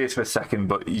veers for a second,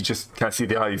 but you just kind of see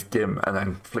the eyes dim and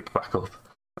then flick back up.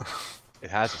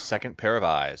 It has a second pair of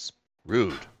eyes.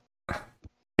 Rude.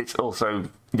 It's also,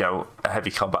 a heavy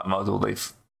combat model.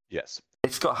 Yes.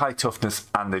 It's got high toughness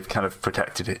and they've kind of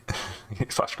protected it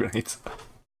against flash grenades.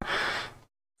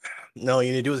 No,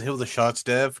 you need to do is hit with a shot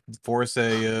staff, force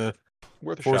a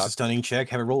stunning check,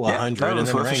 have it roll 100, and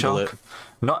then wrangle it.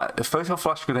 Photon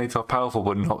flash grenades are powerful,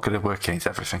 but not going to work against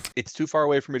everything. It's too far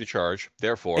away for me to charge.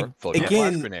 Therefore, photon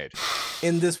again, flash grenade.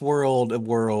 In this world of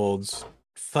worlds,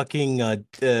 fucking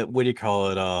what do you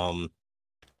call it?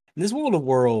 In this world of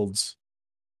worlds,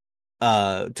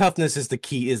 toughness is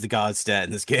the god stat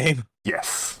in this game.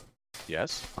 Yes.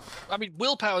 Yes. I mean,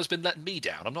 willpower's been letting me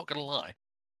down. I'm not going to lie.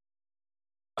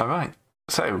 All right.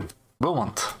 So,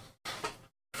 Wilmont.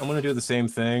 I'm gonna do the same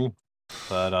thing,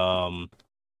 but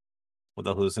with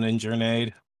a hallucinogen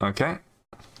grenade. Okay.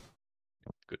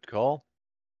 Good call.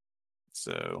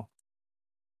 So,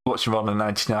 watch you roll a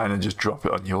 99 and just drop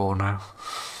it on you all now.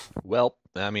 Well,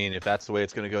 I mean, if that's the way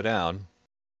it's going to go down.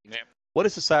 Yeah. What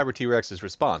is the Cyber T-Rex's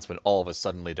response when all of us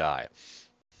suddenly die?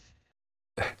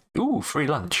 Ooh, free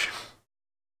lunch.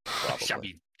 I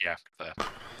mean, yeah, fair.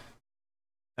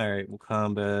 Alright, we'll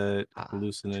combat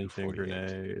hallucinogen 248.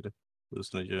 grenade.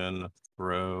 Hallucinogen,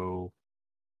 throw.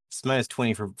 It's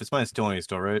 -20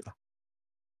 still, right?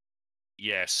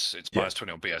 Yes, it's Yeah.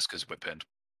 -20 on BS because we're pinned.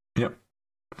 Yep.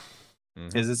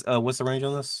 Mhm. Is this what's the range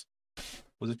on this?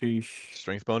 Was it be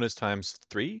Strength bonus times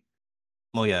 3?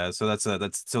 well yeah, so that's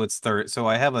so it's third. So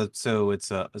I have a strength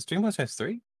bonus times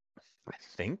 3? I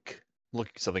think. Look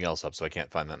something else up, so I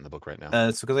can't find that in the book right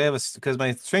now. So because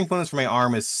my strength bonus for my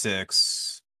arm is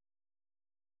 6.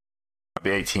 That'd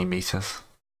be 18 meters.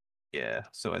 Yeah,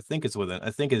 so I think it's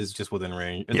just within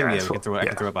range. I Yeah, think, I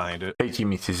can throw it behind it. 18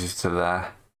 meters is to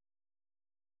there.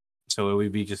 So it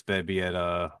would be at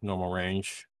normal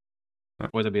range. Or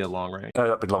would it be at long range?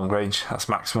 That'd be long range. That's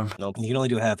maximum. Nope. You can only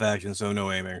do half action, so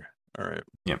no aiming. All right.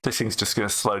 Yeah. This thing's just going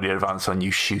to slowly advance on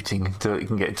you shooting until it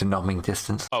can get into numbing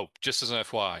distance. Oh, just as an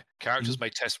FYI, characters may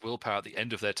test willpower at the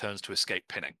end of their turns to escape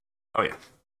pinning. Oh, yeah.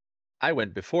 I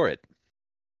went before it.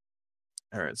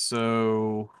 All right.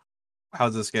 So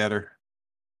how's the scatter?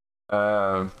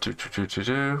 Poorly.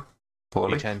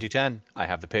 D10, D10. I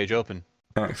have the page open.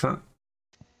 Excellent.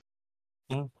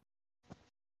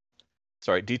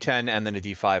 Sorry, D10 and then a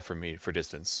D5 for me for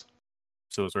distance.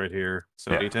 So it's right here.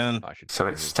 So Yeah. D10. So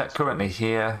it's currently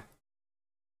here.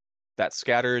 That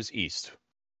scatters east.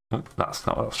 Oh, that's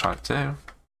not what I was trying to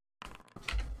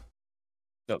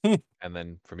do. And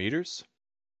then for meters?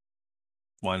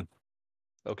 1.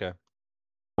 Okay.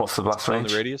 What's the blast On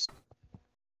range? the radius?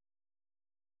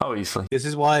 Oh, easily. This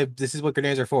is what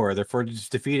grenades are for. They're for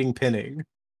just defeating pinning.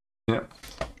 Yeah.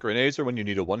 Grenades are when you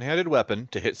need a one-handed weapon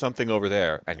to hit something over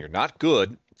there, and you're not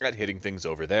good at hitting things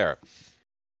over there.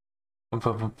 Bum,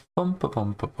 bum, bum,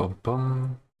 bum, bum,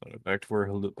 bum. Back to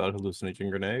about hallucinogen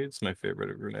grenades. My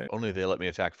favorite of grenades. Only they let me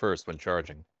attack first when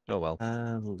charging. Oh well.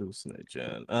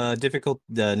 Hallucinogen. Difficult.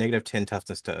 Negative 10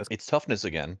 toughness test. It's toughness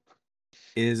again.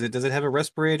 Does it have a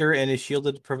respirator and is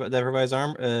shielded that provides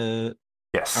armor?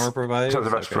 Yes. Armor provides. So the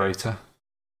respirator.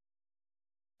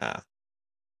 Okay.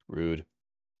 Rude.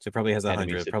 So it probably has Enemies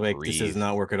 100. that Probably this breathe. does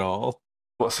not work at all.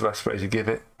 What's the respirator give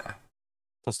it?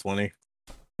 Plus 20.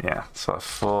 Yeah. So I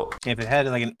thought. If it had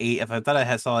like an 8, if I thought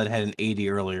I saw it had an 80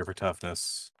 earlier for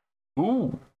toughness.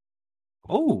 Ooh.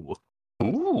 Oh.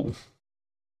 Ooh.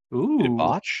 Ooh. Did it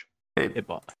botch? It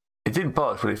bought. It didn't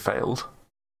botch, but it failed.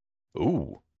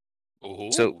 Ooh.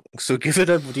 Ooh. So give it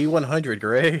a D100,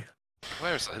 Gray.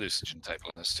 Where is the hallucinogen table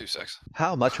in this? 2 seconds.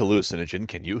 How much hallucinogen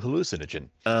can you hallucinogen?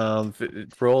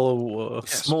 Roll. A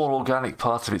small organic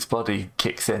part of its body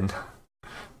kicks in.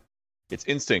 It's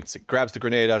instincts. It grabs the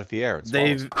grenade out of the air. And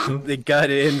swallows. They got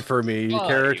in for me. The Why?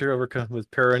 character overcome with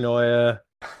paranoia,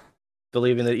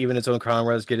 believing that even its own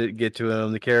comrades get to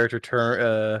him. The character's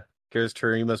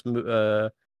turn. You must move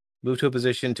to a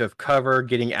position to have cover,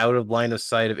 getting out of line of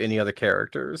sight of any other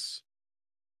characters.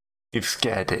 You've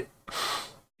scared it.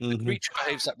 The creature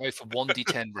behaves that way for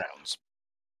 1d10 rounds.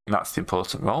 That's the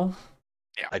important role.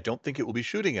 I don't think it will be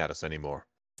shooting at us anymore.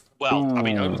 Well, I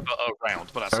mean, Ooh. only for a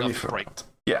round, but that's Only enough for to break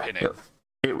Yeah. pinning.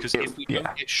 Because if we yeah.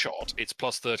 don't get shot, it's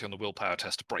plus 30 on the willpower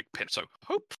test to break pin. So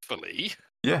hopefully,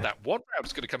 Yeah. that one round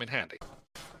is going to come in handy.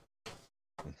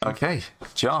 Okay,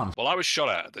 John. Well, I was shot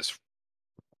at this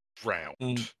round.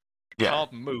 I Yeah.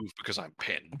 can't move because I'm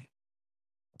pinned.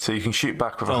 So you can shoot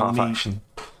back with a Well, half me- action.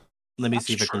 Let me That's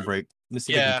see if I can true. break. Let me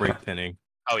see if I Yeah. can break pinning.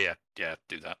 Oh, yeah,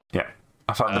 do that. Yeah.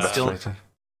 I found the best Still- way to.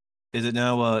 Is it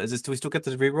now? Do we still get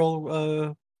the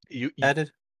reroll You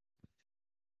added?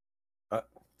 I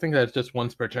think that's just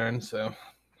once per turn, so.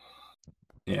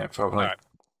 Yeah, probably. Alright.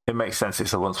 It makes sense.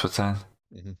 It's a once per turn.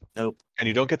 Nope. and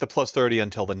you don't get the plus 30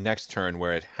 until the next turn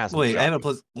where it hasn't. Wait, I shot have a you.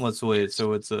 plus. Well, so wait,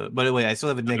 so it's a. But wait, I still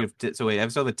have a negative. So wait, I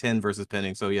still have a 10 versus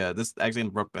pinning. So yeah, this actually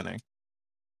broke pinning.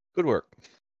 Good work.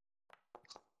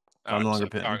 I'm no longer so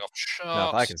pinned. firing off Now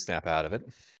if I shots. can snap out of it.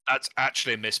 That's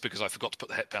actually a miss because I forgot to put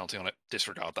the hit penalty on it.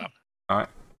 Disregard that. All right.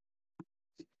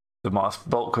 The Mars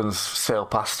Balkans sail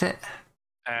past it.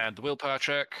 And the willpower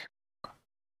check.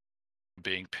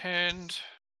 Being pinned.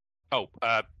 Oh,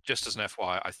 just as an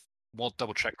FYI, I want to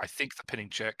double check. I think the pinning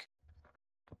check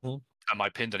and my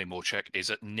pinned anymore check is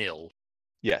at 0.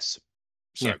 Yes.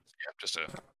 So, Yeah. just a.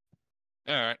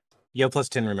 Alright. You have plus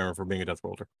 10, remember, for being a death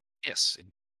roller. Yes.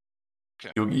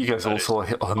 Okay. You guys That all is- saw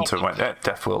Hit Hunter and went,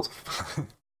 Death World.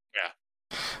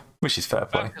 Yeah. Which is fair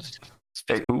play.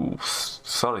 Ooh,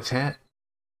 solid hit.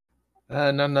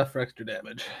 Not enough for extra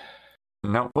damage.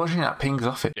 No, watching that pings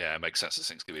off it. Yeah, it makes sense. This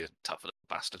thing's going to be a tough little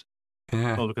bastard.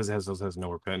 Yeah. Oh, because it has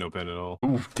no pin at all.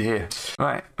 Ooh, dear.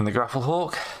 Right, and the Grapple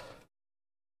Hawk.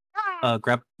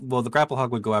 The grapple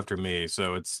hog would go after me.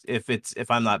 So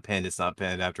if I'm not pinned, it's not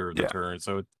pinned after the Yeah. turn.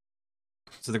 So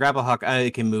the grapple hawk, I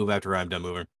can move after I'm done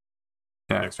moving.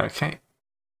 Yeah, Next one. okay.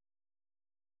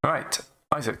 Right,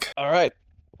 Isaac. All right,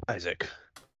 Isaac.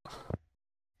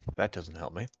 That doesn't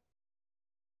help me.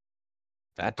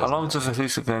 That How doesn't long help does me. a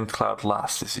hallucinating cloud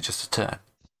last? Is it just a turn?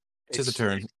 It's just a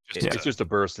turn. It's just a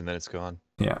burst and then it's gone.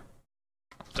 Yeah.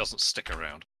 Doesn't stick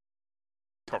around.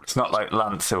 Probably It's not does. like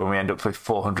Lancer when we end up with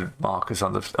 400 markers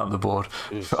on the board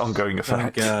for ongoing Oh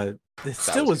effect. god, it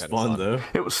still was was kinda fun fun. though.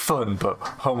 It was fun, but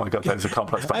oh my god, those are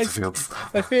complex battlefields.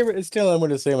 My favorite is still. I'm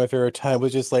going to say my favorite time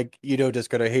was just like just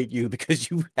gonna hate you because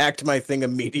you hacked my thing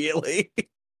immediately.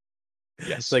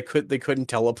 Yes. They couldn't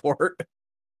teleport.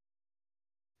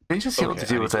 Can you just see what to Okay, I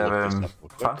do need with to look their this up real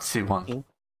quick. fantasy one?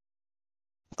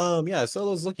 Yeah, so I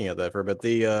was looking at that for a bit.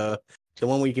 The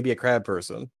one where you could be a crab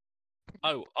person.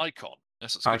 Oh, Icon.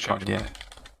 Yes, it's a good Icon, change. yeah.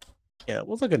 Yeah,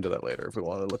 we'll look into that later if we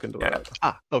want to look into Yeah.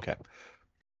 that. Okay.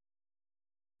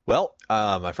 Well,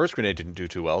 my first grenade didn't do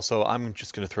too well, so I'm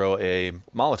just going to throw a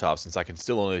Molotov since I can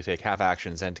still only take half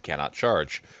actions and cannot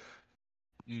charge.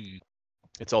 Hmm.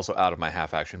 It's also out of my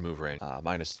half-action move range.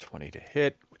 Minus 20 to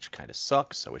hit, which kind of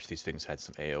sucks. I wish these things had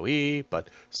some AoE,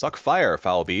 but suck fire,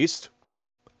 foul beast.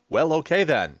 Well, okay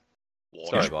then.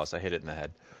 Sorry, boss, I hit it in the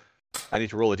head. I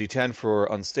need to roll a d10 for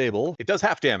unstable. It does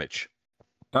half damage.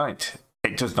 Right.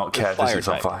 It does not care that it's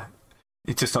on fire.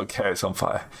 It does not care it's on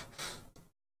fire.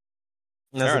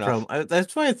 That's the problem.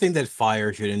 That's why I think that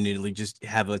fire should immediately just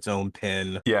have its own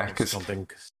pin. Yeah, because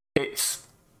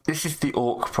this is the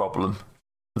orc problem.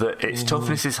 That its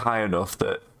toughness is high enough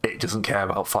that it doesn't care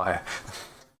about fire.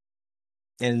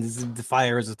 And the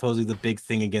fire is supposedly the big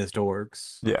thing against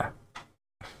orcs. Yeah.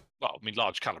 Well, I mean,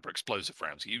 large caliber explosive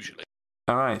rounds, usually.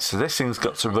 Alright, so this thing's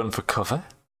got to run for cover.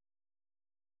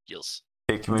 Yes.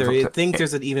 I think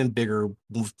there's an even bigger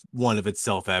one of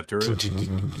itself after it.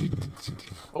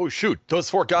 Oh, shoot. Those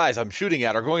 4 guys I'm shooting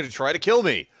at are going to try to kill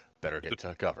me. Better get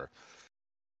to cover.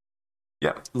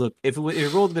 Yeah. Look, if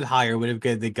it rolled a bit higher,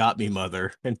 they got me,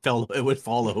 mother, and it would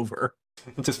fall over.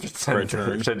 Just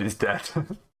pretend it's dead.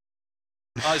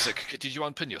 Isaac, did you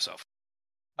unpin yourself?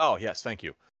 Oh, yes, thank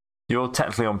you. You're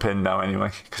technically on pin now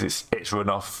anyway, because it's run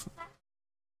off,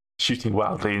 shooting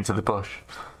wildly into the bush.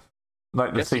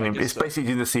 Like the scene it's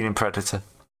basically the scene in Predator.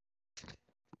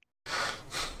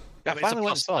 Yeah, I finally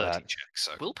went and saw that. Check,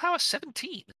 so. Willpower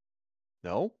 17.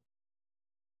 No,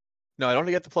 I don't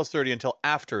get the plus 30 until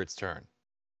after its turn.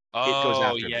 Oh, it goes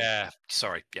after me.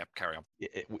 Sorry. Yep, carry on.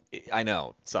 I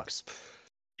know. It sucks.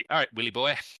 All right, Willy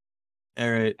boy. All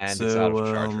right, and it's out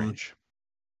of charge range.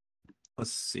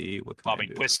 Let's see. What can I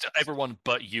do? Everyone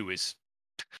but you is...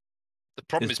 The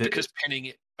problem is because pinning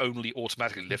it only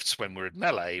automatically lifts when we're in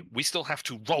melee, we still have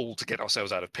to roll to get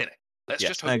ourselves out of pinning. Let's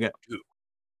just hope we do.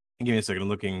 Give me a second. I'm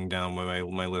looking down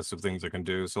my list of things I can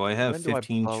do. So I have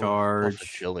 15 charge.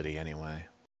 Agility, anyway.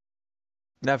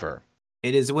 Never.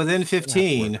 It is within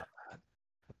 15.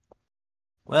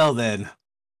 Well then.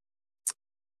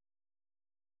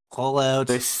 Call out.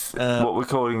 This, what we're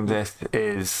calling this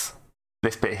is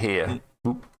this bit here.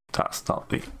 Oop, that's not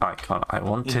the icon I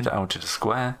wanted. I wanted a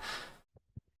square.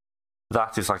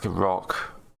 That is like a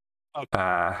rock.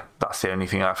 Okay. That's the only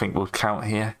thing I think would count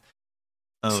here.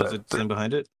 Oh, so is it sitting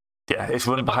behind it? Yeah, it's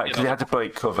run behind, because it had to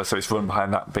break cover, so it's run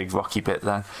behind that big rocky bit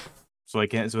there. So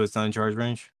so it's not in charge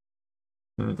range?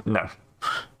 No.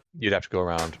 You'd have to go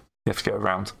around. You have to go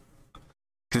around.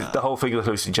 Because the whole thing of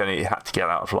the hallucinogenic, you had to get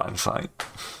out of line of sight.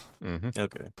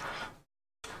 Okay.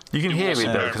 You can hear it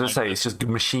though, because I say it's just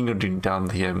machine gunning down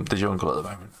the jungle at the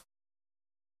moment.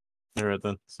 Alright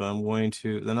then. So I'm going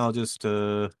to... Then I'll just...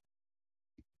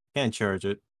 can't charge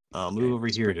it. I'll move over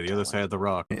here to the other side of the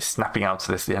rock. It's snapping out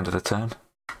to this at the end of the turn.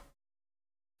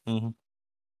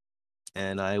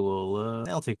 And I will...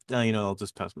 I'll take... I'll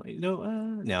just pass my...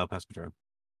 I'll pass my turn.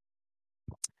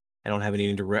 I don't have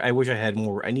any direct... I wish I had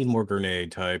more... I need more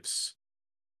grenade types.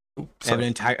 I should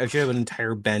have an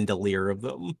entire bandolier of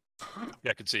them.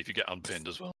 Yeah, I can see if you get unpinned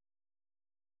as well.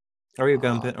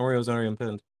 Oreo's already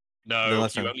unpinned. No,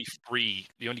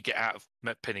 you only get out of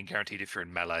pinning guaranteed if you're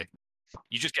in melee.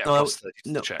 You just get a plus 30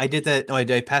 to the check. I did that. No,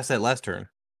 I passed that last turn.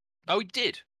 Oh, he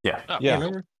did? Yeah. Oh, yeah.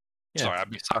 Remember? Yeah. Sorry,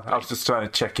 I was just trying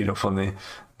to check it up on the...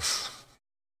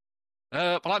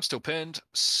 well, I'm still pinned,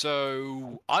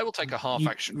 so I will take a half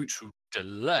action to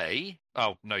delay.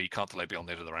 Oh, no, you can't delay beyond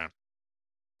the end of the round.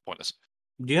 Pointless.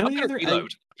 Do you have any other...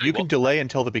 reload. You can delay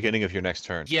until the beginning of your next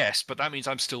turn. Yes, but that means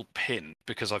I'm still pinned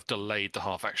because I've delayed the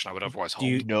half action I would otherwise hold.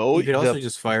 You can also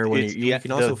just fire when you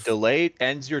can also... The delay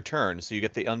ends your turn, so you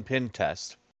get the unpinned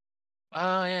test.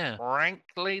 Oh, yeah.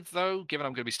 Frankly, though, given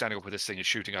I'm going to be standing up with this thing and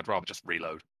shooting, I'd rather just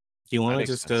reload. Do you want to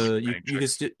just...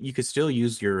 you could still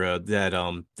use your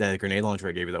that grenade launcher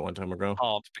I gave you that one time ago.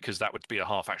 Can't, because that would be a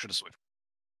half action to switch.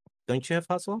 Don't you have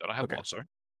hot swap? Don't I have one, sorry.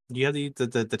 Do you have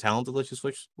the talent that lets you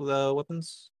switch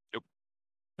weapons? Nope.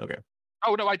 Okay.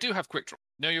 Oh, no, I do have quick draw.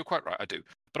 No, you're quite right, I do.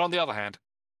 But on the other hand,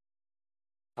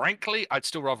 frankly, I'd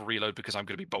still rather reload because I'm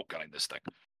going to be bolt gunning this thing.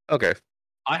 Okay.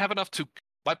 I have enough to...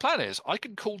 My plan is I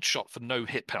can cold shot for no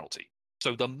hit penalty.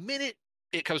 So the minute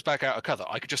it comes back out of cover,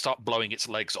 I could just start blowing its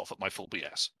legs off at my full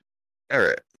BS. All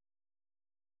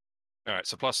right,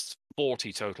 so plus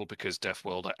 40 total because Death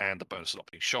Welder and the bonus of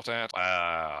not being shot at.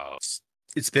 Wow.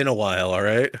 It's been a while, all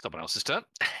right? Someone else's turn.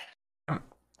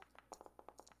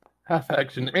 Half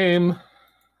action aim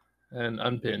and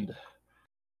unpinned.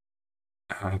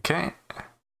 Okay.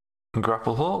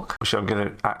 Grapple Hawk, which I'm going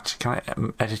to actually...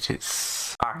 Can I edit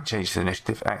its... I can change the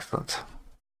initiative. Excellent.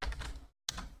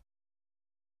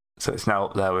 So it's now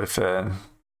up there with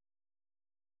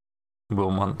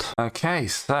Wilmont. Okay,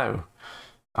 so...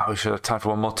 we should have time for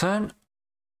one more turn.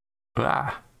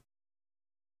 Back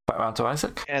round to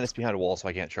Isaac. And it's behind a wall, so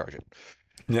I can't charge it.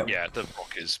 Yep. Yeah, the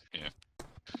rock is... Yeah.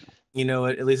 You know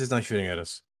what? At least it's not shooting at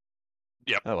us.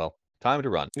 Yep. Oh well. Time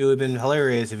to run. It would have been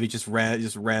hilarious if he just ran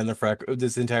the frack.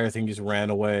 This entire thing just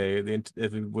ran away. If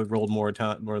it would rolled more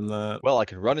than that. Well, I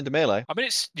can run into melee. I mean,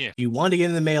 it's You want to get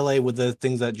in the melee with the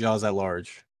things that jaws that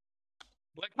large.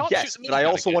 Well, yes, but I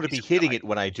also want to be hitting it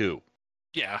when I do.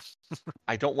 Yeah.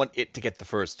 I don't want it to get the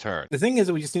first turn. The thing is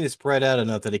that we just need to spread out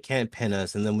enough that it can't pin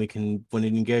us, and then we can, when it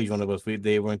engage one of us,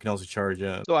 everyone can also charge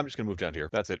in. So I'm just gonna move down here.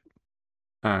 That's it.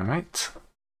 All right.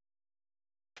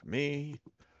 For me.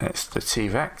 It's the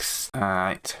T-Rex. All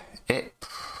right.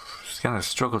 It's going to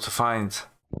struggle to find.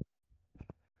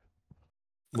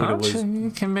 Actually,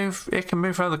 it can move. It can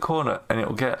move around the corner, and it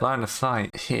will get line of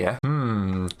sight here.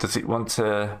 Does it want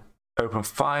to open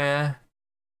fire?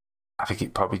 I think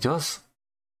it probably does.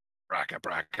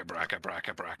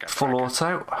 Bracka. Full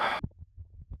auto. I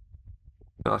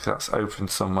feel like that's open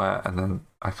somewhere, and then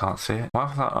I can't see it.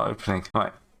 Why is that not opening?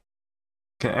 Right.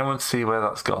 Can anyone see where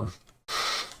that's gone?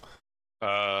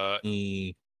 That's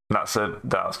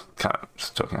kind of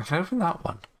stuck. I can open that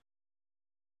one.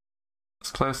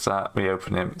 Let's close that,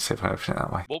 reopen it, see if I open it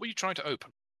that way. What were you trying to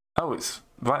open? Oh, it's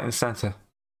right in the centre.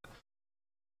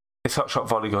 It's Hot Shot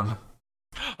Volley Gun.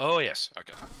 Oh, yes.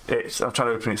 Okay. I'm trying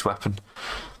to open its weapon.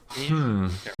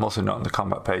 I'm also not on the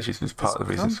combat page, which is part of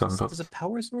the reason it's gone. Does a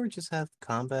power sword just have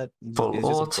combat? Full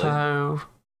auto.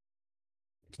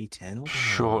 T10?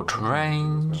 Short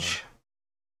range.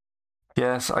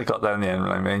 Yes, I got there in the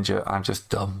end, Ranger. I'm just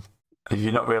dumb. Have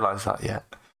you not realised that yet?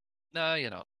 No,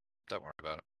 you're not. Don't worry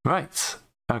about it. Right.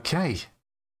 Okay.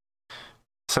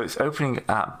 So it's opening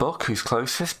at Buck, who's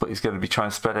closest, but he's going to be trying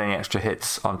to spread any extra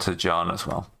hits onto John as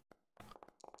well.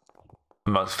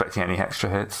 I'm not expecting any extra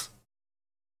hits.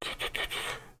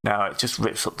 Now it just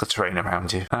rips up the terrain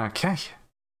around you. Okay.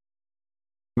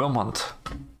 Wilmont.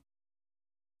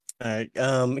 Alright,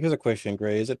 here's a question,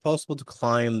 Gray. Is it possible to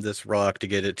climb this rock to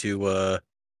get it to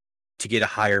get a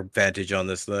higher vantage on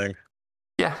this thing?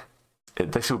 Yeah.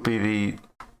 This would be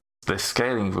the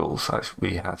scaling rules that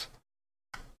we had.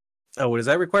 Oh, does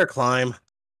that require climb?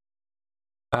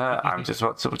 I'm just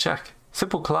about to double check.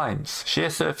 Simple climbs. Sheer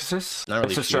surfaces. Not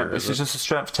really sheer, it's just a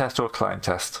strength test or a climb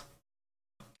test.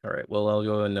 Alright, well I'll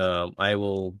go and I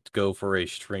will go for a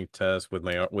strength test with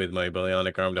my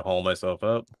bionic arm to haul myself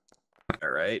up.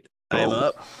 Alright. I'm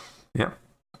up. Yep.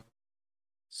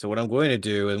 So what I'm going to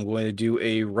do, I want to do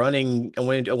a running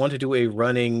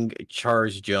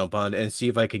charge jump on and see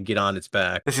if I can get on its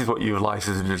back. This is what you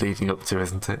license are leading up to,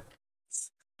 isn't it?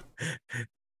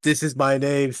 This is my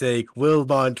namesake,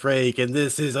 Wilmont Drake, and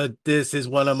this is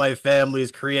one of my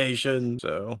family's creations.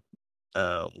 So,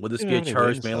 would this be a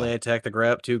charge melee attack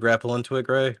to grapple into it,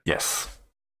 Gray? Yes.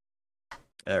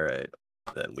 All right,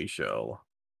 then we shall.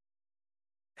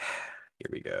 Here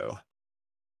we go.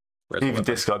 Even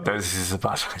Discard knows this is a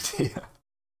bad idea.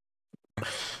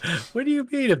 What do you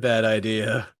mean a bad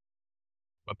idea?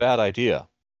 A bad idea.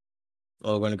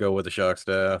 Oh, we're going to go with the shock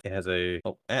staff. It has a...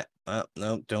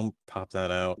 no, don't pop that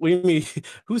out. What do you mean?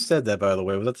 Who said that, by the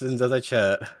way? Was that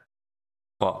chat?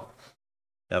 What?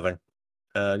 Nothing.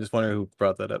 Just wondering who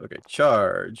brought that up. Okay,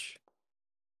 charge.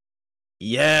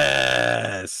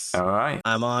 Yes! All right.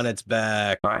 I'm on its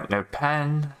back. All right, no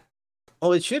pen.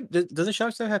 Oh, it should... Does the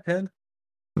shock staff have pen?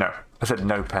 No, I said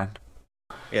no pen.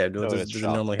 Yeah, does it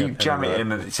normally have you pen? Jam it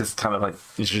in and it's just kind of like...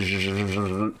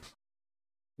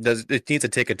 It needs to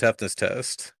take a toughness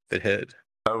test if it hit.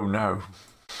 Oh, no.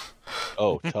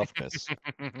 Oh, toughness.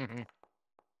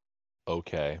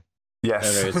 Okay.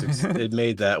 Yes. Okay, so it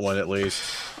made that one at least.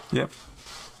 Yep.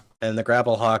 And the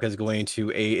grapple hawk is going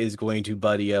to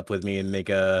buddy up with me and make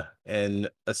an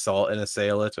assault and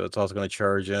assail it. So it's also going to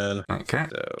charge in. Okay.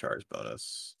 So charge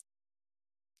bonus.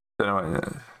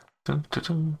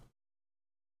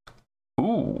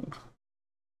 Ooh.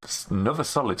 It's another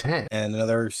solid hit. And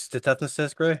another toughness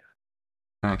test, Gray.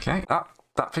 Okay. That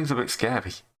thing's a bit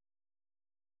scary.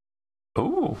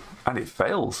 Ooh, and it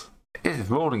fails. It is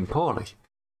rolling poorly.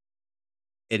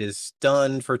 It is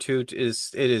stunned for 2. It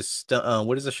is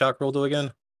what does the shock roll do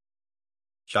again?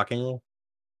 Shocking roll?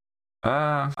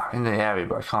 I'm in the area,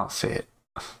 but I can't see it.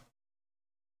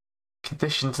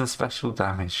 Conditions and special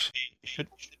damage.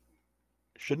 Shouldn't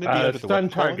it be under the stun weapon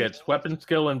targets, weapon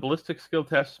skill, and ballistic skill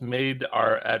tests made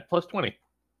are at +20.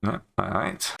 No, all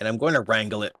right. And I'm going to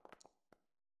wrangle it.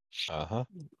 Uh-huh.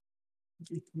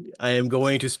 I am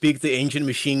going to speak the ancient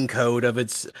machine code of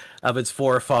its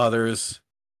forefathers,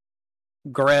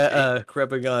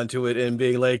 creeping onto it and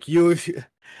being like,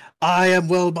 I am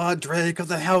Wilmont Drake of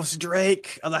the House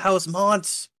Drake of the House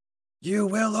Mont. You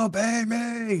will obey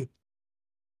me.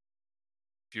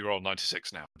 If you roll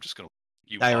 96 now, I'm just gonna.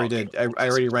 I already did. I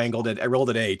already wrangled it. I rolled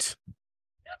an 8.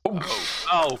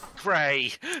 Oh,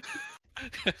 Gray.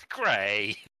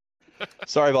 Gray.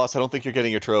 Sorry, boss. I don't think you're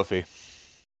getting your trophy.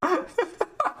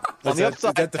 On the upside,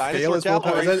 is that the fail as well?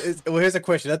 well, here's a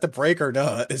question: is that the break or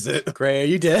not? Is it Gray? Are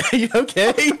you dead? Are you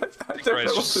okay? I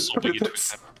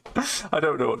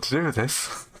don't know what to do with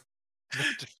this.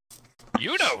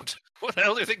 You don't. What the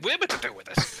hell do you think we're meant to do with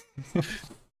this?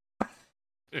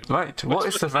 Right. What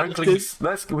is the wrangling?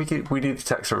 We need the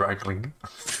text for wrangling.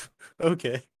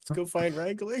 Okay, let's go find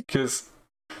wrangling. Because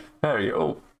there we go.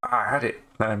 Oh, I had it.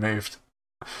 Then I moved.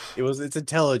 It's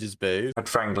intelligence based. I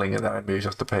had wrangling and then I moved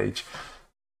off the page.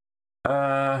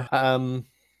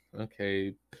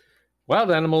 Okay.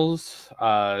 Wild animals,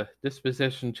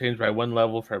 disposition change by 1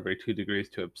 level for every 2 degrees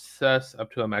to obsess,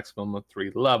 up to a maximum of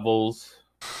 3 levels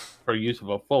for use of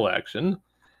a full action.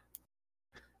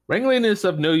 Wrangling is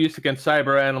of no use against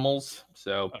cyber animals,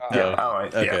 so... yeah,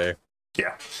 alright, okay.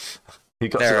 Yeah. You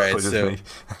got to right, so... me.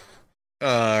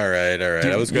 Alright.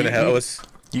 I was going to have...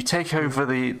 You take over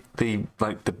the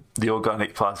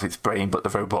organic part of its brain, but the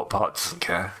robot part doesn't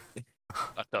care.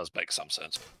 That does make some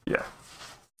sense. Yeah.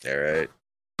 Alright.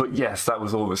 But yes, that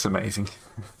was almost amazing.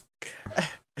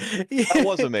 That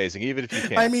was amazing, even if you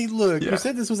can't. I mean, look, you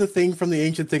said this was a thing from the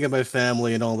ancient thing of my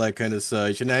family and all that kind of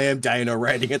such, and I am dino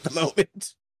writing at the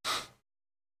moment.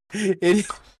 Right.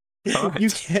 You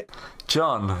can't...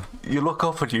 John, you look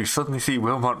up and you suddenly see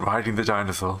Wilmot riding the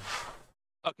dinosaur.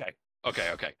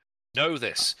 Okay. Know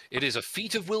this. It is a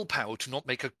feat of willpower to not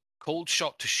make a cold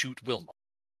shot to shoot Wilmot.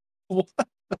 What?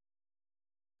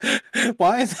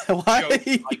 Why is that? Why?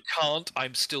 Joe, I can't.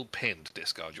 I'm still pinned,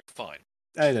 Discard. You're fine.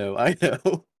 I know.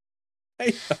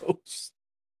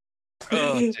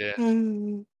 Oh, dear.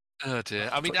 Oh, dear.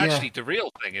 I mean, actually, the real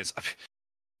thing is,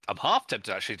 I'm half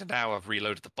tempted, actually, to now I've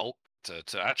reloaded the bolt to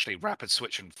actually rapid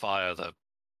switch and fire the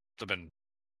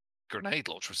grenade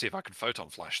launcher and see if I can photon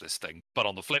flash this thing. But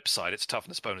on the flip side, its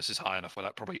toughness bonus is high enough where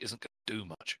that probably isn't going to do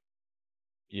much.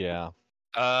 Yeah.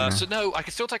 So no, I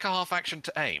can still take a half action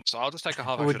to aim. So I'll just take a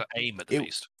half action to aim at the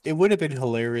beast. It would have been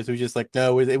hilarious. It was just like,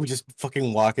 no, it was just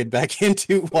fucking walking back to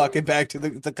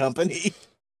the company.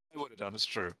 I would have done. It's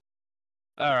true.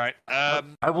 All right.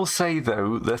 I will say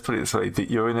though, let's put it this way: that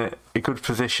you're in a good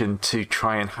position to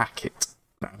try and hack it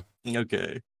now.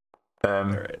 Okay. All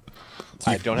right.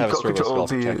 I don't have a servo skull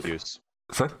for tech use.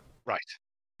 So? Right.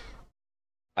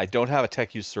 I don't have a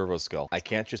tech use servo skull. I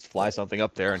can't just fly something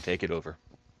up there and take it over.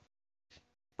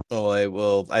 Oh,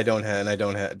 I don't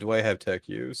have. Do I have tech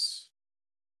use?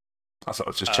 I thought I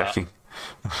was just checking.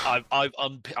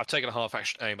 I've taken a half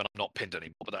action aim and I'm not pinned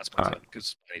anymore, but that's my turn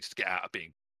because I need to get out of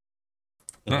being.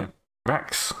 Yeah,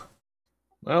 Rex.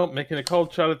 Well, making a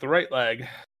cold shot at the right leg.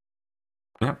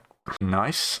 Yep,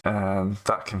 nice.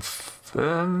 That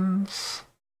confirms.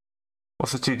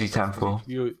 What's the 2d10 for?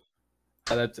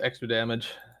 That's extra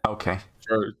damage. Okay.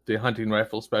 For the hunting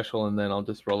rifle special, and then I'll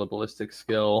just roll a ballistic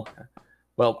skill.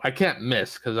 Well, I can't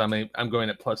miss because I'm going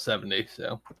at plus 70.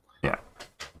 So. Yeah.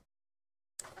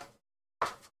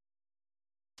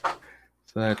 So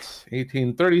that's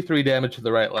 33 damage to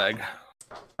the right leg.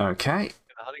 Okay.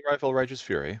 The hunting rifle Righteous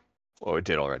Fury. Oh, it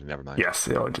did already. Never mind. Yes,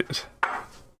 it already did.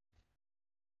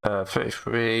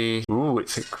 33. Ooh,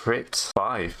 it's a crit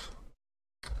 5.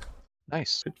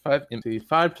 Nice. Crit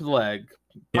 5 to the leg.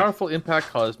 Powerful impact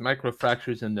caused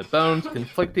microfractures in the bones,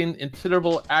 inflicting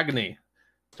considerable agony.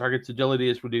 Target's agility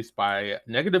is reduced by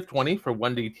 -20 for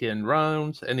 1d10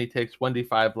 rounds, and he takes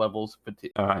 1d5 levels of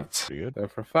fatigue. All right. Pretty good. So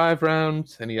for 5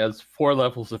 rounds, and he has 4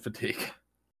 levels of fatigue.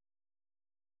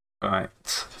 Right.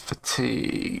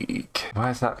 Fatigue.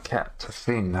 Where's that kept? I've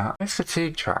seen that. Where's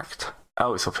fatigue tracked?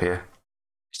 Oh, it's up here.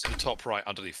 It's in the top right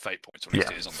underneath fate points, or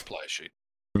it is on the player sheet.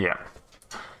 Yeah.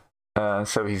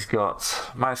 So he's got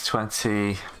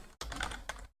 -20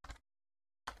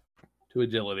 to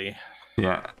agility.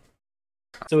 Yeah.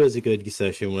 So it's a good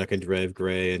session when I can drive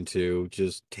Gray into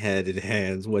just head in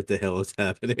hands. What the hell is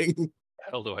happening? What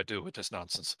the hell do I do with this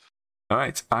nonsense? All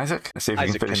right, Isaac. Let's see if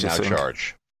Isaac we can finish can now this thing.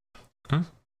 charge.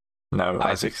 No,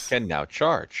 Isaac can now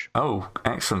charge. Oh,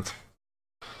 excellent.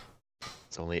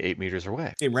 It's only 8 meters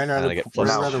away. He ran out of Are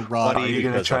rod. you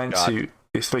going to try and to?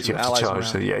 It's supposed you have to allies charge,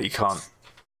 so around. yeah, you can't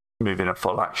move in a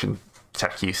full action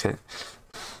tech use it.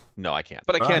 No, I can't.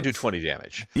 But I can Right. do 20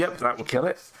 damage. Yep, that will kill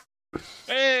it.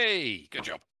 Hey, good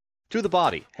job. To the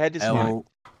body. Head is fine.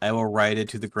 I will ride it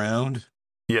to the ground.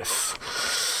 Yes.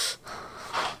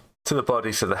 To the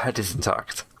body, so the head is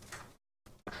intact.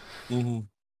 Mm-hmm.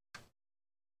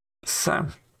 So,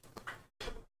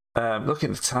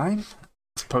 looking at the time,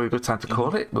 it's probably a good time to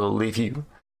call it. We'll leave you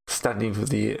standing with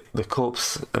the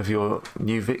corpse of your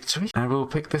new victory, and we'll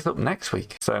pick this up next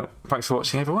week. So, thanks for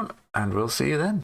watching, everyone, and we'll see you then.